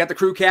we go. We got the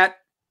crew cat.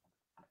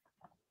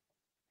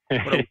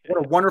 What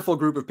a wonderful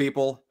group of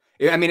people.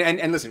 I mean,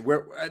 and listen,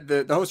 we're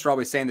the hosts are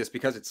always saying this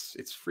because it's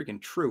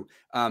freaking true.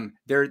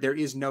 There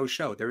is no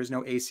show, there is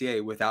no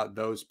ACA without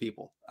those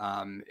people.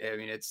 I mean,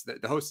 it's the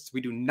hosts.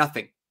 We do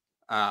nothing.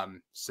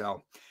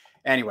 So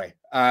anyway,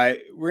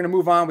 we're gonna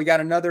move on. We got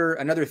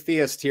another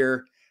theist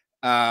here.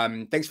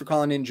 Thanks for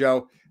calling in,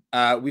 Joe.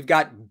 We've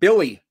got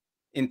Billy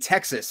in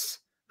Texas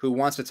who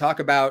wants to talk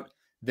about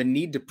the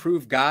need to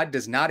prove God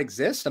does not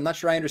exist. I'm not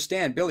sure I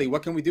understand. Billy,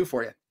 what can we do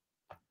for you?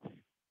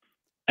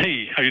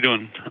 Hey, how you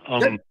doing?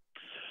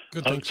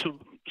 Good, thanks.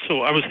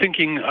 So I was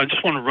thinking, I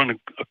just want to run a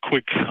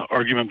quick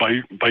argument by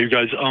you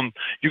guys.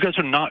 You guys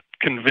are not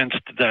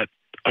convinced that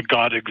a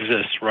God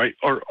exists, right?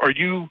 Or are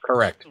you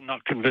correct?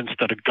 Not convinced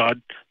that a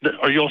God?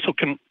 Are you also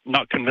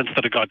not convinced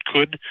that a God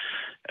could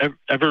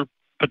ever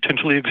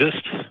potentially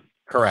exist?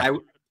 Correct.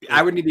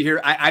 I would need to hear.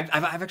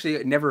 I've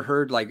actually never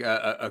heard like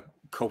a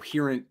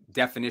coherent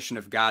definition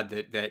of God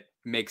that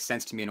makes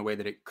sense to me in a way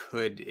that it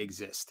could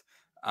exist.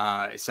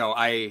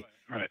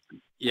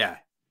 Yeah.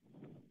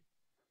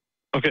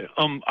 Okay.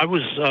 I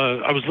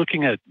was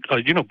looking at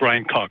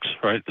Brian Cox,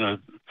 right?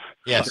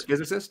 Yes,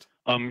 physicist.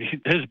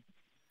 His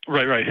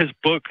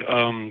book,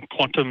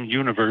 Quantum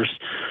Universe,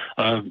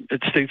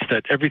 it states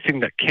that everything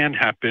that can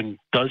happen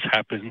does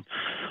happen.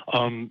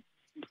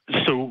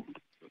 So,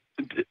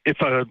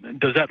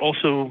 does that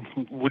also?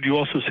 Would you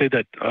also say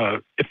that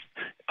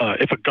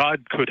if a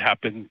God could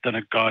happen, then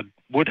a God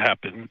would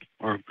happen,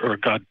 or a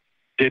God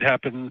did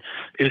happen,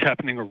 is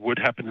happening, or would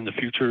happen in the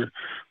future?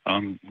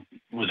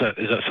 Is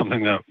that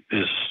something that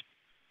is?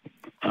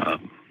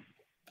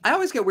 I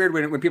always get weird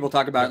when people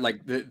talk about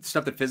like the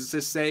stuff that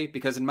physicists say,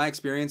 because in my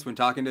experience, when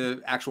talking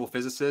to actual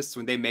physicists,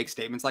 when they make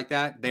statements like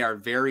that, they are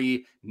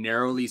very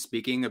narrowly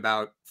speaking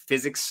about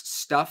physics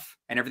stuff,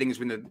 and everything is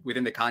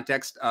within the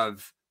context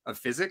of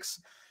physics.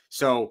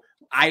 So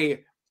I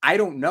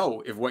don't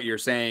know if what you're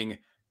saying,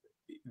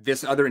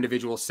 this other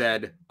individual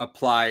said,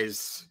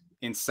 applies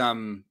in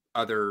some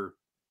other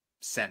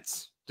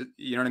sense.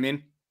 You know what I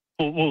mean?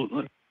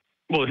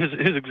 Well,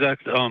 his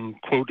exact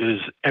quote is,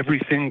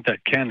 "Everything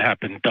that can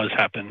happen does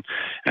happen,"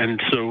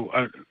 and so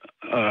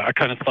I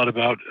kind of thought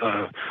about,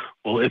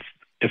 if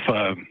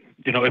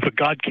a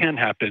God can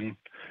happen,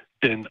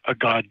 then a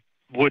God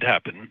would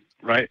happen,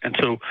 right? And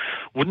so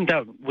wouldn't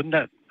that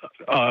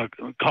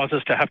cause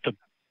us to have to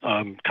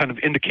kind of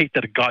indicate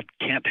that a God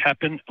can't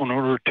happen in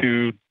order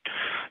to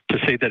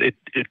say that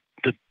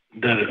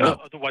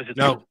otherwise it's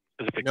no.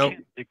 Because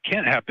if it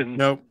can't happen,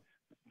 no,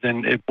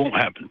 then it won't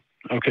happen.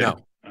 Okay.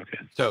 No. Okay.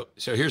 So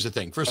here's the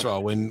thing. First of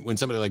all, when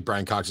somebody like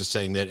Brian Cox is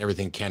saying that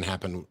everything can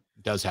happen,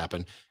 does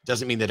happen,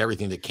 doesn't mean that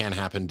everything that can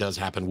happen does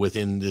happen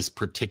within this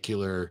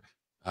particular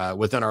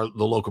within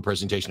the local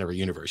presentation of our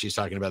universe. He's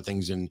talking about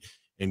things in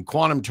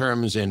quantum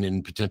terms and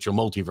in potential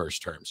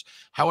multiverse terms.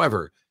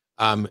 However,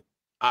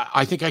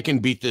 I think I can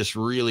beat this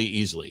really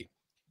easily.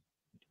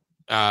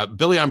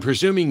 Billy, I'm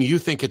presuming you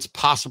think it's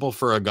possible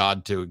for a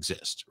God to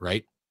exist,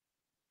 right?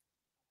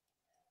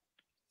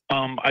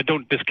 I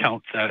don't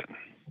discount that.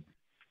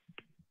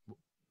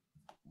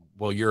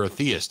 Well, you're a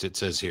theist, it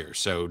says here.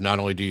 So not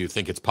only do you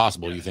think it's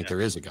possible, you think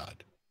there is a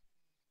God,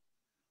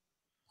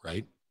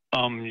 right?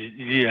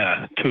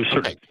 Yeah, to a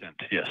certain extent,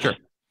 yes. Sure.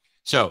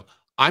 So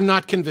I'm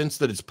not convinced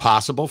that it's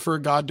possible for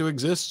a God to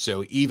exist.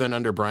 So even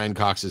under Brian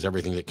Cox's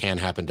everything that can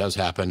happen does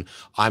happen,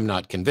 I'm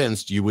not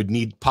convinced. You would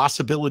need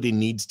possibility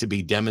needs to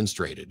be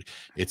demonstrated.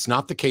 It's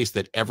not the case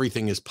that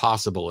everything is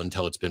possible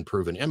until it's been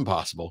proven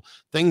impossible.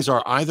 Things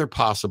are either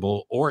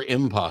possible or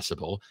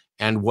impossible.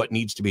 And what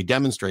needs to be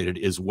demonstrated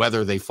is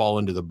whether they fall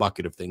into the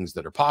bucket of things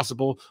that are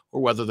possible or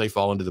whether they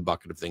fall into the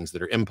bucket of things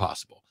that are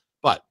impossible.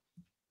 But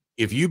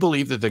if you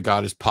believe that the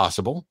God is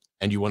possible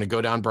and you want to go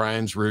down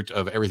Brian's route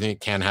of everything that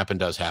can happen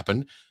does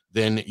happen,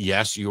 then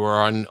yes, you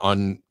are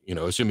on,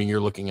 assuming you're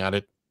looking at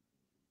it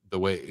the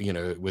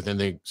way, within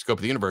the scope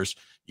of the universe,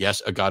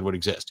 yes, a God would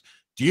exist.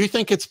 Do you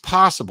think it's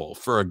possible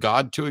for a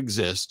God to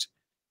exist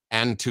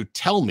and to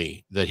tell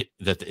me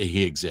that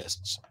he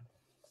exists?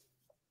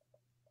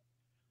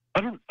 I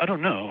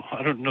don't know.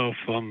 I don't know if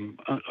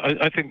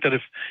I think that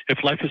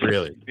if life is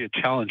really supposed to be a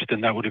challenge,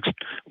 then that would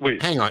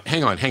wait. Hang on.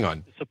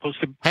 It's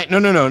supposed to. Hey,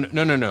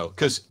 no.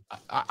 Because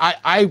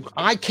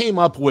I came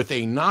up with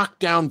a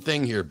knockdown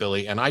thing here,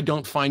 Billy, and I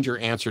don't find your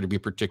answer to be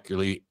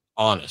particularly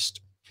honest.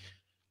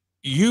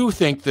 You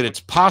think that it's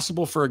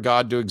possible for a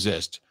God to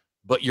exist,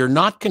 but you're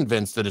not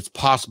convinced that it's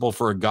possible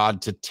for a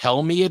God to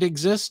tell me it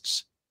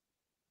exists?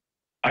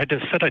 I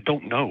just said I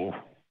don't know.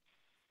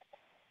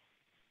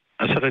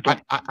 I said I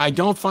don't. I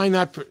don't find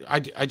that. I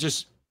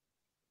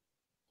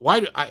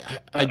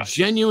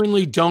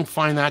genuinely don't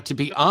find that to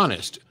be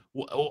honest.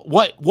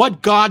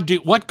 What God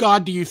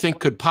do you think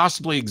could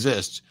possibly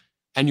exist,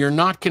 and you're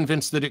not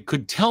convinced that it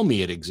could tell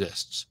me it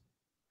exists?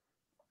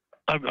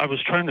 I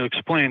was trying to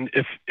explain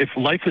if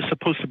life is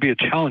supposed to be a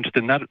challenge,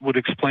 then that would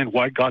explain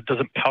why God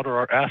doesn't powder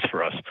our ass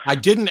for us. I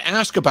didn't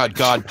ask about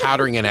God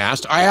powdering an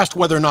ass. I asked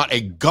whether or not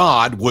a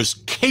God was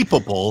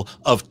capable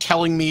of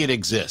telling me it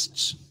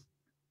exists.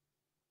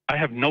 I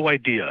have no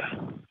idea.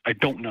 I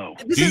don't know.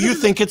 Do you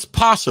think it's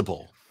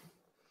possible?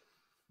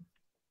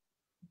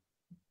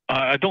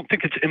 I don't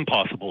think it's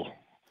impossible.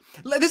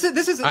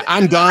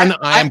 I'm done.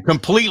 I am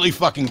completely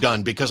fucking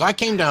done, because I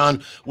came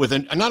down with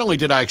not only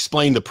did I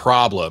explain the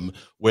problem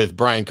with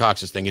Brian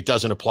Cox's thing, it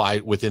doesn't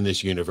apply within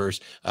this universe.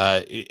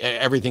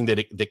 Everything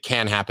that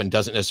can happen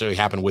doesn't necessarily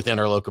happen within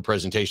our local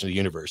presentation of the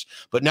universe.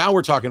 But now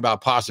we're talking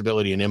about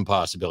possibility and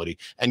impossibility.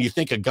 And you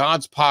think a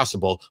God's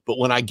possible, but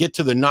when I get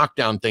to the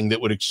knockdown thing that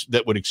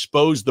would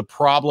expose the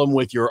problem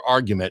with your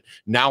argument,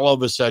 now all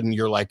of a sudden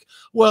you're like,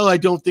 well, I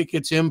don't think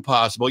it's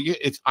impossible.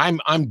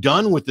 I'm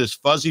done with this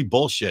fuzzy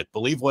bullshit.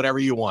 Believe whatever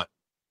you want.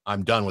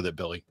 I'm done with it,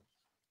 Billy.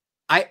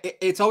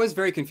 It's always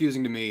very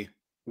confusing to me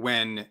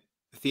when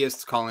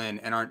theists call in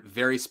and aren't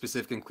very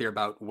specific and clear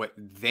about what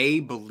they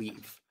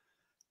believe.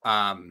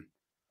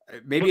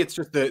 Maybe it's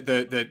just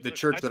the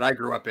church that I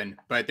grew up in,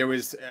 but there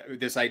was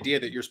this idea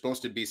that you're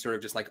supposed to be sort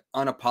of just like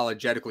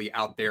unapologetically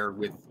out there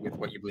with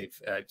what you believe.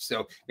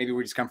 So maybe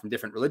we just come from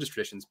different religious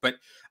traditions, but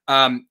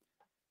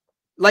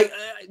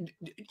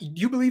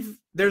you believe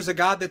there's a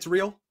God that's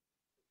real?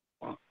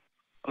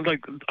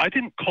 Like, I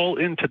didn't call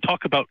in to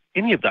talk about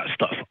any of that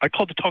stuff. I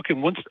called to talk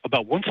in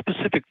about one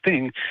specific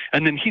thing,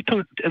 and then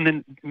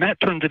Matt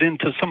turned it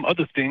into some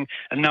other thing,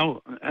 and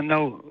now.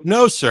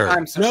 No,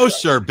 sir. No,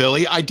 sir,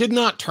 Billy. I did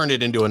not turn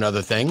it into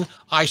another thing.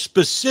 I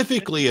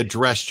specifically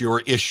addressed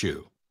your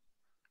issue.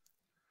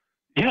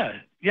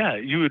 Yeah,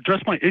 you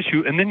addressed my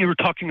issue, and then you were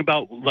talking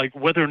about like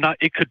whether or not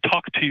it could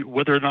talk to you,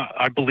 whether or not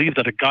I believe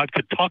that a God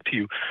could talk to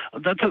you.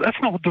 That's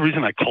not the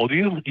reason I called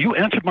you. You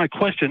answered my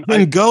question.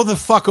 Then go the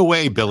fuck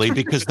away, Billy,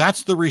 because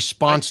that's the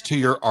response to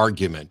your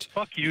argument.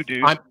 Fuck you,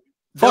 dude.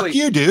 Fuck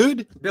you,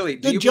 dude. Billy,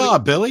 good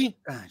job, Billy.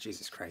 Oh,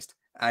 Jesus Christ.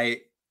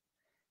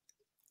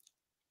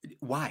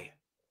 Why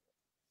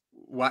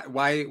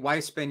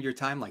spend your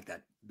time like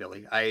that,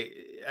 Billy? I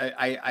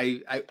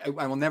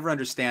will never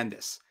understand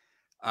this.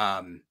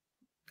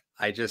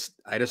 I just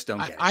don't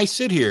get it. I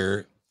sit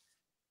here.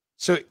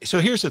 So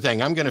here's the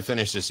thing. I'm going to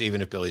finish this even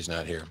if Billy's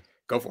not here.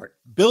 Go for it.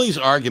 Billy's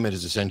argument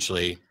is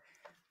essentially,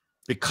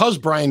 because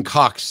Brian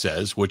Cox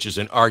says, which is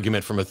an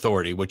argument from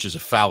authority, which is a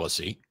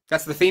fallacy.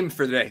 That's the theme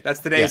for today. That's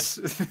today's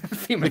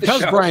theme of the show.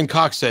 Because Brian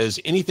Cox says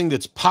anything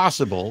that's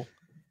possible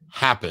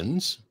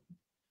happens,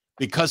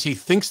 because he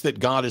thinks that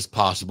God is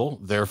possible,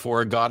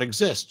 therefore a God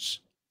exists.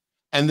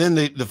 And then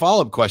the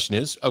follow-up question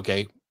is,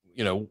 okay,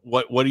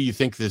 what do you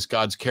think this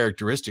God's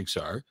characteristics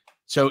are?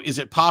 So is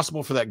it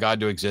possible for that God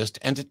to exist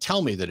and to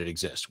tell me that it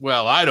exists?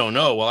 Well, I don't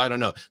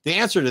know. The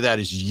answer to that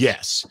is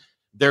yes.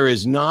 There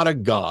is not a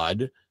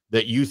God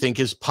that you think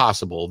is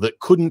possible that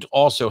couldn't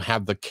also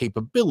have the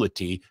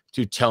capability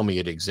to tell me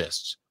it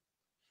exists?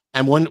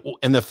 And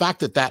the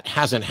fact that that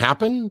hasn't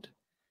happened,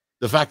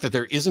 the fact that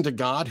there isn't a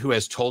God who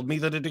has told me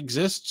that it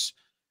exists,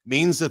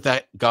 means that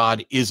that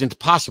God isn't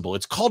possible.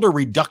 It's called a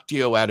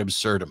reductio ad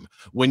absurdum,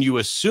 when you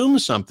assume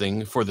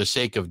something for the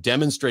sake of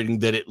demonstrating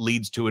that it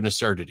leads to an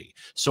absurdity.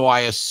 So I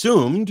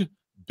assumed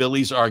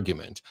Billy's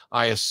argument.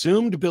 I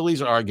assumed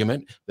Billy's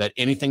argument that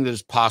anything that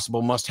is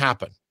possible must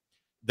happen.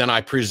 Then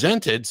I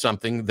presented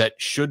something that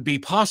should be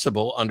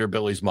possible under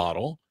Billy's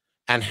model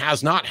and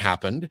has not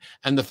happened.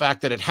 And the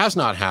fact that it has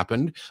not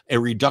happened, a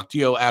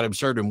reductio ad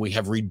absurdum, we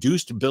have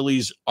reduced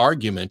Billy's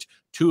argument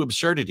to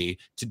absurdity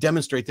to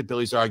demonstrate that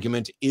Billy's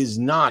argument is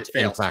not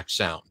in fact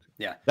sound.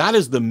 Yeah. That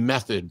is the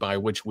method by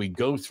which we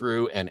go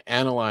through and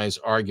analyze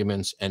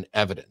arguments and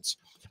evidence.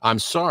 I'm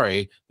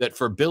sorry that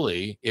for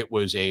Billy, it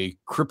was a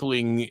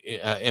crippling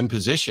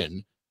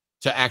imposition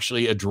to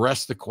actually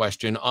address the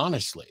question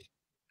honestly.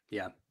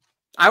 Yeah.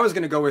 I was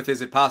going to go with,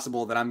 is it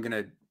possible that I'm going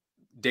to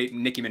date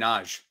Nicki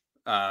Minaj?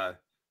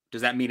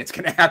 Does that mean it's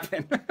going to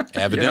happen?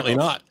 Evidently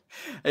not.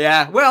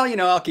 Yeah. Well,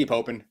 I'll keep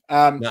hoping.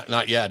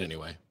 Not yet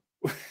anyway.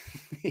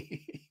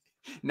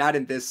 Not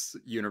in this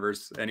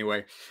universe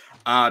anyway.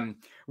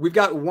 We've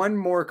got one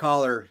more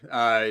caller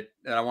that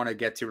I want to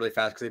get to really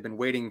fast because they've been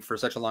waiting for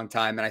such a long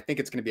time. And I think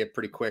it's going to be a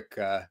pretty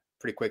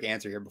quick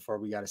answer here before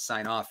we got to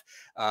sign off.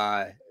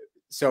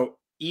 So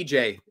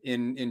EJ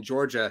in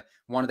Georgia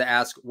wanted to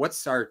ask,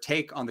 what's our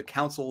take on the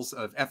councils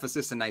of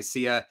Ephesus and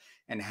Nicaea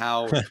and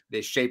how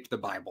they shaped the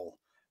Bible?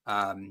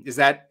 Is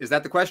that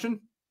the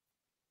question?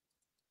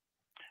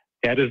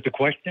 That is the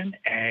question,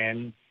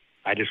 and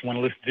I just want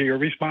to listen to your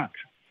response.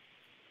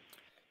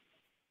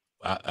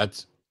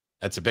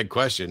 That's a big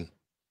question.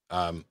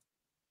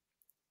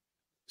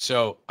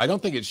 So I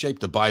don't think it shaped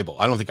the Bible.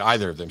 I don't think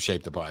either of them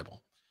shaped the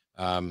Bible.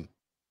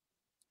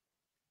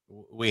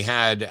 We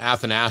had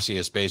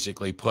Athanasius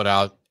basically put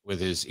out with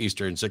his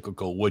Easter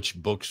encyclical which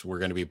books were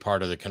going to be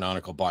part of the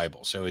canonical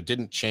Bible. So it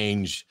didn't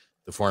change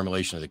the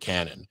formulation of the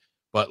canon.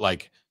 But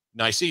like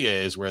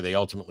Nicaea is where they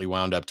ultimately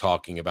wound up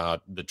talking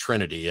about the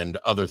Trinity and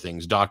other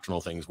things, doctrinal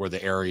things, where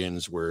the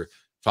Arians were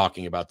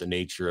talking about the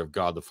nature of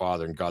God the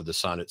Father and God the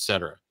Son,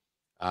 etc.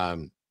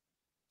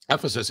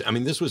 Ephesus, I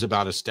mean, this was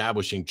about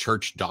establishing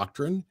church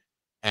doctrine.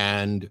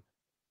 And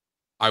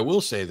I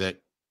will say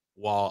that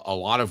while a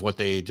lot of what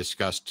they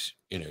discussed,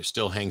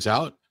 still hangs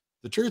out,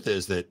 the truth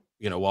is that,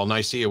 while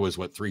Nicaea was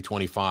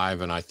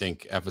 325, and I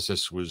think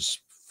Ephesus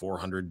was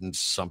 400 and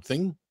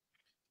something.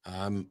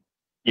 Yeah,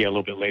 a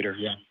little bit later.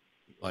 Yeah.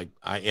 Like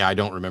I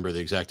don't remember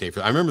the exact date.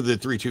 I remember the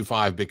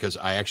 325 because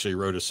I actually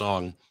wrote a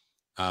song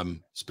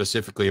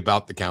specifically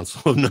about the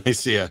Council of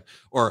Nicaea,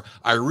 or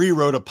I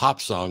rewrote a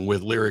pop song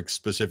with lyrics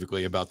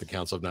specifically about the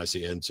Council of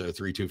Nicaea, and so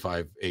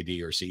 325 AD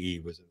or CE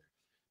was in there.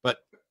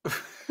 But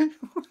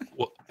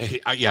well,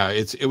 yeah,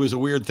 it was a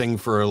weird thing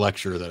for a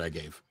lecture that I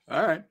gave.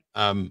 All right.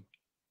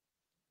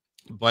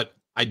 But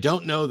I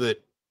don't know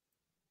that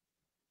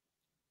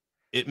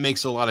it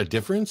makes a lot of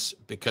difference,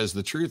 because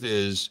the truth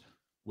is,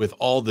 with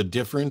all the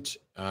different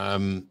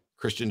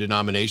Christian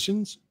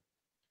denominations,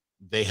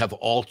 they have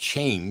all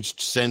changed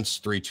since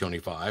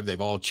 325.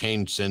 They've all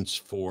changed since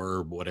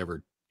for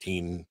whatever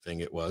teen thing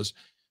it was.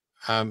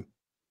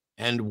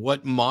 And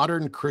what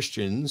modern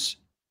Christians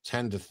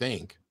tend to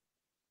think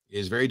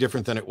is very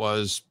different than it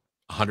was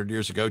 100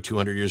 years ago,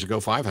 200 years ago,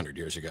 500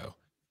 years ago.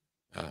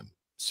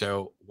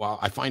 So while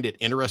I find it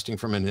interesting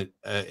from an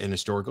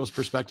historical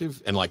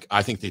perspective, and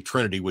I think the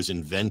Trinity was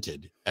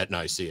invented at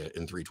Nicaea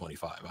in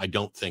 325, I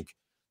don't think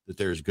that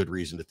there's good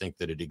reason to think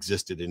that it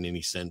existed in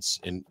any sense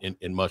in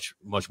much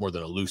more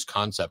than a loose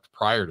concept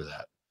prior to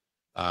that.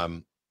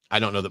 I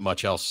don't know that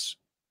much else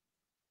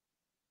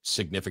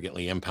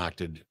significantly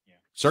impacted,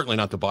 certainly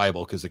not the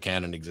Bible, because the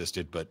canon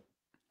existed, but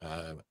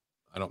I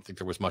don't think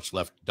there was much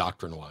left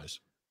doctrine-wise.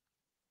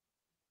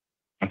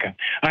 Okay.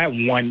 I have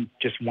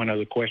just one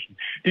other question.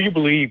 Do you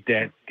believe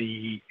that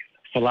the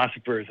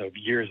philosophers of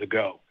years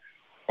ago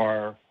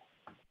are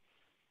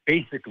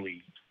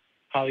basically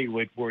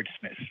Hollywood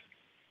wordsmiths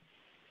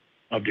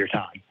of their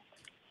time?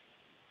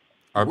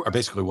 Are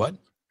basically what?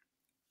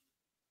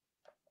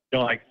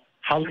 They're like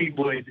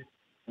Hollywood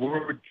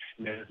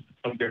wordsmiths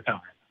of their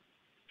time,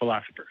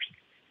 philosophers.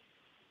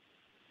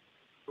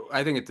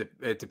 I think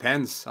it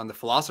depends on the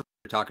philosopher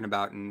you're talking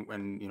about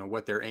and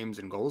what their aims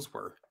and goals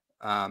were.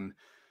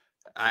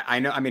 I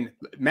know. I mean,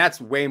 Matt's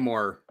way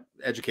more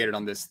educated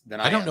on this than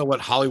I am. I don't know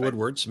what Hollywood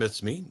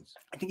wordsmiths means.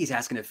 I think he's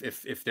asking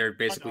if they're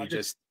basically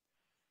just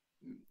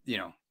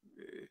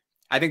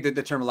I think that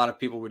the term a lot of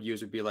people would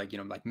use would be like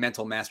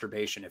mental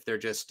masturbation. If they're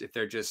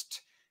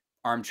just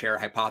armchair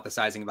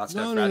hypothesizing about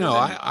stuff. No.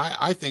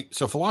 I think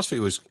so. Philosophy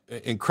was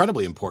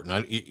incredibly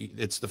important.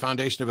 It's the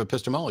foundation of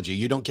epistemology.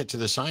 You don't get to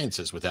the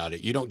sciences without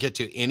it. You don't get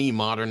to any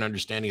modern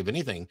understanding of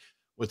anything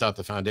without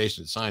the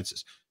foundation of the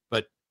sciences.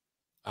 But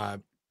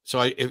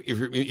so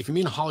if you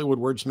mean Hollywood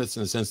wordsmiths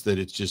in the sense that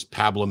it's just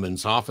pablum and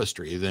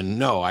sophistry, then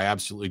no, I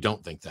absolutely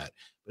don't think that.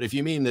 But if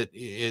you mean that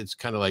it's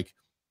kind of like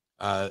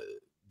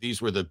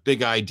these were the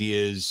big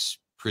ideas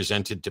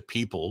presented to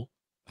people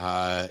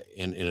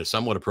in a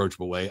somewhat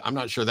approachable way. I'm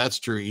not sure that's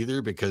true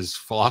either, because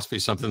philosophy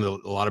is something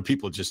that a lot of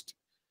people just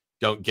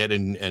don't get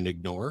and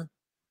ignore.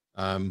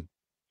 Right.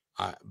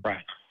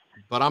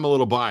 But I'm a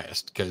little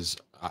biased because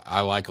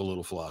I like a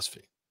little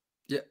philosophy.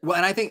 Yeah. Well,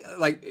 and I think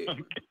like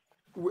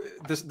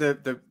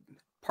the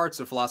parts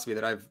of philosophy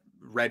that I've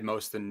read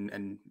most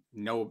and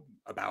know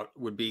about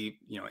would be,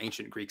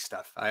 ancient Greek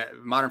stuff.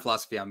 Modern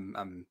philosophy,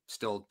 I'm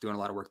still doing a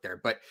lot of work there.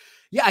 But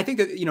yeah, I think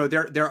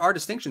that, there are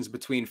distinctions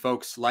between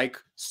folks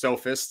like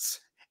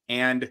sophists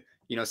and,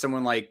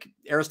 someone like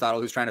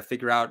Aristotle who's trying to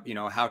figure out,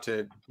 how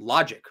to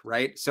logic,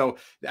 right? So,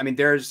 I mean,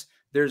 there's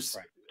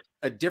right.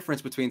 a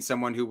difference between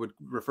someone who would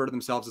refer to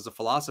themselves as a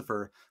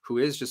philosopher who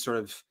is just sort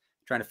of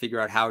trying to figure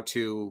out how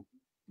to,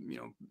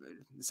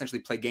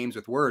 essentially play games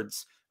with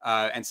words,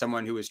 and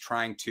someone who is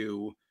trying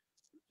to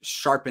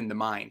sharpen the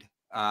mind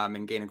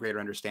and gain a greater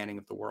understanding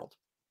of the world.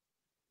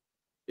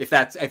 If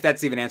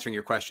that's even answering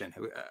your question.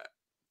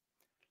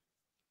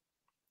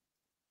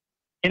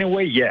 In a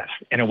way, yes.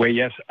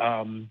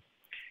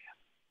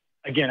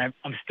 Again,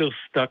 I'm still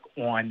stuck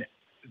on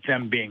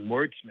them being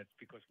wordsmiths,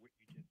 because what you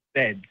just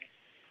said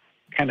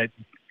kind of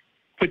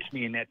puts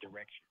me in that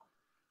direction.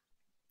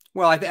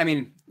 Well, I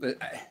mean,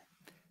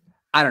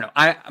 I don't know.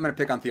 I'm going to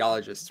pick on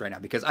theologists right now,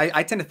 because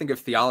I tend to think of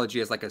theology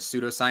as like a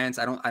pseudoscience.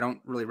 I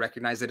don't really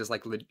recognize it as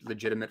like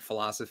legitimate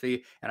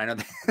philosophy, and I know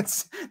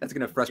that's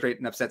going to frustrate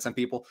and upset some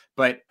people.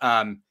 But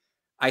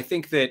I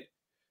think that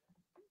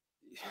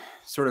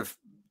sort of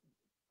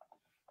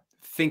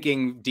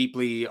thinking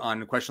deeply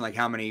on a question like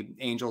how many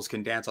angels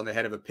can dance on the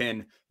head of a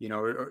pin,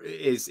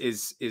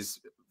 is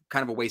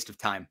kind of a waste of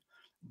time.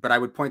 But I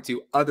would point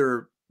to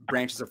other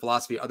branches of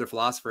philosophy, other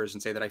philosophers,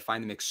 and say that I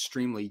find them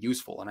extremely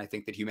useful. And I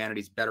think that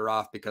humanity's better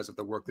off because of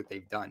the work that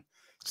they've done.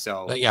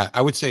 So yeah,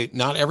 I would say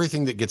not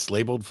everything that gets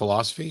labeled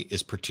philosophy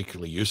is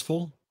particularly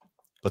useful,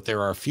 but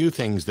there are a few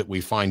things that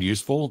we find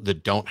useful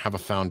that don't have a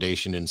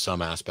foundation in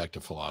some aspect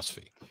of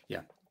philosophy.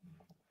 Yeah.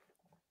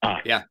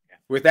 Yeah.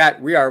 With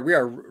that, we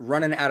are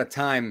running out of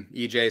time,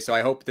 EJ. So I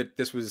hope that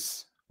this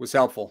was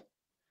helpful.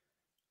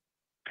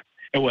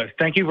 It was.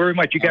 Thank you very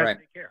much. You guys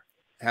take care.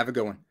 Have a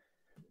good one.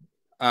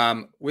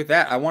 With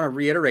that, I want to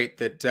reiterate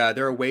that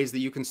there are ways that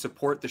you can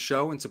support the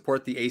show and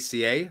support the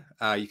ACA.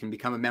 You can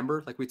become a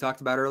member, like we talked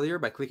about earlier,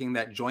 by clicking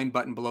that join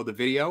button below the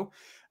video.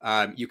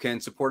 You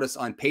can support us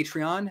on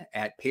Patreon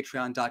at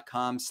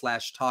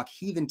patreon.com/Talk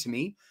Heathen to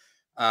me.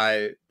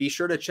 Be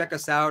sure to check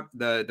us out,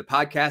 the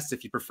podcasts,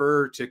 if you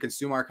prefer to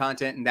consume our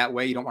content in that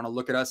way. You don't want to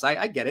look at us.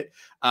 I get it.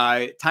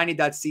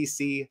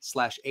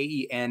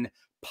 Tiny.cc/AEN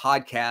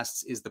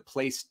podcasts is the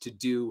place to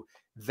do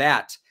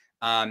that.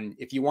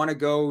 If you want to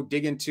go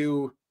dig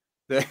into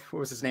what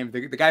was his name?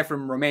 The guy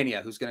from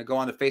Romania who's going to go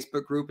on the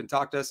Facebook group and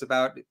talk to us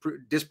about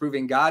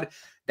disproving God.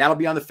 That'll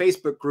be on the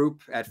Facebook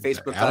group at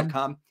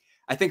facebook.com.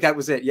 I think that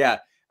was it. Yeah.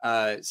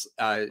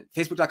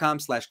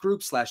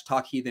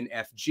 Facebook.com/group/Talk Heathen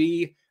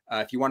FG.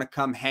 If you want to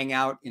come hang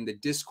out in the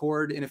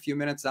Discord in a few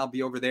minutes, I'll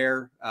be over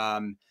there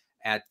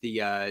at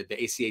the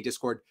ACA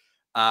Discord.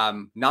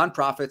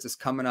 Nonprofits is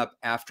coming up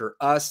after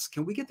us.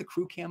 Can we get the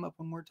crew cam up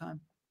one more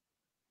time?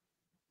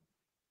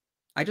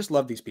 I just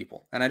love these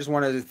people, and I just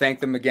wanted to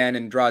thank them again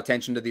and draw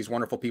attention to these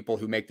wonderful people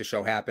who make the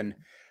show happen.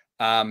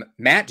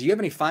 Matt, do you have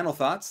any final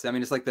thoughts? I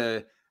mean, it's like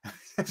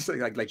it's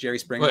like Jerry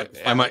Springer. What,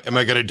 am I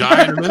going to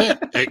die in a minute?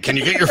 Hey, can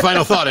you get your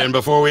final thought in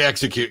before we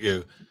execute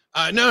you?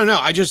 No.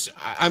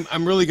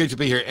 I'm really good to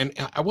be here. And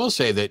I will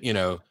say that,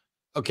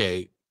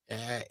 okay,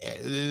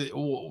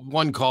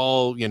 one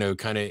call,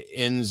 kind of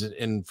ends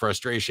in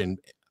frustration.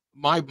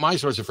 My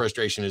source of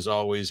frustration is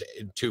always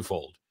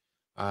twofold.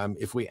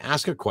 If we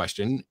ask a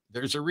question,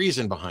 there's a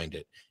reason behind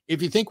it.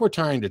 If you think we're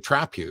trying to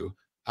trap you,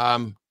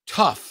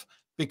 tough,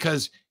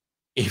 because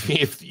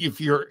if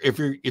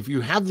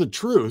you have the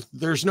truth,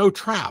 there's no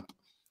trap.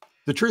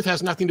 The truth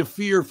has nothing to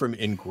fear from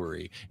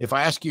inquiry. If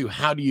I ask you,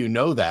 how do you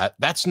know that?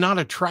 That's not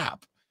a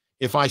trap.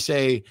 If I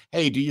say,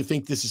 hey, do you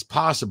think this is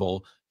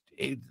possible?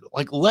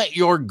 Let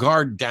your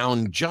guard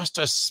down just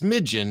a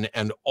smidgen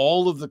and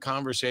all of the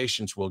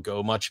conversations will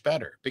go much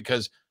better,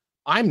 because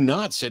I'm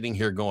not sitting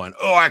here going,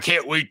 oh, I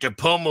can't wait to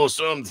pummel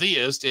some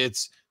theist.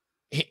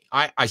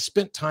 I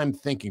spent time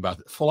thinking about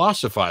it,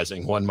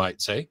 philosophizing, one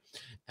might say,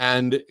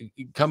 and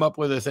come up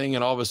with a thing,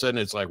 and all of a sudden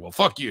it's like, well,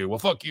 fuck you. Well,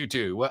 fuck you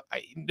too. Well,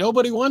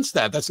 nobody wants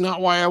that. That's not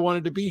why I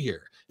wanted to be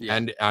here. Yeah.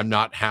 And I'm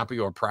not happy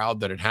or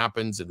proud that it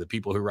happens. And the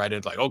people who write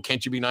it, like, oh,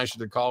 can't you be nice to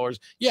the callers?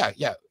 Yeah,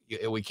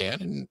 we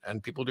can.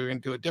 And people do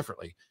it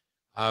differently.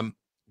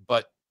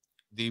 But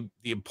the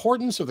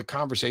importance of the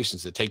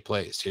conversations that take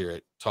place here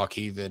at Talk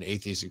Heathen,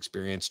 Atheist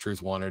Experience,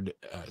 Truth Wanted,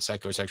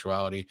 Secular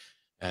Sexuality,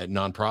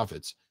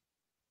 nonprofits,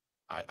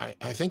 I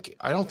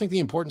don't think the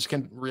importance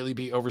can really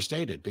be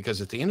overstated,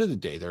 because at the end of the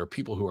day, there are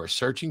people who are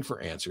searching for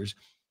answers,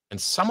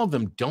 and some of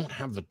them don't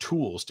have the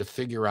tools to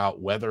figure out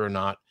whether or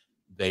not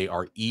they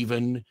are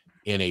even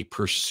in a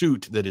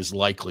pursuit that is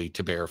likely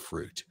to bear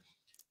fruit.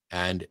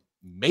 And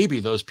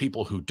maybe those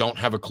people who don't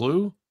have a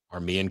clue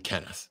are me and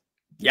Kenneth.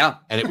 Yeah.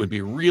 And it would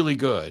be really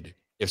good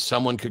if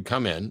someone could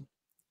come in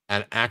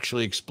and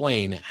actually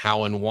explain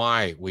how and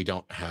why we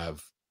don't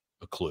have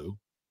a clue.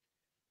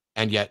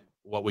 And yet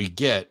what we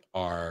get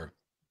are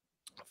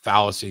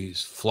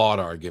fallacies, flawed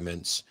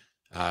arguments,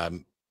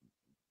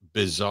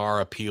 bizarre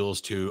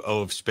appeals to,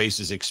 oh, if space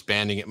is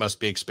expanding, it must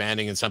be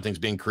expanding, and something's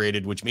being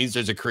created, which means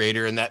there's a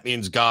creator, and that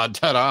means God.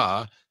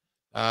 Ta-da!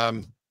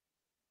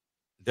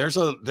 There's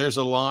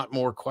a lot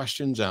more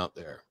questions out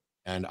there,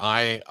 and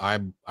I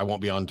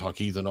won't be on Talk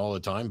Heathen all the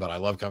time, but I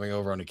love coming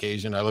over on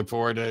occasion. I look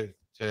forward to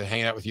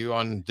hanging out with you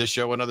on this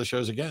show and other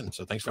shows again.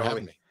 So thanks for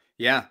having me.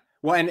 Yeah.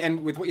 Well,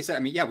 and with what you said, I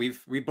mean, yeah,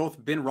 we've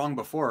both been wrong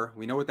before.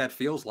 We know what that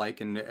feels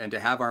like, and to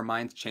have our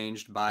minds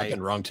changed by I've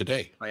been wrong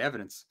today by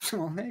evidence.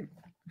 Well, hey.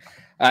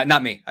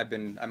 Not me.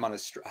 I'm on a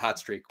hot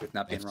streak with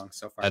not being wrong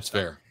so far. That's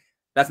fair.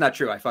 That's not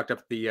true. I fucked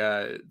up the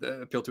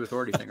appeal to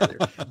authority thing earlier.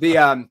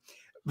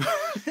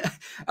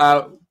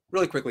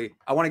 Really quickly,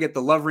 I want to get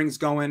the love rings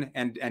going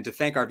and to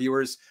thank our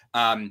viewers.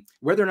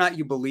 Whether or not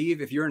you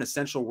believe, if you're an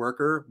essential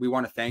worker, we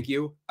want to thank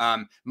you.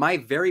 My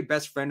very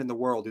best friend in the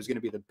world, who's going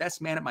to be the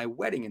best man at my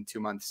wedding in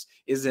 2 months,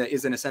 is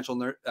an essential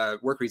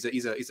worker.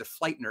 He's a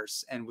flight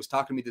nurse, and was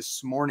talking to me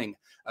this morning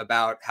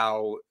about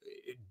how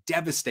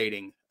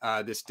devastating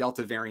this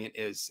Delta variant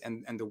is,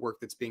 and the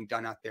work that's being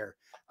done out there.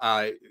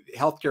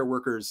 Healthcare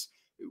workers,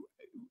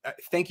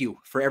 thank you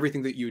for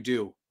everything that you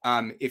do.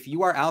 If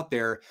you are out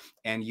there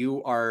and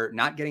you are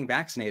not getting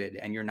vaccinated,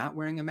 and you're not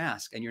wearing a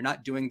mask, and you're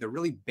not doing the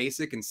really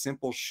basic and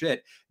simple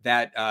shit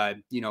that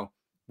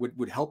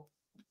would help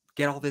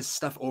get all this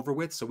stuff over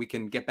with so we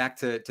can get back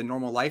to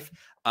normal life,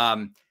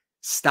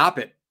 stop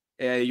it.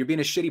 You're being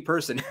a shitty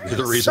person. You're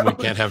the reason we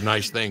can't have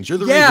nice things. You're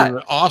the reason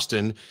that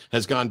Austin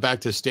has gone back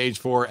to stage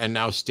 4 and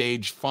now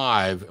stage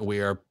 5. And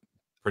we are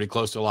pretty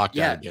close to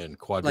lockdown again,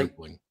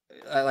 quadrupling.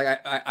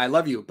 I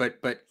love you, but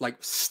like,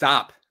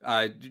 stop.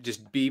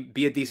 Just be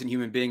a decent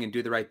human being and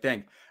do the right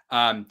thing.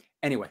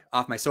 Anyway,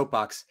 off my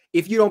soapbox.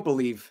 If you don't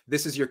believe,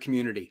 this is your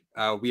community.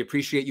 We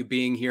appreciate you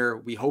being here.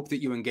 We hope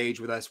that you engage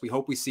with us. We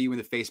hope we see you in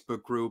the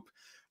Facebook group.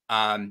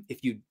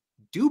 If you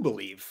do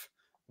believe,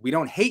 we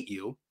don't hate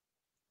you.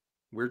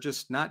 We're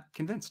just not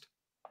convinced.